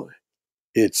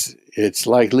 it's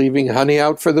like leaving honey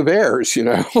out for the bears.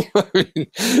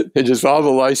 All the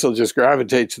lice will just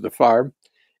gravitate to the farm.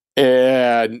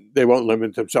 And they won't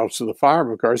limit themselves to the farm,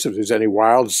 of course. If there's any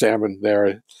wild salmon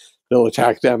there, they'll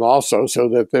attack them also, so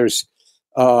that there's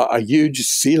a huge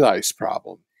sea lice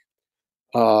problem.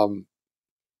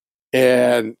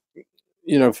 And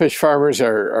fish farmers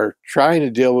are trying to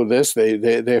deal with this.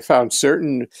 They found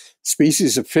certain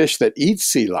species of fish that eat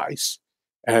sea lice,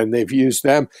 and they've used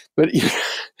them. But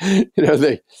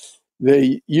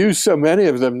they use so many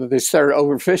of them that they started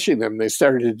overfishing them. They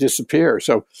started to disappear.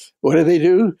 So what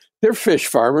do? They're fish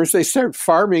farmers. They start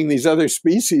farming these other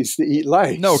species to eat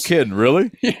lice. No kidding,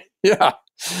 really? Yeah.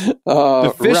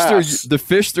 The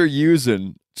fish they're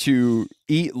using to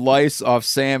eat lice off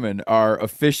salmon are a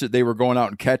fish that they were going out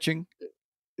and catching?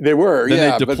 They were,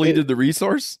 then they depleted the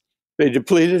resource? They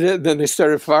depleted it, and then they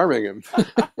started farming them.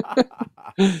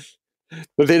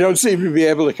 But they don't seem to be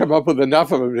able to come up with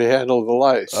enough of them to handle the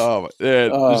lice. Oh,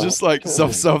 man. There's just like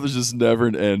some stuff. There's just never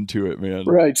an end to it, man.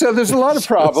 Right. So there's a lot of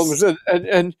problems.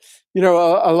 And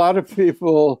a lot of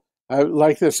people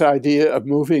like this idea of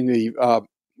moving the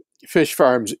fish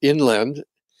farms inland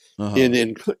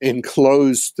in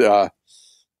enclosed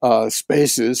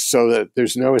spaces, so that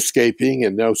there's no escaping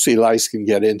and no sea lice can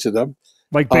get into them.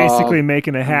 Like basically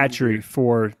making a hatchery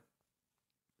for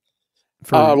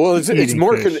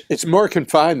it's more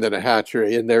confined than a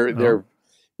hatchery, and they're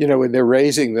when they're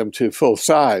raising them to full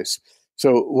size.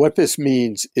 So what this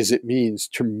means is it means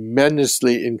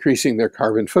tremendously increasing their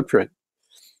carbon footprint,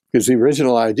 because the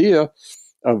original idea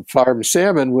of farm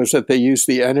salmon was that they used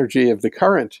the energy of the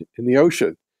current in the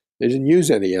ocean. They didn't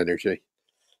use any energy.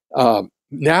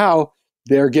 Now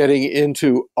they're getting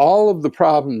into all of the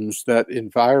problems that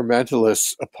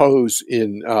environmentalists oppose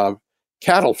in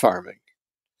cattle farming.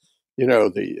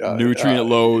 The nutrient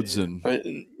loads and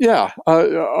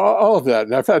all of that.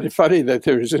 And I found it funny that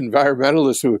there's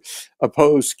environmentalists who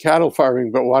oppose cattle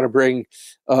farming but want to bring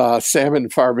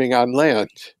salmon farming on land.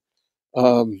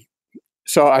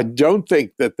 So I don't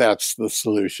think that that's the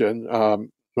solution.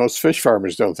 Most fish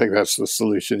farmers don't think that's the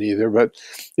solution either. But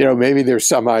maybe there's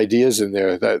some ideas in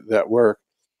there that work.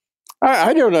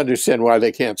 I don't understand why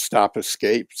they can't stop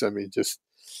escapes. I mean,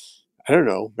 I don't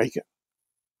know, make it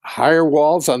higher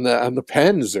walls on the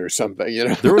pens or something.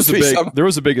 There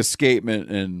was a big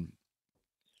escapement in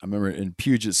I remember in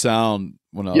Puget Sound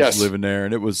when I was Yes. living there,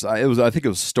 and it was I think it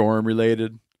was storm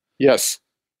related, Yes.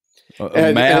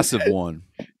 a massive one.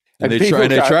 And and they people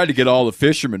got- tried to get all the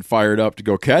fishermen fired up to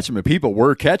go catch them, and people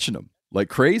were catching them like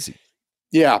crazy.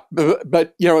 Yeah,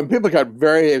 but and people got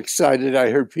very excited.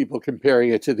 I heard people comparing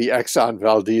it to the Exxon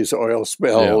Valdez oil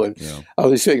spill and all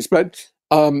these things. But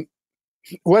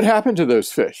what happened to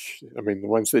those fish? I mean, the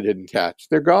ones they didn't catch,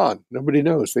 they're gone. Nobody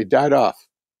knows. They died off.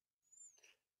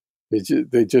 They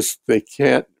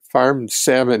can't. Farmed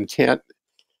salmon can't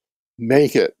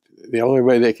make it. The only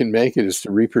way they can make it is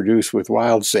to reproduce with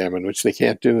wild salmon, which they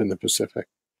can't do in the Pacific.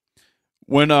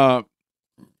 When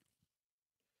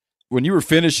you were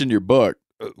finishing your book,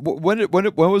 when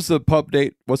was the pub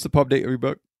date? What's the pub date of your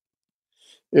book?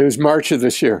 It was March of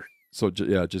this year. So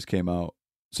it just came out.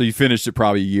 So you finished it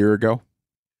probably a year ago.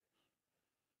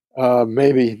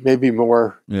 Maybe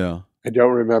more. Yeah, I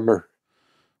don't remember.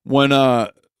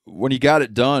 When you got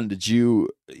it done, did you?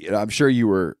 I'm sure you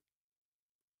were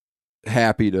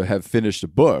happy to have finished a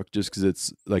book, just because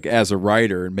it's like, as a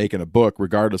writer and making a book,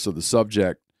 regardless of the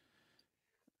subject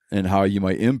and how you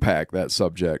might impact that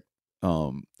subject,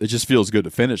 it just feels good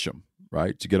to finish them,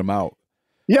 right? To get them out.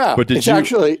 Yeah, but it's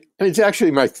actually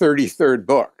my 33rd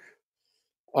book,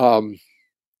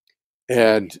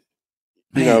 and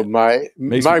my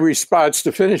response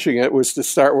to finishing it was to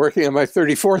start working on my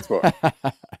 34th book.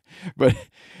 But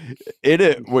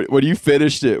when you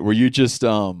finished it, were you just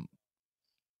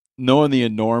knowing the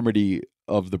enormity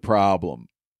of the problem?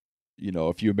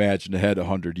 If you imagine ahead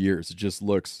 100 years, it just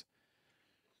looks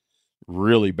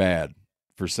really bad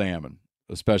for salmon,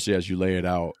 especially as you lay it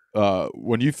out.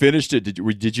 When you finished it,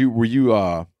 were you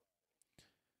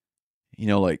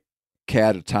like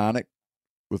catatonic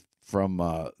from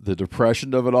the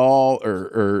depression of it all,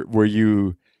 or were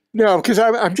you? No, because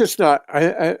I'm just not.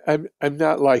 I'm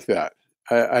not like that.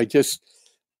 I just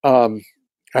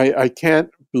I can't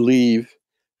believe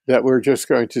that we're just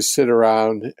going to sit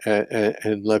around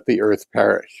and let the earth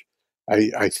perish.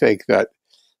 I think that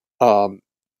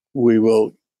we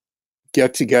will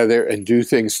get together and do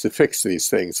things to fix these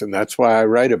things, and that's why I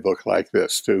write a book like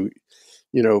this, to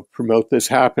promote this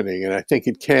happening. And I think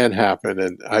it can happen.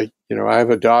 And I have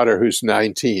a daughter who's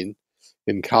 19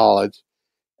 in college,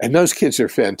 and those kids are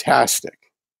fantastic.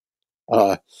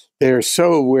 They're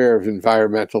so aware of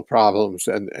environmental problems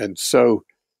and so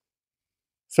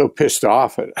pissed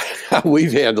off at how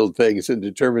we've handled things and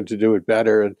determined to do it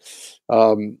better. And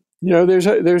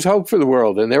there's hope for the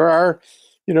world, and there are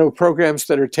programs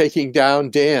that are taking down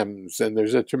dams, and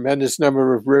there's a tremendous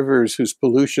number of rivers whose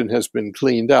pollution has been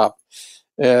cleaned up.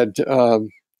 And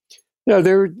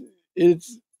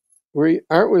we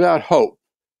aren't without hope.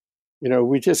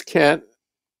 We just can't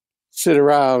sit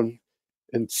around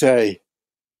and say,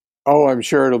 "Oh, I'm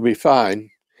sure it'll be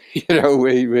fine."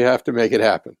 We have to make it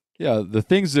happen. Yeah, the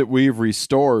things that we've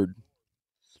restored,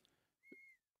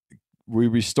 we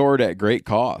restored at great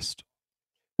cost.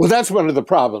 Well, that's one of the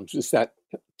problems, is that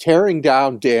tearing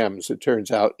down dams, it turns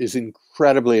out, is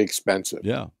incredibly expensive.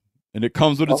 Yeah, and it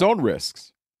comes with its own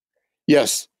risks.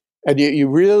 Yes, and you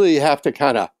really have to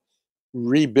kind of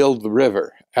rebuild the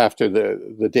river after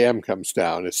the dam comes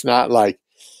down. It's not like,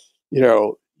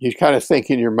 you kind of think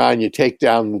in your mind, you take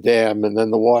down the dam and then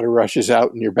the water rushes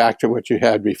out and you're back to what you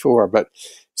had before. But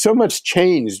so much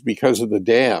changed because of the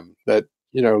dam that,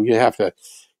 you have to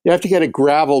get a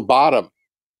gravel bottom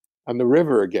on the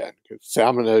river again, because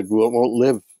salmon won't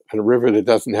live on a river that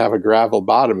doesn't have a gravel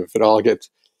bottom. If it all gets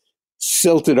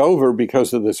silted over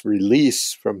because of this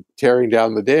release from tearing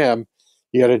down the dam,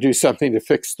 you got to do something to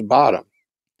fix the bottom.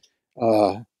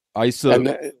 I used to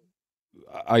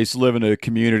live in a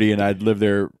community, and I'd lived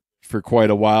there for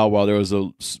quite a while there was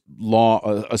a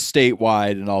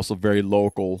statewide and also very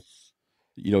local,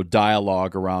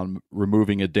 dialogue around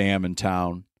removing a dam in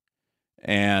town.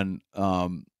 And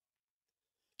some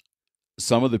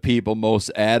of the people most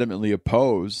adamantly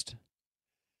opposed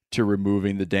to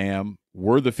removing the dam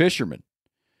were the fishermen,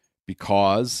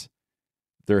 because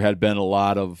there had been a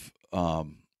lot of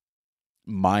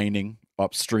mining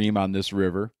upstream on this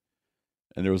river,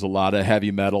 and there was a lot of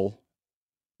heavy metal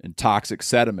and toxic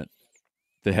sediment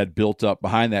that had built up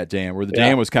behind that dam, where the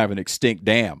dam was kind of an extinct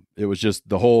dam. It was just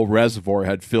the whole reservoir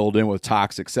had filled in with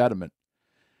toxic sediment.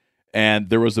 And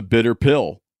there was a bitter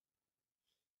pill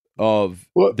of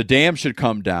the dam should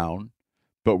come down,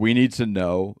 but we need to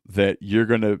know that you're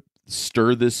going to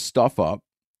stir this stuff up,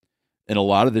 and a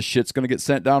lot of this shit's going to get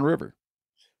sent downriver.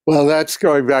 Well, that's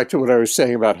going back to what I was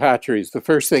saying about hatcheries. The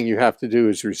first thing you have to do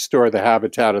is restore the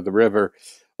habitat of the river,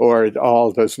 or it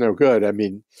all does no good. I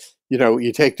mean,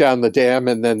 you take down the dam,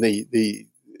 and then the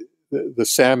the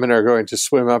salmon are going to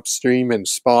swim upstream and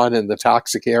spawn in the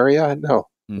toxic area? No,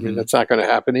 I mean that's not going to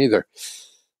happen either.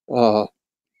 So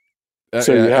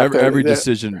you have every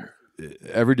decision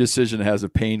has a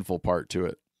painful part to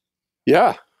it.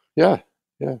 Yeah.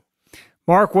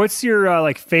 Mark, what's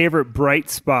your favorite bright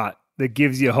spot that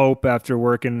gives you hope after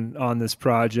working on this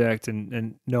project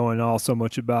and knowing all so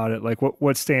much about it? Like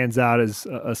what stands out as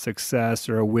a success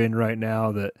or a win right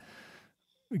now that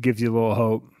gives you a little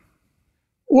hope?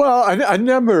 Well, a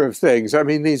number of things. I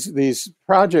mean, these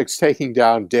projects taking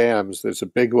down dams, there's a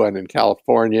big one in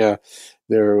California.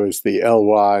 There was the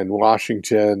Elwha in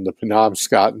Washington, the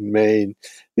Penobscot in Maine.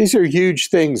 These are huge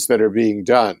things that are being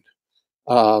done.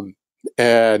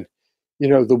 And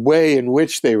the way in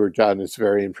which they were done is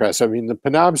very impressive. I mean, the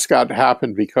Penobscot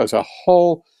happened because a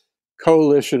whole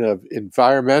coalition of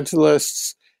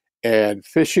environmentalists and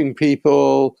fishing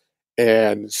people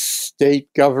and state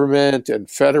government and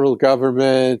federal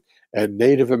government and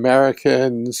Native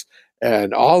Americans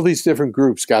and all these different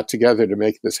groups got together to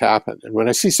make this happen. And when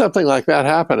I see something like that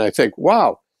happen, I think,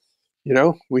 wow,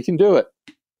 we can do it.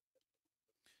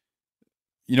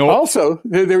 Also,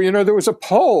 there was a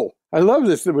poll. I love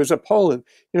this. There was a poll in,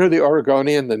 the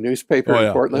Oregonian, the newspaper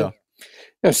in Portland.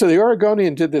 Yeah. So the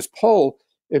Oregonian did this poll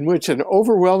in which an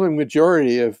overwhelming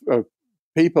majority of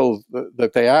people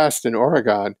that they asked in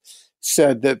Oregon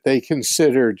said that they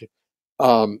considered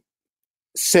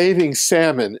saving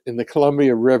salmon in the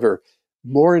Columbia River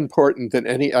more important than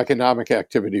any economic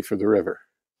activity for the river.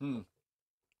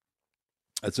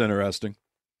 That's interesting.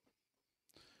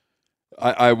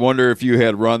 I wonder if you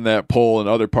had run that poll in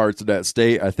other parts of that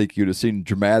state, I think you'd have seen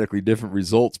dramatically different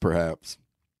results, perhaps.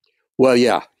 Well,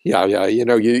 yeah. You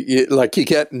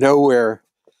get nowhere.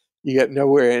 You get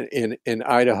nowhere in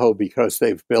Idaho because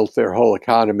they've built their whole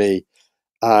economy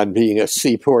on being a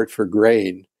seaport for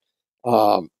grain,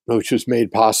 which was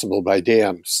made possible by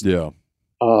dams. Yeah.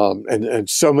 And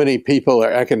so many people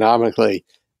are economically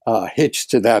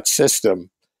hitched to that system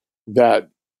that,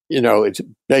 it's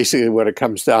basically what it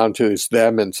comes down to is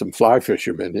them and some fly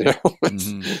fishermen, I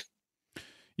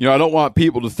don't want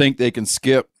people to think they can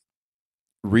skip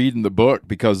reading the book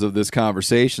because of this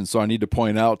conversation. So I need to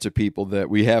point out to people that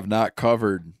we have not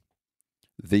covered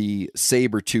the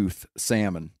saber-tooth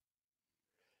salmon.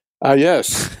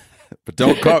 Yes. But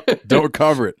don't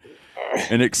cover it.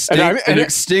 An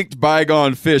extinct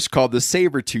bygone fish called the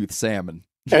saber-tooth salmon.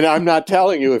 And I'm not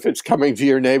telling you if it's coming to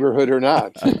your neighborhood or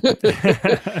not.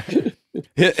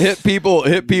 hit people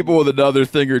with another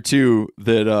thing or two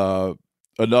that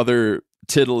another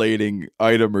titillating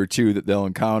item or two that they'll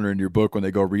encounter in your book when they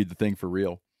go read the thing for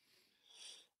real.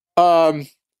 I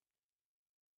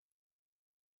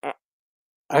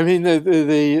mean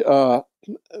the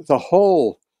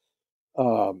whole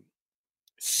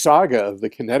saga of the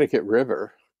Connecticut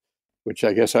River, which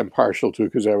I guess I'm partial to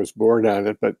because I was born on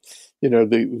it, but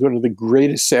one of the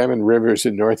greatest salmon rivers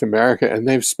in North America, and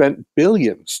they've spent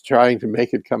billions trying to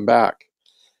make it come back,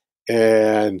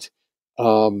 and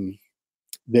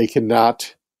they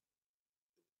cannot.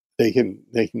 They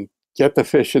can get the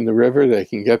fish in the river, they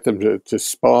can get them to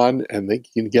spawn, and they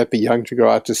can get the young to go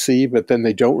out to sea, but then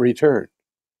they don't return.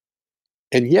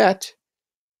 And yet,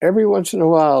 every once in a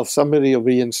while, somebody will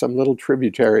be in some little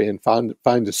tributary and find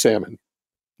a salmon.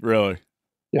 Really?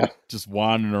 Yeah. Just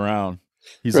wandering around.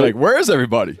 He's like, where is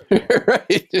everybody?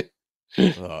 Right.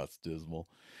 Oh, it's dismal.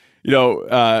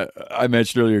 I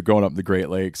mentioned earlier going up in the Great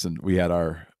Lakes, and we had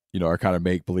our kind of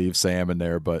make-believe salmon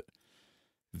there, but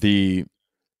you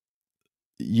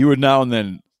would now and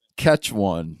then catch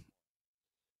one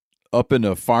up in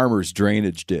a farmer's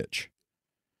drainage ditch.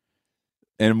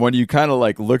 And when you kind of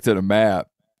looked at a map,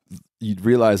 you'd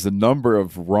realize the number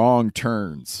of wrong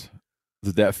turns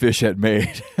that fish had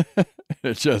made.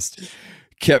 It just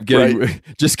kept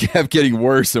getting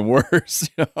worse and worse.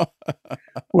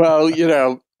 Well,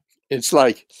 it's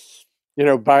like,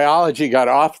 biology got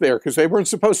off there because they weren't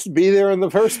supposed to be there in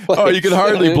the first place. Oh, you can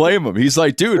hardly blame him. He's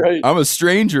like, dude, right. I'm a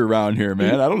stranger around here,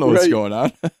 man. I don't know what's going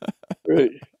on.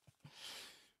 Right.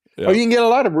 Yeah. Well, you can get a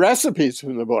lot of recipes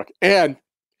from the book, and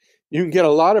you can get a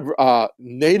lot of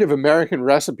Native American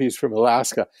recipes from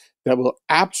Alaska that will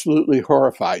absolutely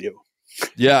horrify you.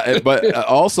 Yeah, but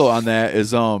also on that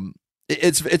is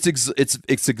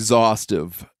it's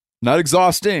exhaustive, not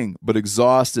exhausting, but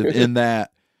exhaustive in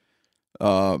that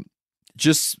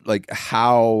just like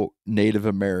how Native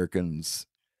Americans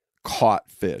caught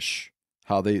fish,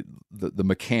 how they the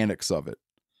mechanics of it,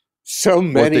 so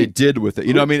many, what they did with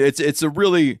it. I mean, it's a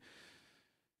really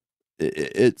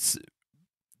there's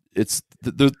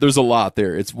a lot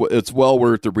there. It's well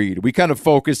worth the read. We kind of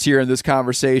focused here in this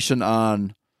conversation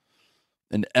on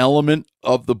an element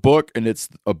of the book, and it's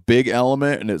a big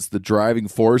element, and it's the driving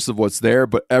force of what's there,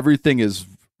 but everything is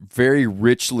very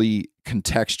richly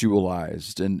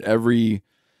contextualized, and every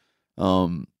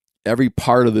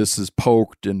part of this is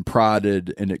poked and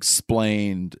prodded and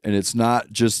explained, and it's not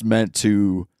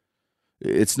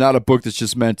a book that's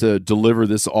just meant to deliver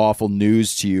this awful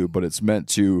news to you, but it's meant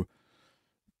to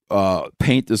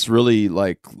paint this really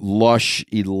like lush,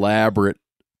 elaborate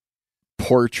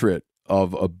portrait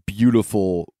of a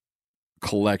beautiful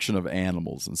collection of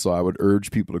animals. And so I would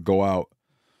urge people to go out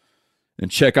and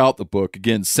check out the book.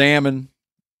 Again, Salmon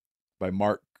by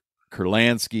Mark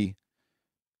Kurlansky,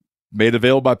 made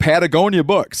available by Patagonia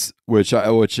Books, that's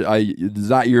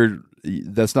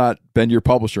not been your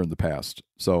publisher in the past.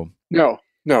 So no,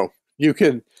 you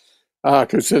can,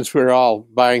 because since we're all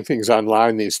buying things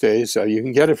online these days, you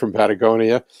can get it from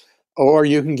Patagonia, or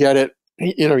you can get it,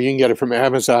 you can get it from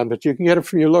Amazon, but you can get it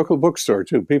from your local bookstore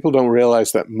too. People don't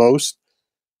realize that most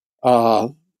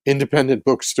independent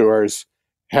bookstores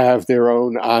have their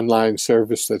own online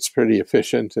service that's pretty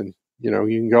efficient, and you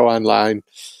can go online,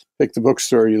 pick the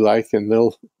bookstore you like, and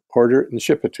they'll order it and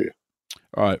ship it to you.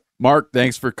 All right, Mark,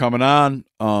 thanks for coming on.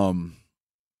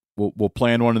 We'll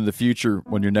plan one in the future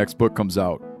when your next book comes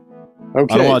out.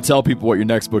 Okay. I don't want to tell people what your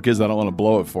next book is. I don't want to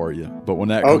blow it for you. But when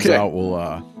that comes out, we'll.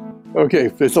 Okay,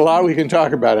 there's a lot we can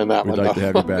talk about in that we'd one. We'd like to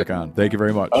have you back on. Thank you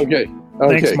very much. Okay.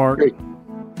 Thanks, Mark.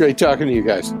 Great talking to you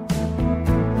guys.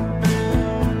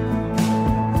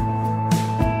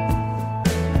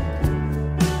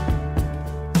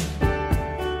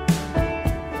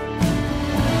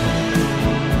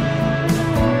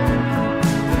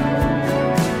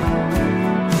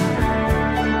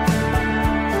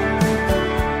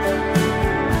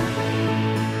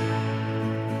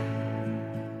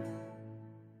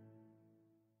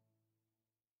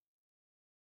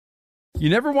 You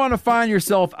never want to find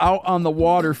yourself out on the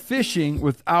water fishing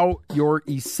without your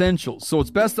essentials. So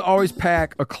it's best to always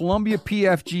pack a Columbia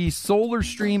PFG Solar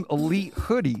Stream Elite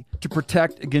hoodie to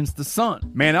protect against the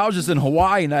sun. Man, I was just in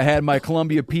Hawaii and I had my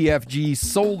Columbia PFG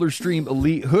Solar Stream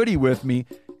Elite hoodie with me.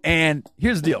 And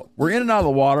here's the deal. We're in and out of the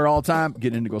water all the time,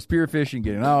 getting in to go spearfishing,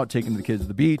 getting out, taking the kids to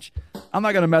the beach. I'm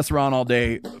not going to mess around all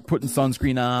day putting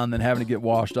sunscreen on, then having to get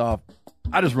washed off.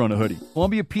 I just run a hoodie.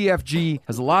 Columbia PFG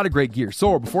has a lot of great gear.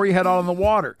 So before you head out on the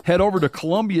water, head over to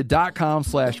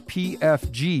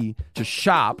Columbia.com/PFG to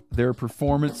shop their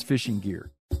performance fishing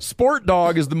gear. Sport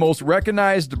Dog is the most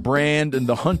recognized brand in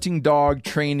the hunting dog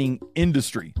training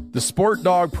industry. The Sport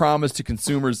Dog promise to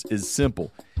consumers is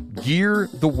simple. Gear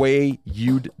the way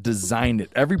you'd design it.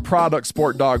 Every product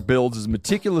Sport Dog builds is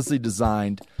meticulously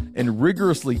designed and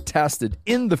rigorously tested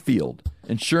in the field,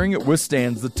 ensuring it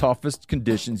withstands the toughest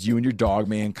conditions you and your dog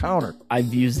may encounter.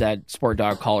 I've used that Sport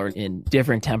Dog collar in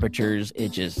different temperatures.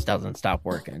 It just doesn't stop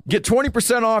working. Get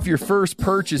 20% off your first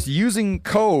purchase using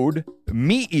code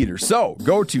MeatEater. So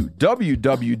go to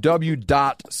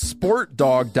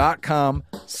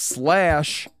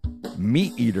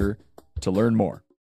www.sportdog.com/MeatEater to learn more.